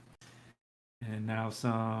 And now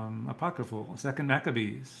some apocryphal, 2nd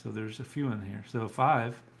Maccabees. So there's a few in here. So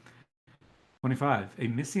 5:25. A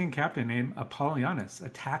Mysian captain named Apollonius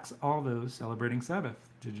attacks all those celebrating Sabbath.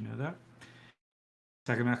 Did you know that?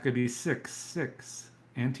 2nd Maccabees 6:6.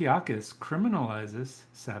 Antiochus criminalizes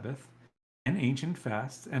Sabbath and ancient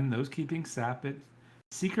fasts, and those keeping Sabbath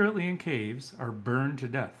secretly in caves are burned to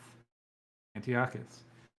death. Antiochus.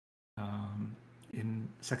 In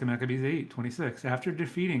 2nd Maccabees 8:26, after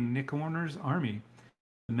defeating Nicanor's army,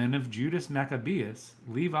 the men of Judas Maccabeus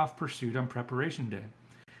leave off pursuit on preparation day,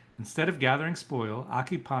 instead of gathering spoil,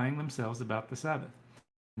 occupying themselves about the Sabbath,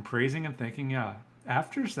 and praising and thanking Yah.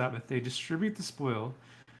 After Sabbath, they distribute the spoil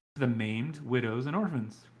to the maimed, widows, and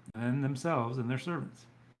orphans, and themselves and their servants.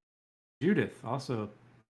 Judith, also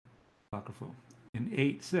apocryphal. In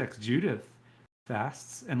 8:6, Judith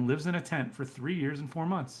fasts and lives in a tent for 3 years and 4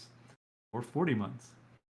 months, or 40 months.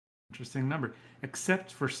 Interesting number.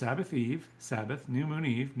 Except for Sabbath Eve, Sabbath, New Moon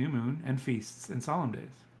Eve, New Moon, and feasts and solemn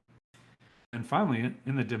days. And finally,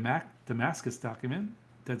 in the Damascus document,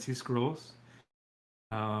 Dead Sea Scrolls,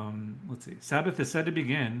 let's see. Sabbath is said to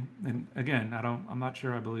begin, and again, I'm not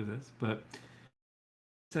sure I believe this, but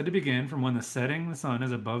said to begin from when the setting the sun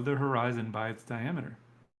is above the horizon by its diameter.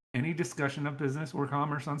 Any discussion of business or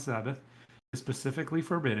commerce on Sabbath is specifically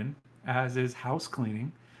forbidden, as is house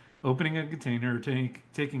cleaning, opening a container, or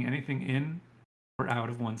taking anything in or out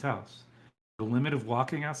of one's house. The limit of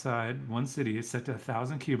walking outside one city is set to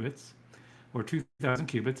 1,000 cubits, or 2,000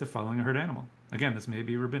 cubits if following a herd animal. Again, this may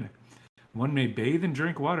be rabbinic. One may bathe and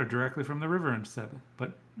drink water directly from the river on Sabbath,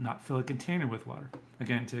 but not fill a container with water.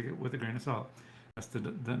 Again, take it with a grain of salt. That's the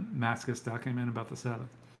Damascus document about the Sabbath.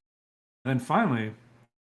 Then finally,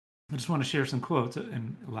 I just want to share some quotes,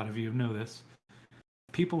 and a lot of you know this.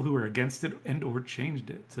 People who were against it and or changed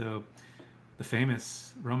it. So the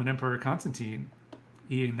famous Roman Emperor Constantine,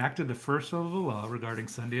 he enacted the first of the law regarding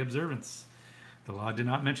Sunday observance. The law did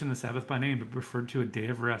not mention the Sabbath by name, but referred to a day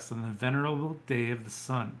of rest on the venerable day of the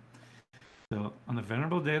sun. So, on the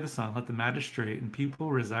venerable day of the sun, let the magistrate and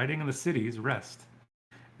people residing in the cities rest,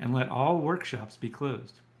 and let all workshops be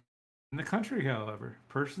closed. In the country, however,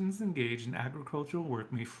 persons engaged in agricultural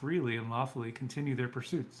work may freely and lawfully continue their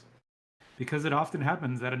pursuits, because it often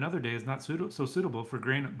happens that another day is not so suitable for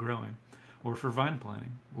grain growing or for vine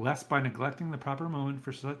planting, lest by neglecting the proper moment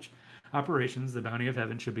for such operations the bounty of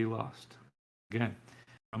heaven should be lost. Again,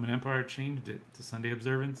 Roman Empire changed it to Sunday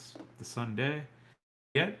observance, the Sunday.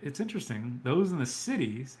 Yet, it's interesting, those in the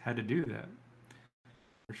cities had to do that.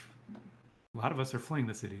 A lot of us are fleeing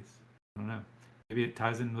the cities. I don't know. Maybe it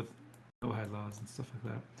ties in with Noahide laws and stuff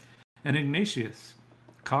like that. And Ignatius,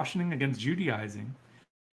 cautioning against Judaizing,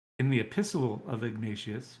 in the epistle of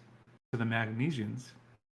Ignatius to the Magnesians,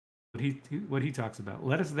 what he talks about.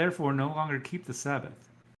 Let us therefore no longer keep the Sabbath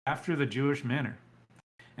after the Jewish manner,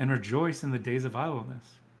 and rejoice in the days of idleness.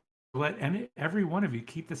 Let every one of you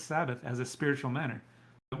keep the Sabbath as a spiritual manner.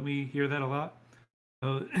 Don't we hear that a lot?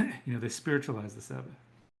 Oh, they spiritualize the Sabbath.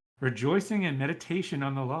 Rejoicing in meditation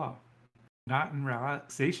on the law, not in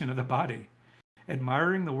relaxation of the body.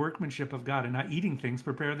 Admiring the workmanship of God and not eating things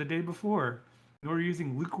prepared the day before, nor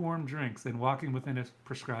using lukewarm drinks and walking within a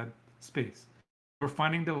prescribed space, or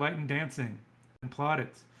finding delight in dancing and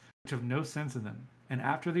plaudits, which have no sense in them. And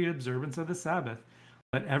after the observance of the Sabbath,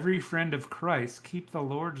 let every friend of Christ keep the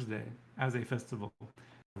Lord's Day as a festival,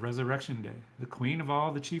 Resurrection Day, the queen of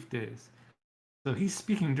all the chief days. So he's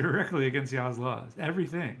speaking directly against Yah's laws,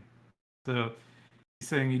 everything. So he's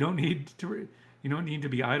saying you don't need to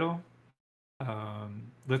be idle.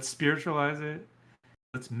 Let's spiritualize it.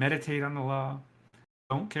 Let's meditate on the law.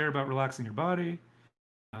 Don't care about relaxing your body.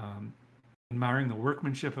 Admiring the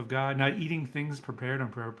workmanship of God, not eating things prepared on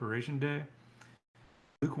preparation day.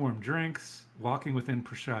 Lukewarm drinks, walking within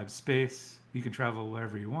prescribed space. You can travel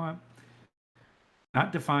wherever you want.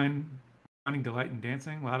 Not finding delight in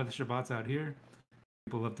dancing. A lot of the Shabbats out here,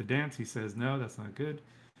 people love to dance. He says, no, that's not good.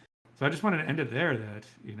 So I just wanted to end it there that,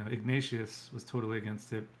 Ignatius was totally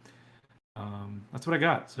against it. That's what I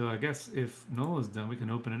got. So I guess if Noel is done, we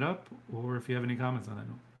can open it up, or if you have any comments on that,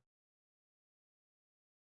 Noel.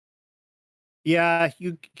 Yeah,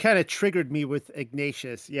 you kind of triggered me with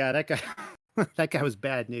Ignatius. Yeah, that guy, that guy was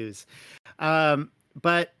bad news.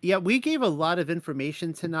 But yeah, we gave a lot of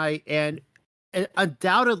information tonight, and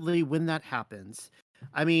undoubtedly, when that happens,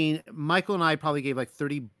 I mean, Michael and I probably gave like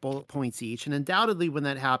 30 bullet points each, and undoubtedly, when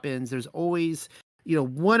that happens, there's always,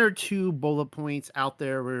 one or two bullet points out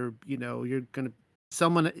there where you're gonna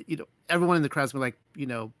everyone in the crowd's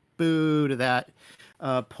gonna boo to that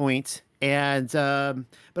point. And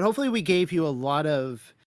but hopefully we gave you a lot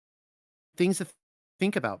of things to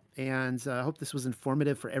think about, and I hope this was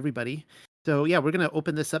informative for everybody. So yeah, we're going to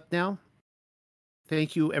open this up now.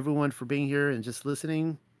 Thank you everyone for being here and just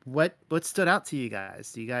listening. What stood out to you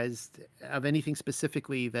guys? Do you guys have anything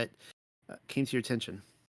specifically that came to your attention?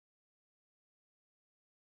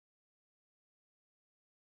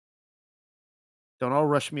 Don't all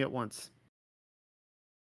rush me at once.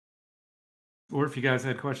 Or if you guys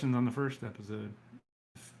had questions on the first episode,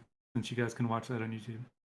 since you guys can watch that on YouTube.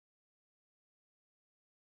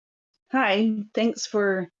 Hi, thanks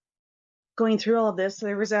for going through all of this.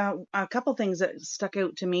 There was a couple things that stuck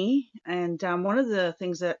out to me, and one of the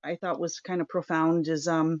things that I thought was kind of profound is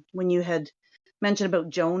when you had mentioned about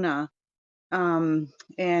Jonah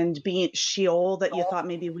and being at Sheol, that you thought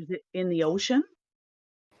maybe was in the ocean.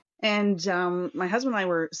 And my husband and I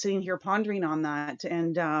were sitting here pondering on that,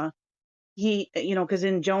 and he, because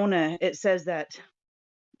in Jonah it says that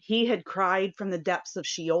he had cried from the depths of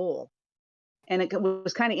Sheol. And it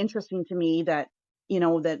was kind of interesting to me that,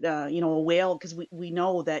 a whale, because we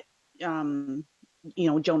know that,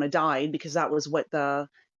 Jonah died, because that was what that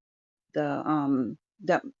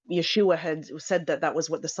Yeshua had said, that was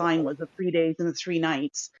what the sign was, the 3 days and the 3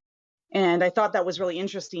 nights. And I thought that was really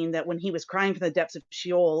interesting, that when he was crying from the depths of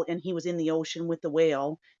Sheol and he was in the ocean with the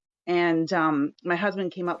whale. And my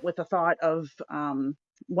husband came up with a thought of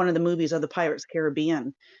one of the movies of the Pirates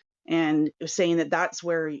Caribbean, and saying that that's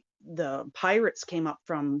where the pirates came up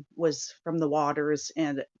from, was from the waters,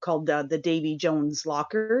 and called the Davy Jones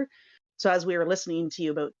locker. So as we were listening to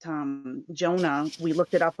you about Jonah, we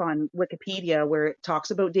looked it up on Wikipedia, where it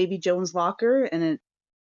talks about Davy Jones locker, and it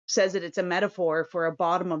says that it's a metaphor for a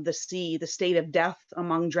bottom of the sea, the state of death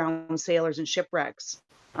among drowned sailors and shipwrecks.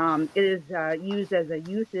 It is used as a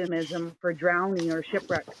euphemism for drowning or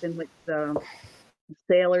shipwrecks in which the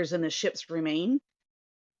sailors and the ships remain.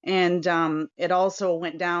 And it also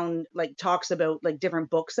went down, like, talks about like different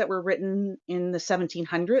books that were written in the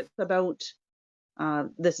 1700s about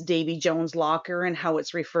this Davy Jones locker and how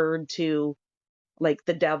it's referred to like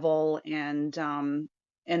the devil, and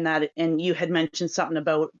that, and you had mentioned something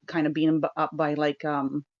about kind of being up by like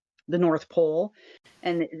the North Pole,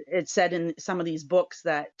 and it said in some of these books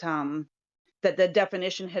that that the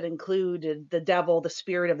definition had included the devil, the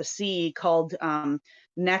spirit of the sea, called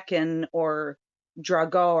Necken or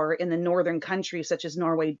Dragor in the northern countries such as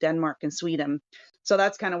Norway, Denmark, and Sweden. So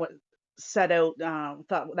that's kind of what set out.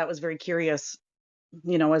 Thought that was very curious,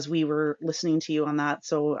 as we were listening to you on that.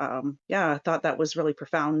 So yeah, I thought that was really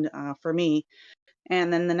profound for me.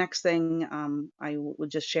 And then the next thing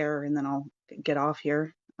would just share, and then I'll get off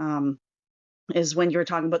here, is when you're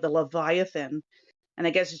talking about the Leviathan. And I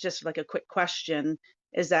guess it's just like a quick question: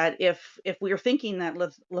 is that if we are thinking that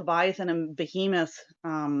Leviathan and Behemoth,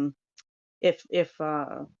 if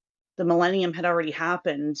the millennium had already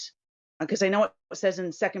happened, because I know it says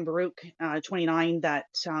in Second Baruch 29 that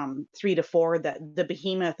 3 to 4 that the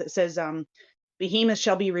Behemoth, it says Behemoth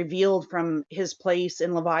shall be revealed from his place,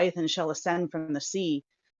 and Leviathan shall ascend from the sea.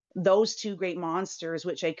 Those two great monsters,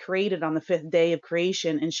 which I created on the 5th day of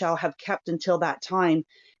creation, and shall have kept until that time,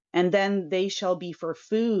 and then they shall be for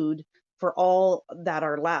food for all that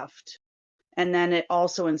are left. And then it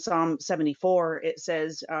also in Psalm 74, it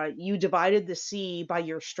says, you divided the sea by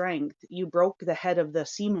your strength. You broke the head of the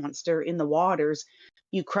sea monster in the waters.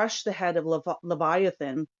 You crushed the head of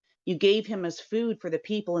Leviathan. You gave him as food for the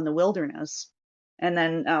people in the wilderness. And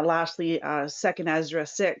then lastly, 2nd Ezra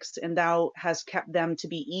 6, and thou hast kept them to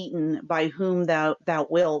be eaten by whom thou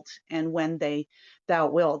wilt, and when thou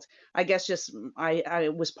wilt. I guess just I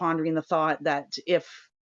was pondering the thought that if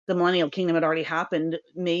the millennial kingdom had already happened,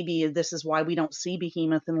 maybe this is why we don't see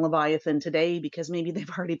Behemoth and Leviathan today, because maybe they've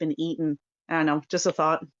already been eaten. I don't know, just a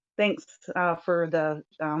thought. Thanks for the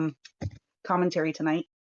commentary tonight.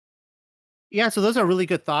 Yeah, so those are really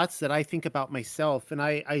good thoughts that I think about myself, and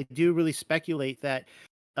I do really speculate that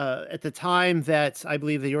at the time that I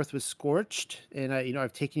believe the earth was scorched, and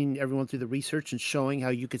I've taken everyone through the research and showing how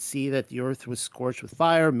you could see that the earth was scorched with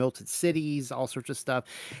fire, melted cities, all sorts of stuff.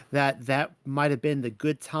 That might have been the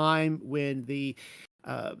good time when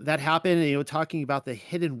that happened. And, talking about the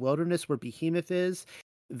hidden wilderness where Behemoth is,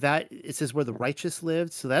 that it says where the righteous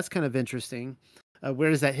lived. So that's kind of interesting.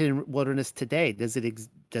 Where is that hidden wilderness today? Does it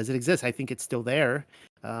exist? I think it's still there,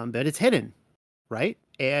 but it's hidden, right?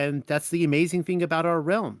 And that's the amazing thing about our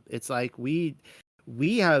realm. It's like we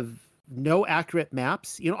have no accurate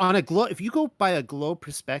maps. On a globe, if you go by a globe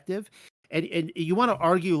perspective, and you want to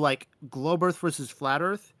argue like globe Earth versus flat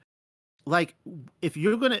Earth, like if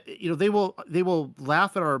you're gonna, they will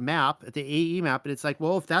laugh at our map, at the AE map, and it's like,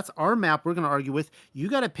 well, if that's our map we're gonna argue with, you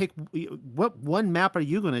got to pick what one map are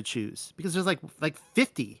you gonna choose, because there's like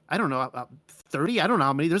 50, I don't know, 30, I don't know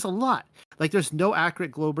how many, there's a lot. Like there's no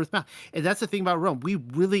accurate globe Earth map, and that's the thing about Rome. We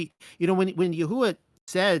really, when Yahuwah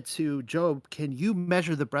said to Job, "Can you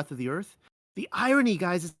measure the breadth of the earth?" The irony,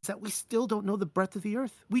 guys, is that we still don't know the breadth of the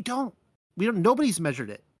earth. We don't. Nobody's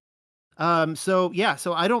measured it. So yeah,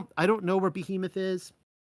 so I don't know where Behemoth is.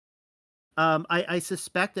 I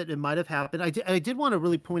suspect that it might have happened. I did want to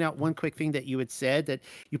really point out one quick thing that you had said that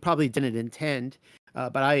you probably didn't intend,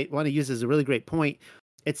 but I want to use as a really great point.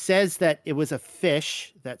 It says that it was a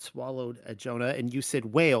fish that swallowed a Jonah, and you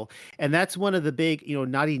said whale, and that's one of the big,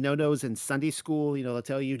 naughty no-nos in Sunday school. They'll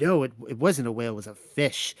tell you, no, it wasn't a whale, it was a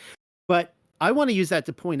fish. But I want to use that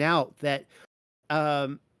to point out that,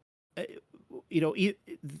 um,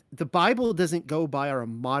 the Bible doesn't go by our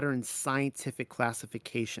modern scientific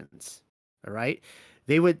classifications. All right.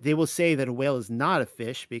 They will say that a whale is not a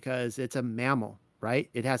fish because it's a mammal,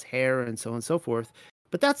 right? It has hair and so on and so forth.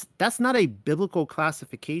 But that's not a biblical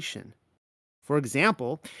classification. For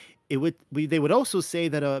example, they would also say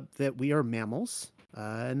that we are mammals,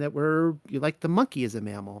 and that like the monkey is a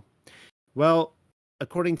mammal. Well,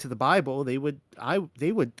 according to the Bible, they would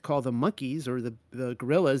call the monkeys or the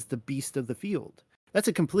gorillas the beast of the field. That's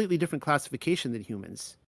a completely different classification than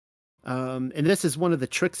humans. And this is one of the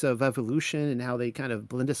tricks of evolution and how they kind of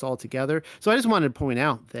blend us all together. So I just wanted to point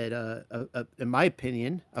out that, in my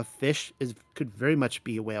opinion, a fish could very much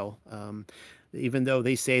be a whale. Even though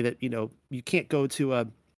they say that, you can't go to a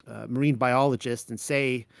marine biologist and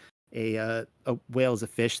say a whale is a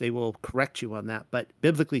fish. They will correct you on that. But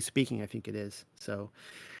biblically speaking, I think it is. So,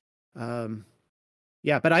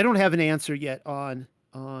 yeah, but I don't have an answer yet on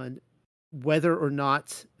whether or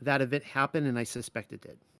not that event happened, and I suspect it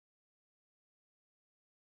did.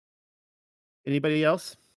 Anybody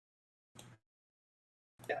else?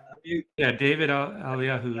 Yeah, David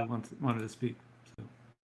Aliyahu wanted to speak. So.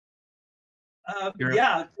 You're up.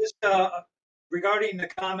 Yeah, just regarding the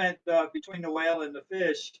comment between the whale and the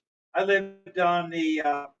fish. I lived on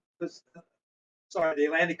this- the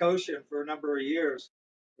Atlantic Ocean for a number of years,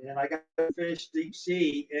 and I got to fish deep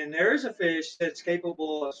sea. And there is a fish that's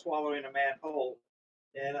capable of swallowing a man whole.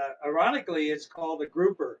 And ironically, it's called a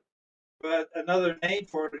grouper. But another name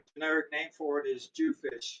for it, a generic name for it, is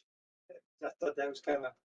Jewfish. I thought that was kind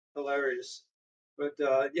of hilarious. But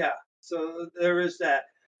yeah, so there is that.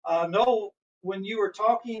 No, when you were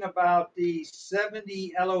talking about the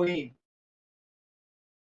 70 Elohim,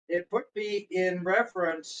 it put me in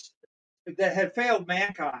reference that had failed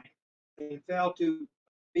mankind and failed to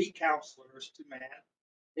be counselors to man.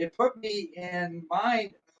 It put me in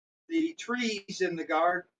mind of the trees in the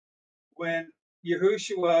garden when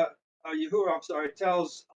Yahuwah, I'm sorry,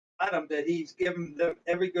 tells Adam that he's given them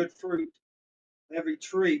every good fruit, every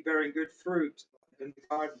tree bearing good fruit in the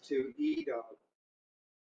garden to eat of.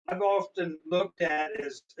 I've often looked at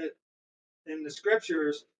as in the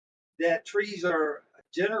scriptures that trees are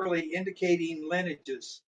generally indicating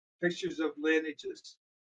lineages, pictures of lineages,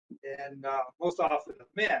 and most often of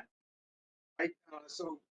men. Right?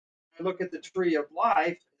 So I look at the tree of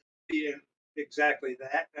life being exactly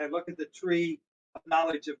that. I look at the tree of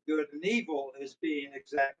knowledge of good and evil as being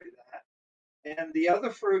exactly that. And the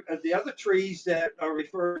other the other trees that are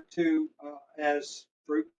referred to as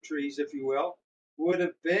fruit trees, if you will, would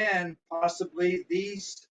have been possibly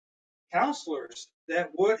these counselors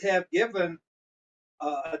that would have given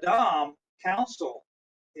Adam counsel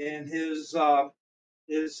in his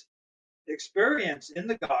experience in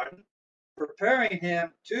the garden, preparing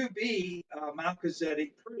him to be a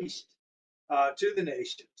Melchizedek priest to the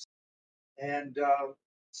nations. And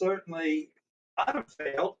certainly Adam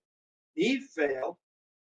failed, Eve failed,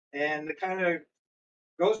 and it kind of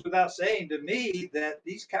goes without saying to me that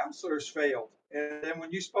these counselors failed. And then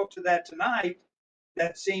when you spoke to that tonight,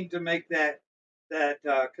 that seemed to make that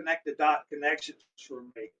connect the dot connections for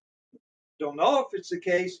me. Don't know if it's the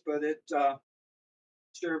case, but it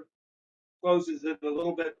sure closes it a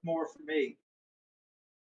little bit more for me.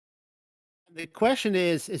 The question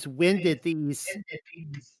is when did these?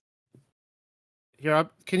 You're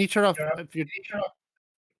up. Can you turn off? If you're,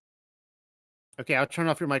 okay, I'll turn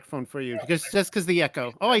off your microphone for you because the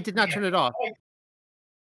echo. Oh, I did not turn it off.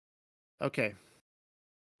 Okay.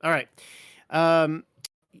 All right.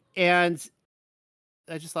 And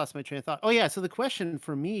I just lost my train of thought. Oh yeah. So the question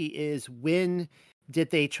for me is when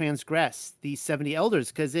did they transgress these 70 elders?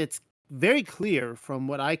 Because it's very clear from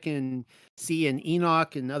what I can see in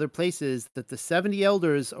Enoch and other places that the 70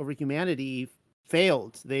 elders over humanity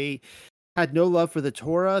failed. They had no love for the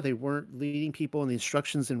Torah. They weren't leading people in the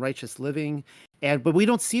instructions in righteous living. But we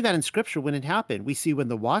don't see that in scripture when it happened. We see when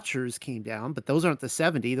the Watchers came down, but those aren't the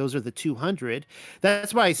 70. Those are the 200.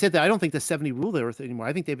 That's why I said that I don't think the 70 rule the earth anymore.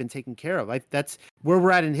 I think they've been taken care of. That's where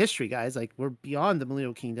we're at in history, guys. Like we're beyond the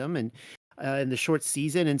millennial kingdom and in the short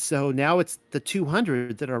season. And so now it's the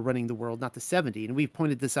 200 that are running the world, not the 70. And we've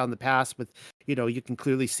pointed this out in the past with, you can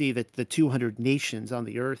clearly see that the 200 nations on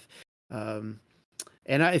the earth.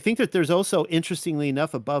 And I think that there's also, interestingly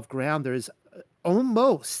enough, above ground, there's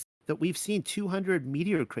almost that we've seen 200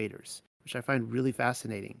 meteor craters, which I find really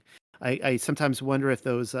fascinating. I sometimes wonder if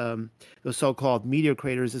those so-called meteor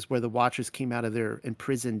craters is where the Watchers came out of their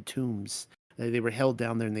imprisoned tombs. They were held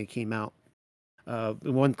down there and they came out.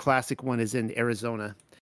 One classic one is in Arizona.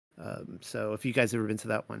 So if you guys ever been to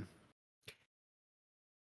that one.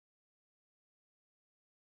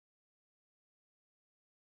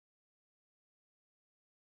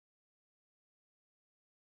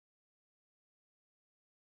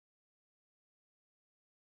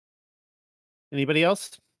 Anybody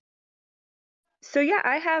else? So yeah,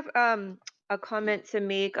 I have a comment to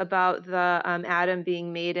make about the Adam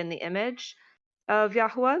being made in the image of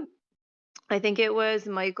Yahuwah. I think it was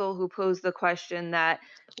Michael who posed the question that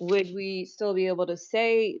would we still be able to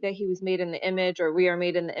say that he was made in the image, or we are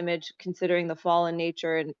made in the image considering the fallen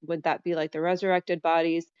nature, and would that be like the resurrected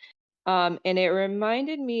bodies? And it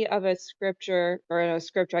reminded me of a scripture, or a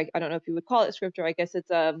scripture, I don't know if you would call it scripture, I guess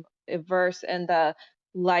it's a verse in the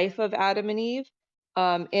life of Adam and Eve.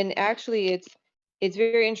 And actually it's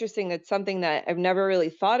very interesting. That's something that I've never really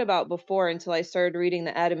thought about before until I started reading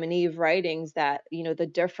the Adam and Eve writings, that, the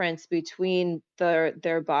difference between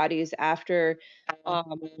their bodies after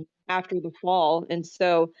the fall. And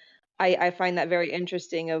so I find that very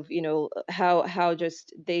interesting of, how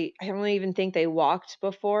just I don't even think they walked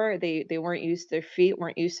before. They weren't used, their feet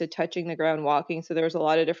weren't used to touching the ground walking. So there was a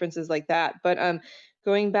lot of differences like that. But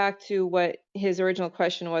going back to what his original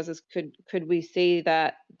question was, is could we say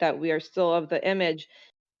that we are still of the image?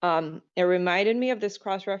 It reminded me of this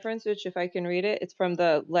cross-reference, which if I can read it, it's from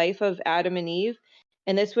the life of Adam and Eve.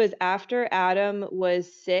 And this was after Adam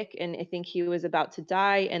was sick and I think he was about to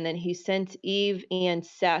die. And then he sent Eve and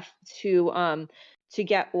Seth to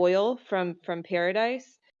get oil from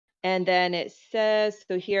paradise. And then it says,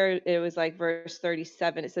 so here it was like verse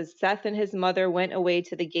 37. It says, Seth and his mother went away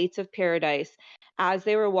to the gates of paradise. As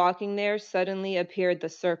they were walking there, suddenly appeared the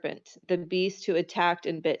serpent, the beast who attacked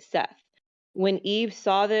and bit Seth. When Eve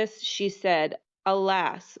saw this, she said,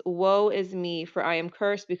 Alas, woe is me, for I am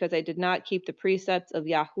cursed because I did not keep the precepts of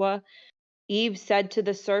Yahweh. Eve said to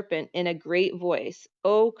the serpent in a great voice,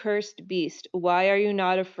 O cursed beast, why are you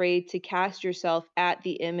not afraid to cast yourself at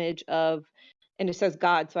the image of, and it says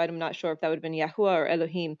God, so I'm not sure if that would have been Yahuwah or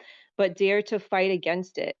Elohim, but dare to fight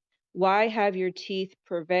against it? Why have your teeth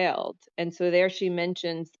prevailed? And so there she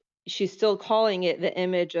mentions, she's still calling it the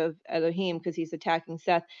image of Elohim because he's attacking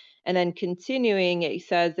Seth. And then continuing, it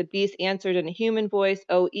says, the beast answered in a human voice,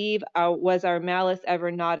 O Eve, was our malice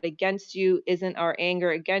ever not against you? Isn't our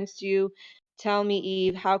anger against you? Tell me,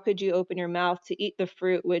 Eve, how could you open your mouth to eat the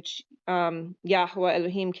fruit which Yahweh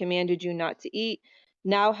Elohim commanded you not to eat?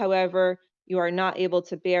 Now, however, you are not able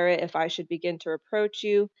to bear it if I should begin to reproach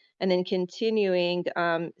you. And then continuing,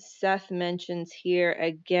 Seth mentions here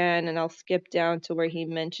again, and I'll skip down to where he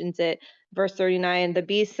mentions it. Verse 39, the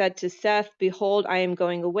beast said to Seth, Behold, I am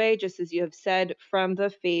going away, just as you have said, from the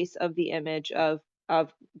face of the image of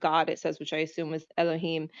God, it says, which I assume was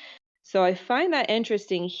Elohim. So I find that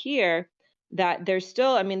interesting here that there's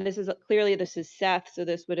still, I mean, this is Seth, so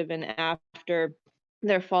this would have been after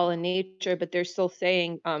their fallen nature, but they're still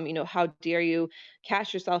saying, how dare you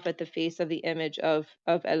cast yourself at the face of the image of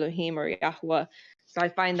Elohim or Yahweh. So I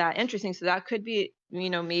find that interesting. So that could be,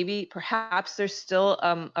 maybe perhaps there's still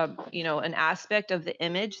an aspect of the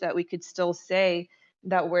image that we could still say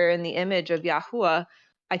that we're in the image of Yahuwah.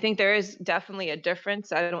 I think there is definitely a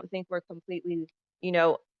difference. I don't think we're completely,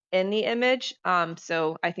 in the image.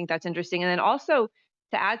 So I think that's interesting. And then also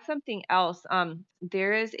to add something else,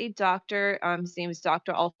 there is a doctor, his name is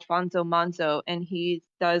Dr. Alfonso Manzo, and he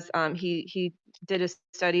does he did a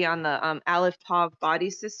study on the Aleph Tav body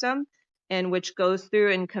system, and which goes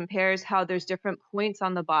through and compares how there's different points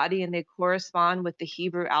on the body and they correspond with the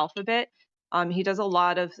Hebrew alphabet. He does a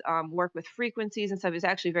lot of work with frequencies and stuff. It's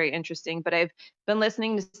actually very interesting. But I've been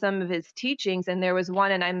listening to some of his teachings, and there was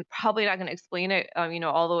one, and I'm probably not going to explain it,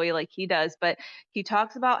 all the way like he does, but he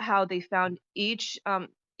talks about how they found each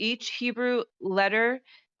Hebrew letter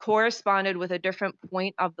corresponded with a different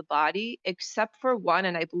point of the body, except for one,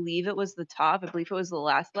 and I believe it was the top. I believe it was the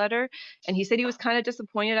last letter. And he said he was kind of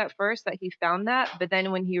disappointed at first that he found that, but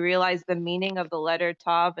then when he realized the meaning of the letter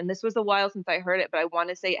Tav, and this was a while since I heard it, but I want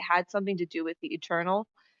to say it had something to do with the eternal,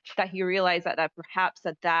 that he realized that perhaps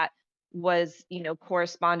that was,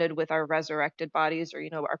 corresponded with our resurrected bodies, or,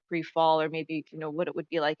 our pre-fall, or maybe, what it would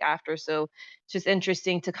be like after. So it's just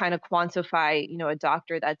interesting to kind of quantify, a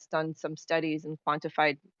doctor that's done some studies and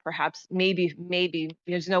quantified perhaps maybe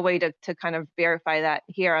there's no way to kind of verify that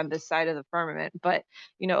here on this side of the firmament, but,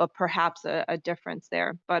 perhaps a difference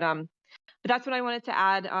there. But that's what I wanted to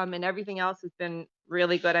add. And everything else has been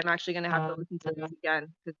really good. I'm actually going to have to listen to this again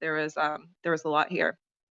because there was a lot here,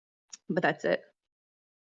 but that's it.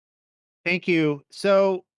 Thank you.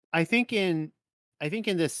 So I think in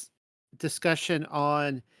this discussion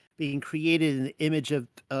on being created in the image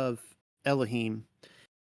of Elohim,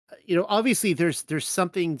 obviously there's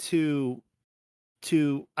something to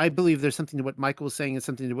I believe there's something to what Michael was saying and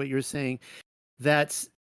something to what you're saying. That's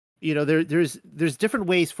there's different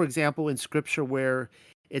ways, for example, in Scripture where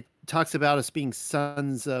it talks about us being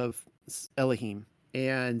sons of Elohim,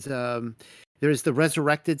 and there's the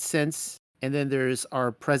resurrected sense, and then there's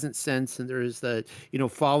our present sense, and there's the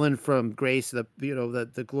fallen from grace,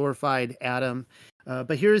 the glorified Adam.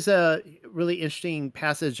 But here's a really interesting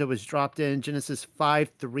passage that was dropped in Genesis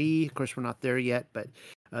 5:3. Of course, we're not there yet, but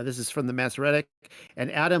this is from the Masoretic.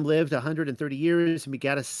 And Adam lived 130 years and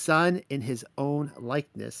begat a son in his own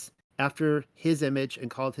likeness, after his image, and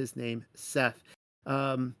called his name Seth.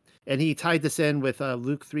 And he tied this in with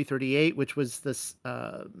Luke 3:38, which was this.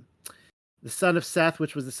 The son of Seth,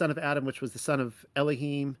 which was the son of Adam, which was the son of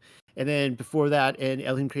Elohim, and then before that, and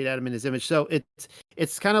Elohim created Adam in his image. So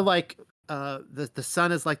it's kind of like the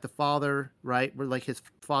son is like the father, right? We're like his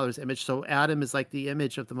father's image. So Adam is like the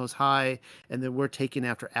image of the Most High, and then we're taken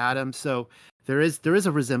after Adam. So there is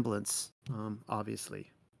a resemblance, obviously.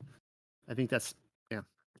 I think that's yeah.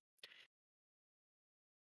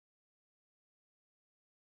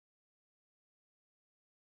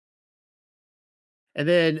 And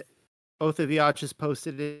then both of y'all just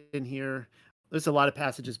posted it in here. there's a lot of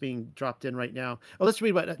passages being dropped in right now. Oh, let's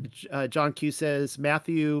read what John Q says,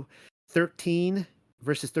 Matthew 13,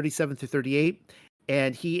 verses 37 through 38.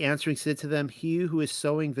 And he answering said to them, he who is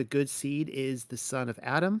sowing the good seed is the son of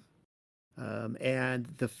Adam. And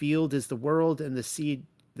the field is the world, and the seed,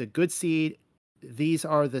 the good seed, these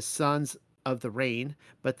are the sons of the rain,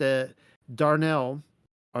 but the darnel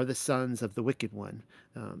are the sons of the wicked one.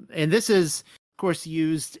 And this is, of course,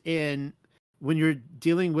 used in when you're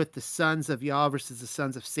dealing with the sons of Yah versus the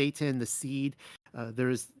sons of Satan, the seed.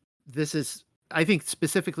 This is, I think,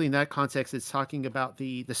 specifically in that context, it's talking about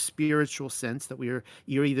the spiritual sense that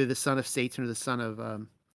you're either the son of Satan or the son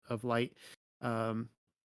of light.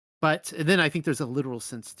 But and then I think there's a literal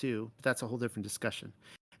sense too. But that's a whole different discussion.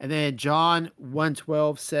 And then John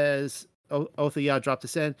 1:12 says, Oath of Yah dropped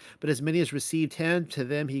this in, but as many as received him, to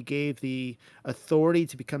them he gave the authority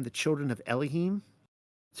to become the children of Elohim,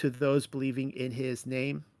 to those believing in his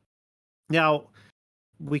name. Now,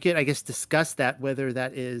 we could, I guess, discuss that, whether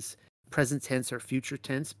that is present tense or future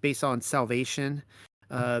tense based on salvation.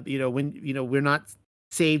 When, we're not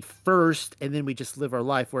saved first and then we just live our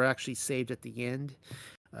life. We're actually saved at the end.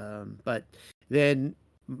 But then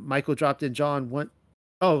Michael dropped in John 1.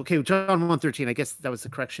 Oh, okay. John 1:13. I guess that was the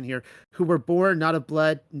correction here. Who were born not of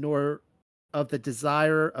blood, nor of the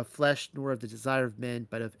desire of flesh, nor of the desire of men,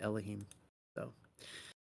 but of Elohim. So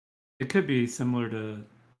it could be similar to,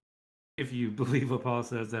 if you believe what Paul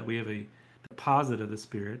says, that we have a deposit of the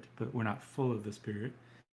Spirit, but we're not full of the Spirit.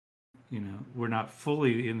 We're not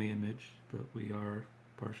fully in the image, but we are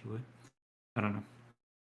partially. I don't know.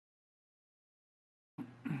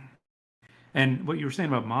 And what you were saying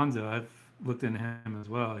about Monzo, I've looked into him as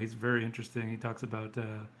well. He's very interesting. He talks about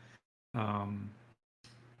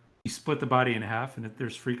you split the body in half, and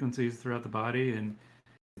there's frequencies throughout the body, and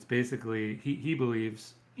it's basically he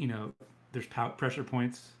believes there's pressure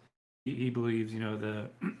points. He believes the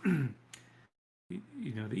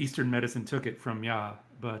the Eastern medicine took it from Yah,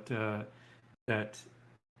 but that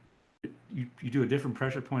you do a different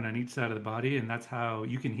pressure point on each side of the body, and that's how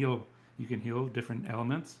you can heal. You can heal different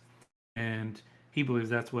elements, and he believes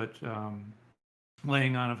that's what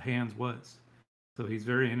laying on of hands was. So he's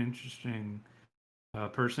very an interesting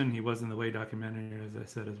person. He was in the Way documentary, as I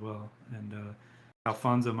said as well, and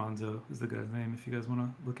Alfonso Manzo is the guy's name, if you guys want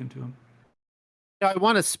to look into him. I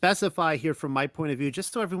want to specify here from my point of view,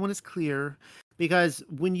 just so everyone is clear, because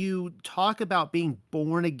when you talk about being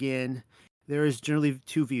born again, there is generally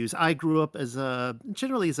two views. I grew up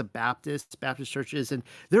generally as a Baptist churches, and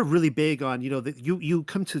they're really big on, that you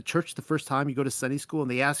come to church the first time, you go to Sunday school,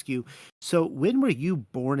 and they ask you, so when were you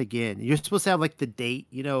born again? You're supposed to have like the date,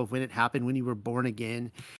 of when it happened, when you were born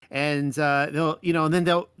again. And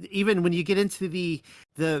they'll even when you get into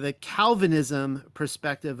the Calvinism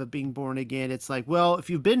perspective of being born again, it's like, well, if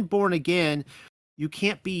you've been born again, you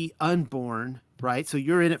can't be unborn, right? So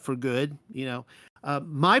you're in it for good,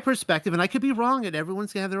 my perspective, and I could be wrong, and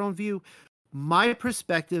everyone's gonna have their own view. My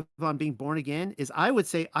perspective on being born again is, I would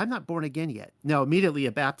say I'm not born again yet. Now, immediately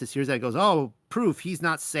a Baptist hears that and goes, "Oh, proof he's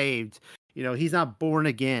not saved. He's not born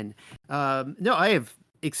again." No, I have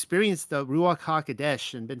experienced the Ruach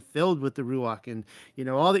HaKodesh and been filled with the Ruach, and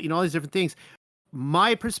all these different things.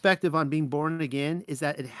 My perspective on being born again is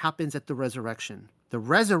that it happens at the resurrection. The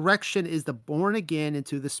resurrection is the born again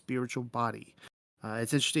into the spiritual body.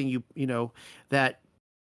 It's interesting, that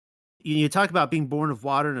you talk about being born of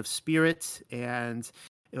water and of spirit, and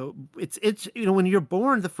it's when you're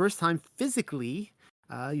born the first time physically,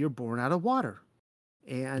 you're born out of water,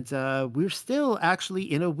 and we're still actually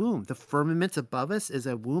in a womb. The firmament above us is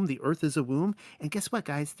a womb. The earth is a womb, and guess what,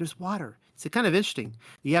 guys? There's water. It's kind of interesting.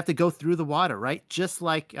 You have to go through the water, right? Just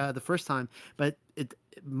like the first time, but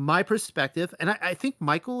my perspective, and I think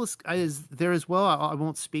Michael is there as well. I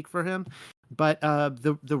won't speak for him. But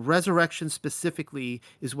the resurrection specifically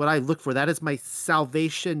is what I look for. That is my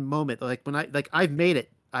salvation moment. Like when I've made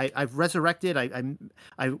it. I've resurrected.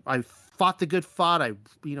 I fought the good fight. I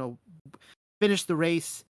finished the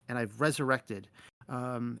race, and I've resurrected.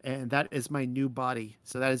 And that is my new body.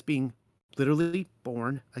 So that is being literally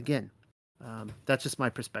born again. That's just my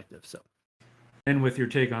perspective. So. And with your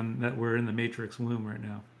take on that, we're in the matrix womb right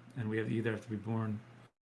now, and we either have to be born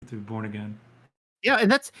again. Yeah,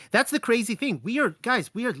 and that's the crazy thing. We are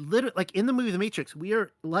literally like in the movie The Matrix. We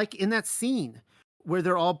are like in that scene where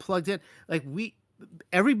they're all plugged in. Like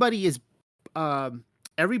everybody is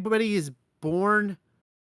born.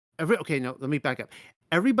 No, let me back up.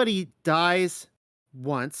 Everybody dies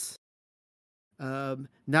once. Not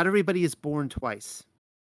everybody is born twice,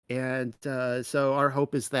 and so our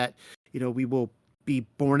hope is that we will be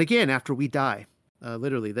born again after we die.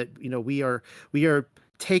 Literally, that we are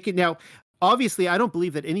taken now. obviously, I don't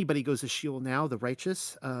believe that anybody goes to Sheol now, the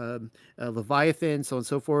righteous, Leviathan, so on and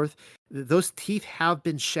so forth. Those teeth have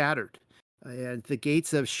been shattered, and the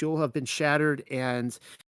gates of Sheol have been shattered. And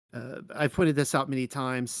I've pointed this out many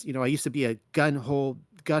times. I used to be a gun-ho,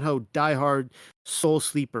 diehard soul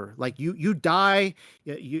sleeper. Like you die,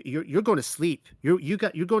 you're going to sleep. You're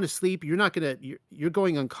going to sleep. You're not gonna. You're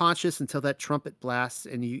going unconscious until that trumpet blasts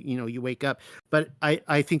and you wake up. But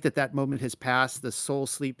I think that moment has passed. The soul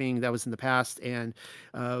sleeping, that was in the past, and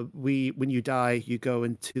when you die, you go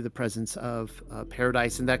into the presence of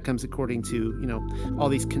paradise, and that comes according to all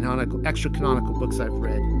these extra canonical books I've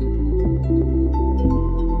read.